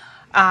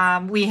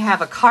 We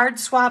have a card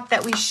swap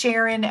that we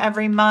share in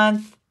every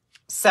month.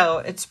 So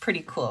it's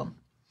pretty cool.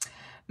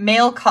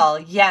 Mail call.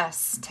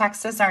 Yes.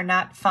 Texts are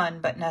not fun,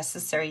 but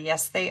necessary.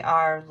 Yes, they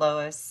are,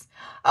 Lois.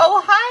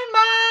 Oh,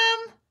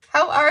 hi, Mom.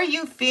 How are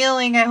you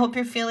feeling? I hope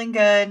you're feeling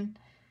good.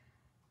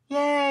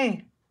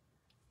 Yay.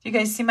 You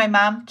guys see my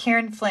mom?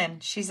 Karen Flynn.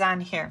 She's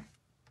on here.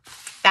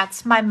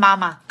 That's my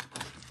mama.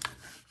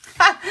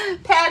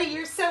 Patty,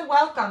 you're so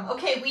welcome.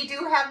 Okay, we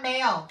do have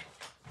mail.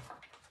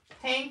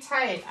 Hang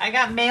tight. I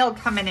got mail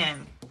coming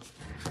in.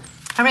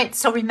 All right,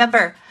 so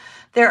remember,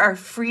 there are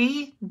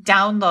free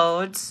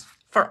downloads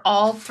for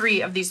all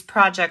 3 of these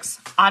projects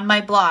on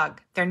my blog.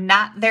 They're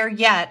not there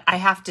yet. I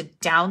have to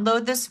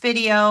download this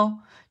video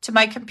to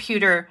my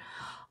computer,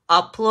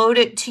 upload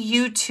it to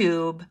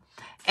YouTube,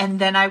 and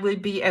then I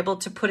would be able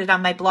to put it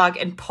on my blog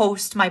and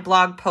post my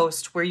blog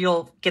post where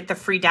you'll get the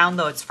free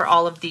downloads for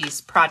all of these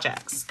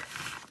projects.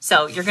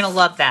 So you're going to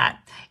love that.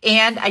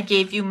 And I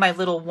gave you my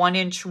little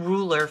 1-inch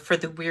ruler for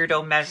the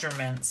weirdo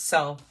measurements.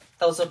 So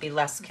those will be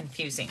less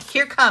confusing.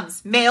 Here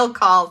comes mail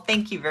call.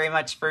 Thank you very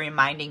much for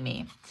reminding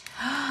me.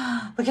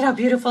 Look at how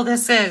beautiful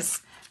this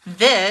is.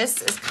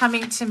 This is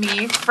coming to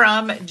me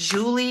from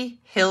Julie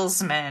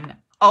Hilsman.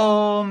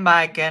 Oh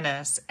my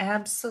goodness.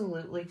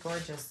 Absolutely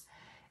gorgeous.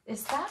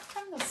 Is that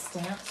from the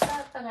stamp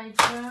set that I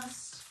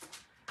just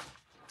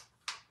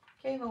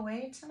gave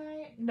away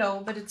tonight?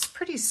 No, but it's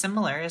pretty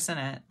similar, isn't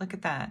it? Look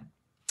at that.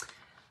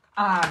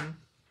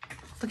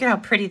 Look at how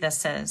pretty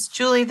this is.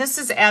 Julie, this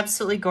is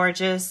absolutely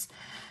gorgeous.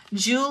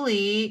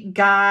 Julie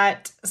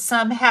got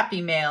some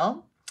Happy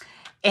Mail,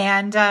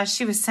 and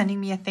she was sending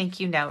me a thank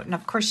you note. And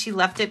of course, she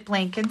left it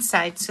blank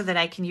inside so that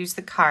I can use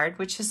the card,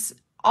 which is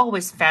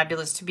always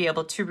fabulous to be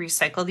able to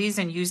recycle these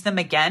and use them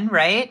again,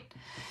 right?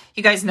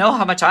 You guys know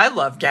how much I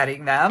love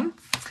getting them.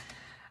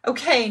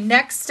 Okay,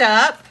 next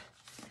up.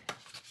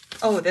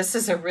 Oh, this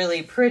is a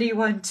really pretty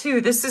one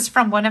too. This is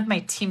from one of my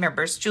team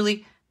members.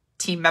 Julie,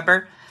 team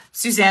member.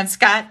 Suzanne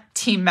Scott,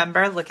 team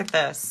member. Look at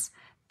this.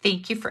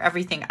 Thank you for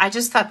everything. I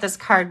just thought this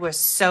card was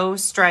so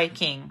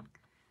striking.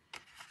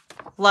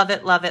 Love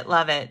it, love it,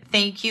 love it.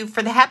 Thank you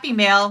for the Happy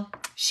Mail.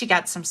 She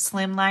got some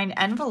slimline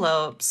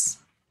envelopes.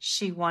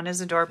 She won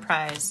as a door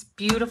prize.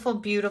 Beautiful,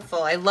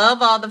 beautiful. I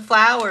love all the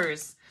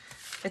flowers.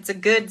 It's a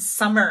good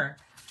summer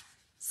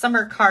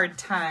card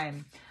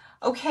time.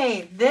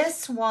 Okay,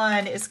 this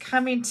one is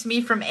coming to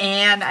me from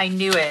Anne. I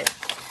knew it.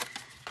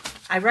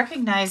 I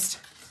recognized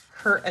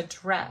her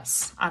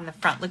address on the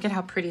front. Look at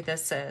how pretty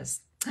this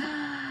is.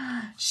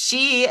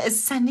 She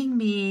is sending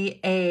me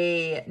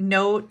a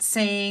note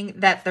saying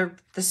that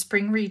the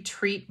spring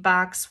retreat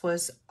box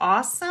was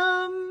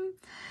awesome.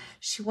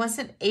 She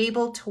wasn't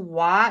able to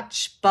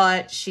watch,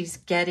 but she's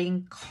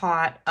getting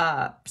caught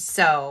up.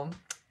 So,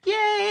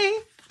 yay.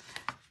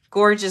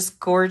 Gorgeous,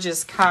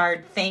 gorgeous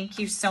card. Thank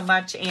you so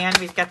much, Anne.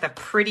 We've got the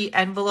pretty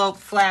envelope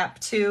flap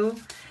too.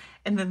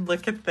 And then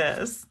look at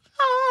this.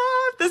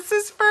 Oh, this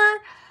is for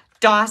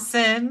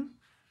Dawson.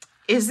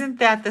 Isn't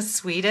that the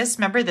sweetest?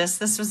 Remember this?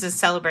 This was a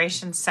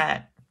celebration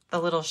set,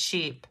 the little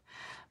sheep.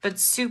 But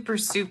super,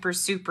 super,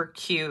 super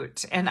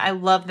cute. And I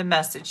love the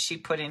message she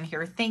put in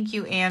here. Thank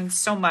you, Anne,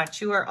 so much.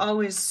 You are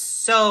always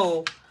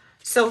so,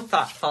 so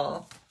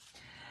thoughtful.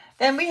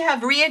 Then we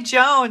have Rhea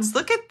Jones.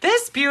 Look at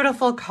this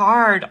beautiful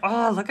card.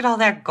 Oh, look at all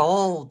that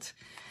gold.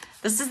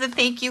 This is the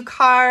thank you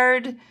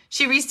card.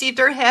 She received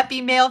her Happy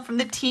Mail from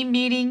the team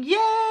meeting.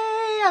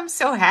 Yay! I'm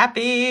so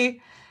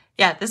happy.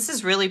 Yeah, this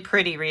is really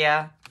pretty,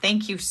 Rhea.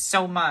 Thank you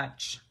so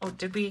much. Oh,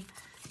 did we?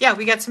 Yeah,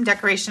 we got some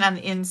decoration on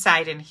the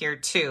inside in here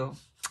too.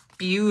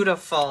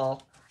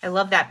 Beautiful. I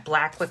love that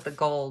black with the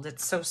gold.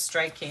 It's so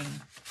striking.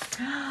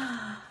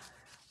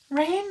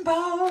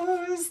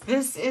 Rainbows.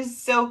 This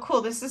is so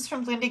cool. This is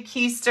from Linda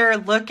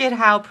Keister. Look at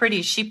how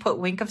pretty. She put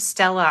Wink of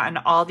Stella on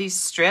all these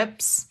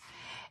strips,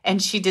 and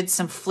she did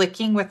some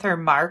flicking with her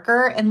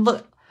marker. And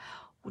look,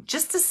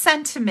 just a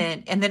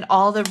sentiment, and then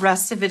all the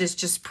rest of it is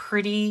just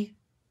pretty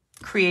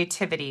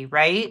creativity,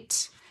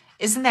 right?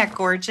 Isn't that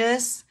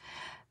gorgeous?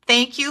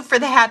 Thank you for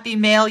the Happy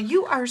Mail.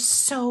 You are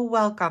so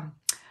welcome.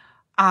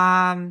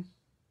 Oh,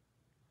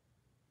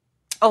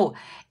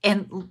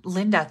 and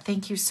Linda,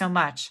 thank you so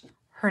much.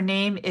 Her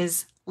name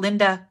is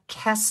Linda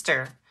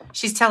Kester.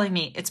 She's telling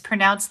me it's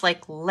pronounced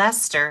like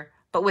Lester,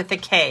 but with a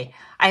K.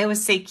 I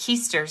always say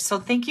Keister, so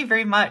thank you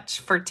very much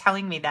for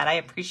telling me that. I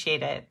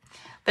appreciate it.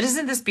 But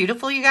isn't this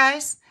beautiful, you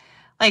guys?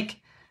 Like,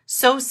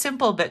 so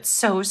simple, but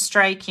so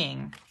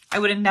striking. I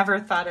would have never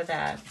thought of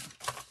that.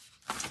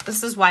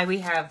 This is why we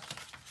have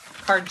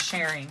card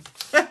sharing.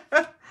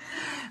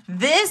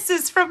 This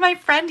is from my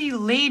friend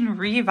Elaine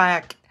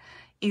Rivak.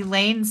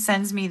 Elaine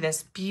sends me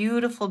this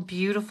beautiful,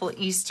 beautiful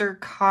Easter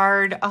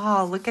card.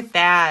 Oh, look at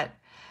that.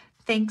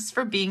 Thanks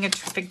for being a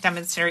terrific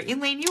demonstrator.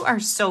 Elaine, you are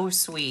so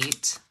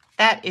sweet.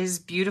 That is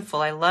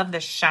beautiful. I love the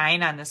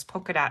shine on this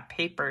polka dot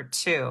paper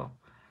too.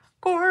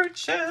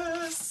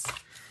 gorgeous.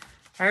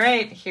 All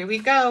right, here we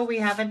go. We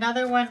have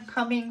another one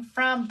coming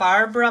from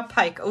Barbara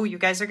Pike. Oh, you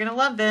guys are going to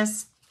love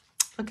this.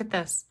 Look at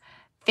this.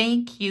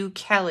 Thank you,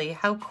 Kelly.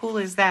 How cool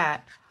is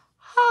that?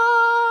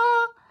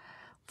 Ah.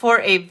 For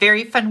a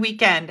very fun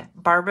weekend,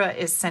 Barbara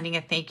is sending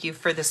a thank you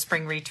for the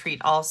spring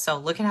retreat also.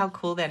 Look at how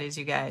cool that is,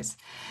 you guys.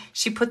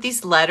 She put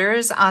these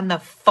letters on the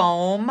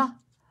foam,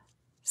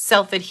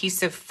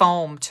 self-adhesive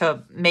foam,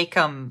 to make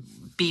them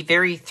be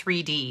very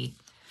 3D.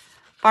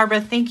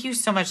 Barbara, thank you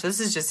so much. This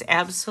is just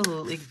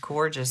absolutely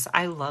gorgeous.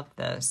 I love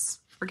this.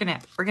 We're gonna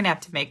have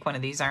to make one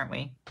of these, aren't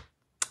we?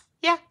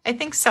 Yeah, I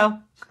think so.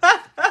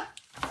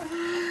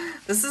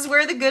 This is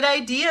where the good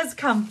ideas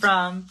come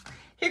from.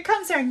 Here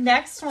comes our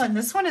next one.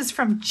 This one is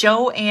from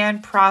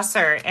Joanne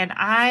Prosser. And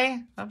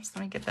oops,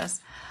 let me get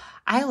this.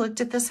 I looked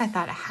at this. I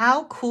thought,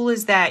 how cool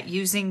is that,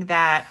 using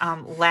that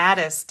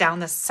lattice down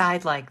the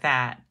side like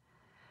that?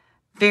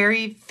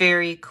 Very,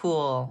 very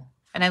cool.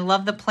 And I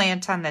love the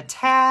plant on the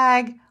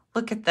tag.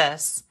 Look at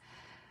this.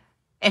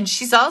 And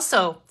she's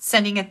also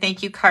sending a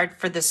thank you card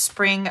for the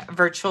spring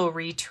virtual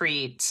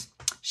retreat.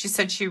 She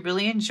said she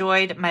really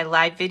enjoyed my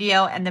live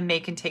video and the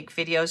make and take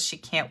videos. She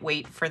can't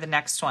wait for the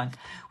next one.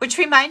 Which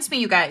reminds me,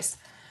 you guys,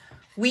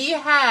 we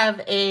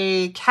have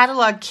a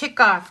catalog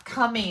kickoff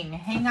coming.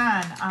 Hang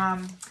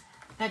on.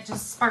 That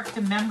just sparked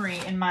a memory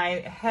in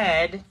my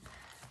head.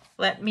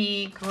 Let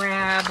me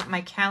grab my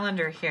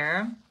calendar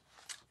here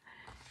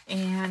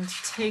and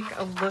take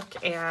a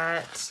look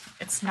at,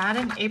 it's not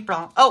in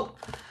April. Oh,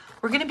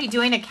 we're going to be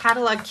doing a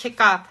catalog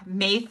kickoff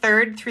May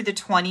 3rd through the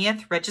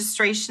 20th.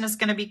 Registration is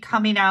going to be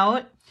coming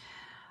out.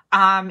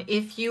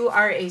 If you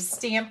are a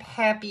Stamp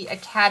Happy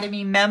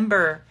Academy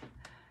member,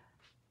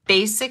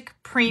 basic,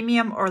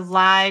 premium, or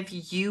live,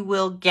 you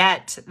will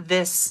get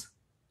this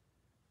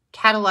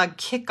catalog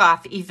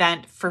kickoff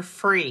event for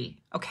free,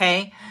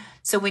 okay?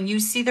 So when you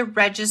see the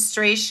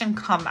registration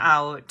come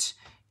out,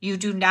 you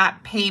do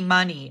not pay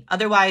money.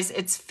 Otherwise,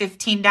 it's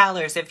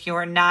 $15 if you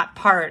are not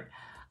part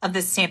of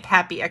the Stamp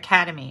Happy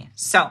Academy.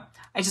 So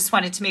I just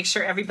wanted to make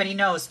sure everybody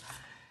knows,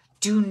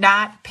 do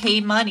not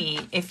pay money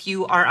if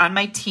you are on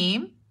my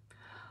team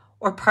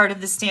or part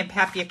of the Stamp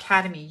Happy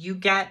Academy. You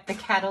get the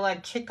catalog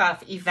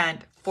kickoff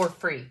event for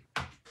free.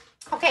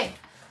 Okay,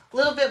 a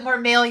little bit more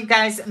mail, you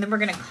guys, and then we're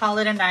gonna call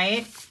it a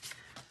night.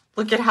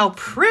 Look at how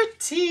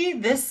pretty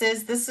this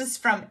is. This is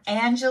from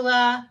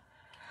Angela.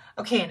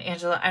 Okay, and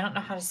Angela, I don't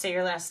know how to say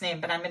your last name,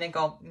 but I'm going to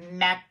go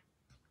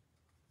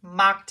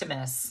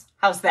Moctimus.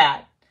 How's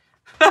that?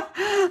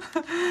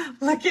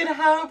 Look at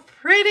how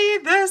pretty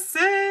this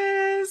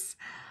is.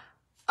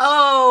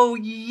 Oh,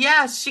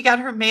 yes, she got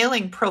her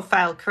mailing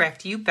profile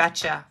correct. You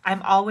betcha.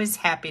 I'm always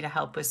happy to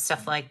help with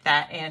stuff like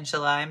that,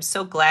 Angela. I'm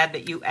so glad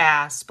that you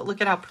asked, but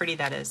look at how pretty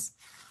that is.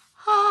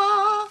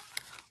 Ah,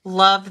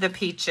 love the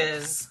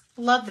peaches.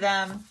 Love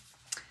them.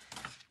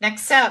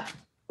 Next up,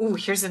 ooh,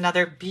 here's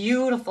another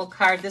beautiful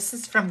card. This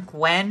is from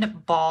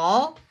Gwen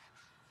Ball.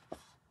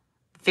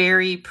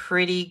 Very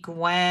pretty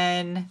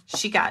Gwen.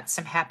 She got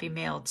some happy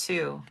mail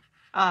too.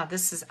 Ah,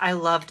 I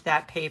loved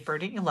that paper.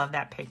 Didn't you love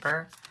that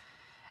paper?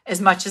 As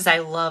much as I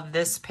love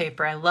this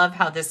paper. I love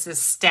how this is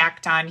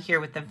stacked on here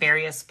with the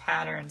various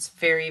patterns.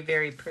 Very,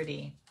 very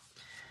pretty.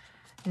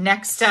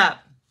 Next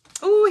up,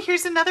 ooh,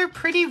 here's another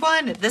pretty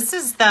one. This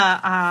is the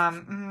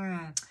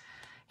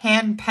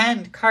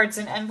hand-penned cards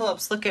and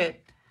envelopes. Look at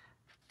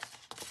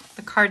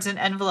the cards and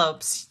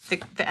envelopes.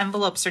 The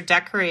envelopes are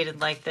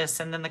decorated like this,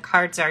 and then the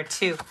cards are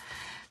too.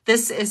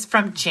 This is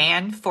from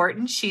Jan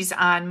Fortin. She's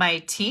on my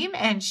team,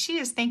 and she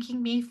is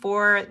thanking me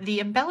for the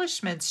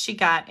embellishments she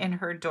got in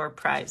her door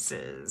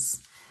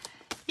prizes.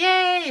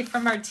 Yay,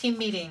 from our team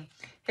meeting.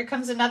 Here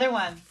comes another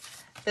one.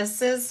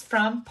 This is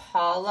from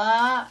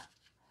Paula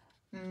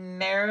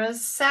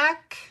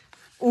Marisak.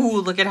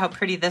 Ooh, look at how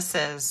pretty this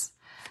is.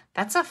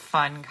 That's a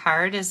fun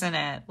card, isn't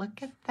it?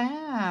 Look at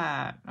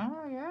that.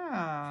 Oh,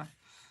 yeah.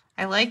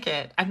 I like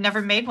it. I've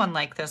never made one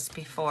like this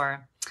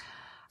before.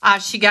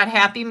 She got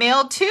happy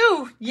mail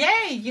too.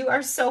 Yay. You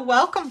are so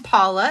welcome,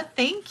 Paula.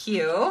 Thank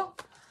you.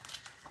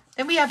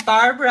 Then we have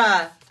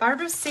Barbara.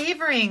 Barbara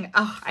Savoring.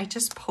 Oh, I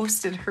just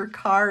posted her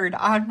card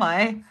on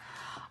my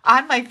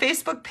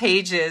Facebook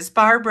pages.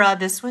 Barbara,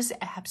 this was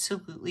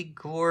absolutely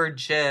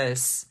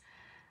gorgeous.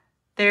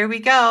 There we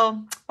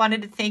go.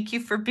 Wanted to thank you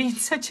for being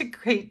such a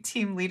great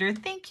team leader.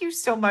 Thank you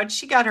so much.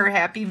 She got her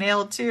happy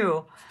mail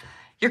too.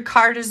 Your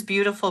card is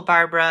beautiful,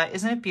 Barbara.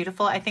 Isn't it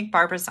beautiful? I think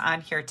Barbara's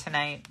on here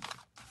tonight.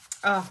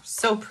 Oh,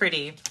 so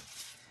pretty.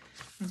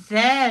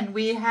 Then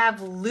we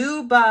have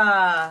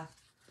Luba.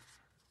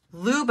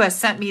 Luba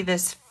sent me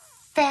this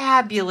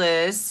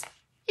fabulous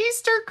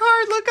Easter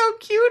card. Look how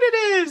cute it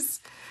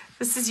is.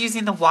 This is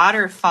using the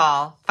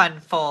waterfall fun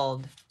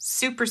fold.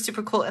 Super,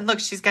 super cool. And look,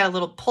 she's got a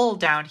little pull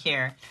down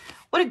here.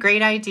 What a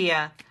great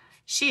idea.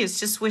 She is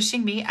just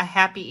wishing me a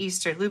happy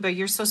Easter. Luba,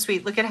 you're so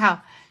sweet. Look at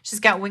how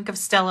she's got Wink of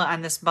Stella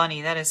on this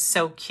bunny. That is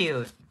so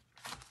cute.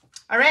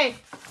 All right,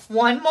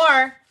 one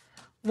more.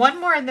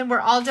 One more, and then we're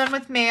all done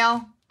with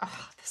mail.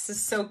 Oh, this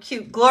is so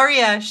cute.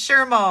 Gloria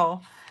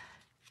Shermo.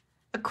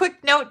 A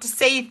quick note to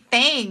say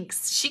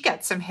thanks. She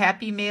got some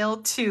happy mail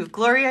too.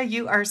 Gloria,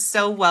 you are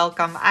so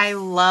welcome. I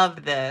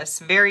love this.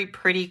 Very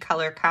pretty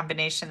color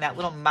combination. That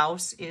little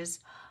mouse is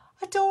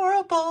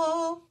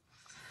adorable.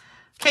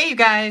 Okay, you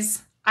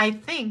guys, I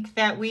think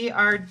that we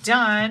are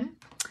done.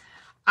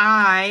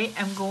 I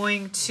am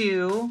going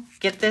to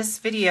get this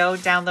video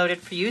downloaded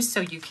for you so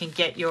you can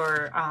get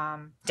your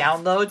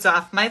downloads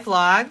off my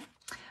blog.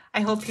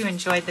 I hope you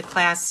enjoyed the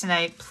class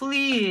tonight.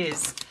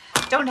 Please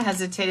don't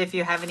hesitate if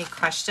you have any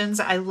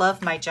questions. I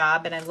love my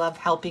job and I love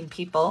helping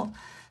people.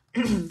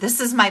 This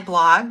is my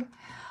blog.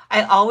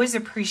 I always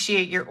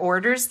appreciate your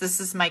orders. This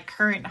is my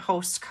current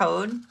host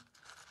code.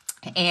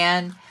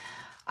 And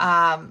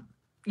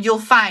you'll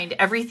find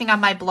everything on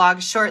my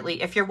blog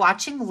shortly. If you're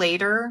watching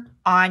later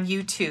on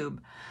YouTube,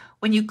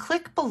 when you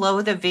click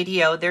below the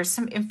video, there's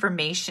some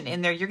information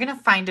in there. You're going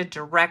to find a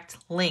direct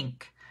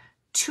link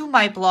to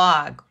my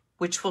blog,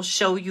 which will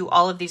show you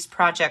all of these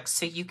projects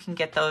so you can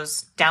get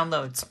those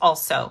downloads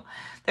also.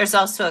 There's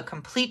also a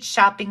complete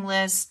shopping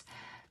list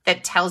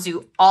that tells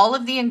you all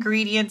of the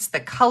ingredients, the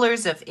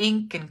colors of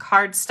ink and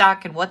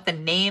cardstock, and what the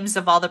names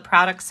of all the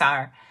products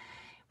are.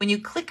 When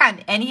you click on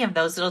any of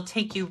those, it'll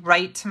take you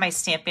right to my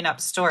Stampin' Up!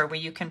 Store where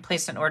you can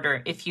place an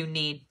order if you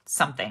need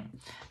something.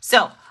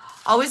 So,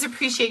 always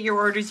appreciate your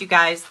orders, you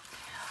guys.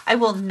 I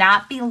will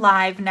not be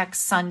live next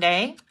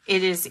Sunday.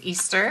 It is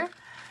Easter.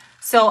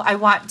 So I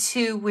want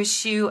to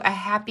wish you a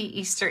happy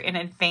Easter in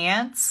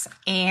advance.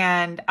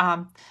 And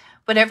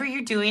whatever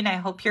you're doing, I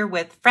hope you're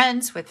with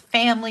friends, with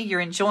family, you're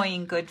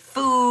enjoying good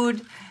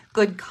food,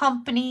 good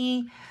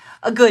company,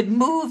 a good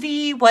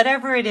movie,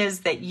 whatever it is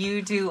that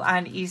you do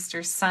on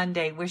Easter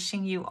Sunday.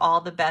 Wishing you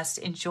all the best.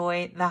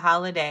 Enjoy the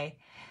holiday.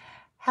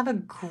 Have a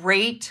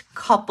great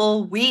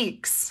couple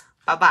weeks.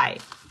 Bye-bye.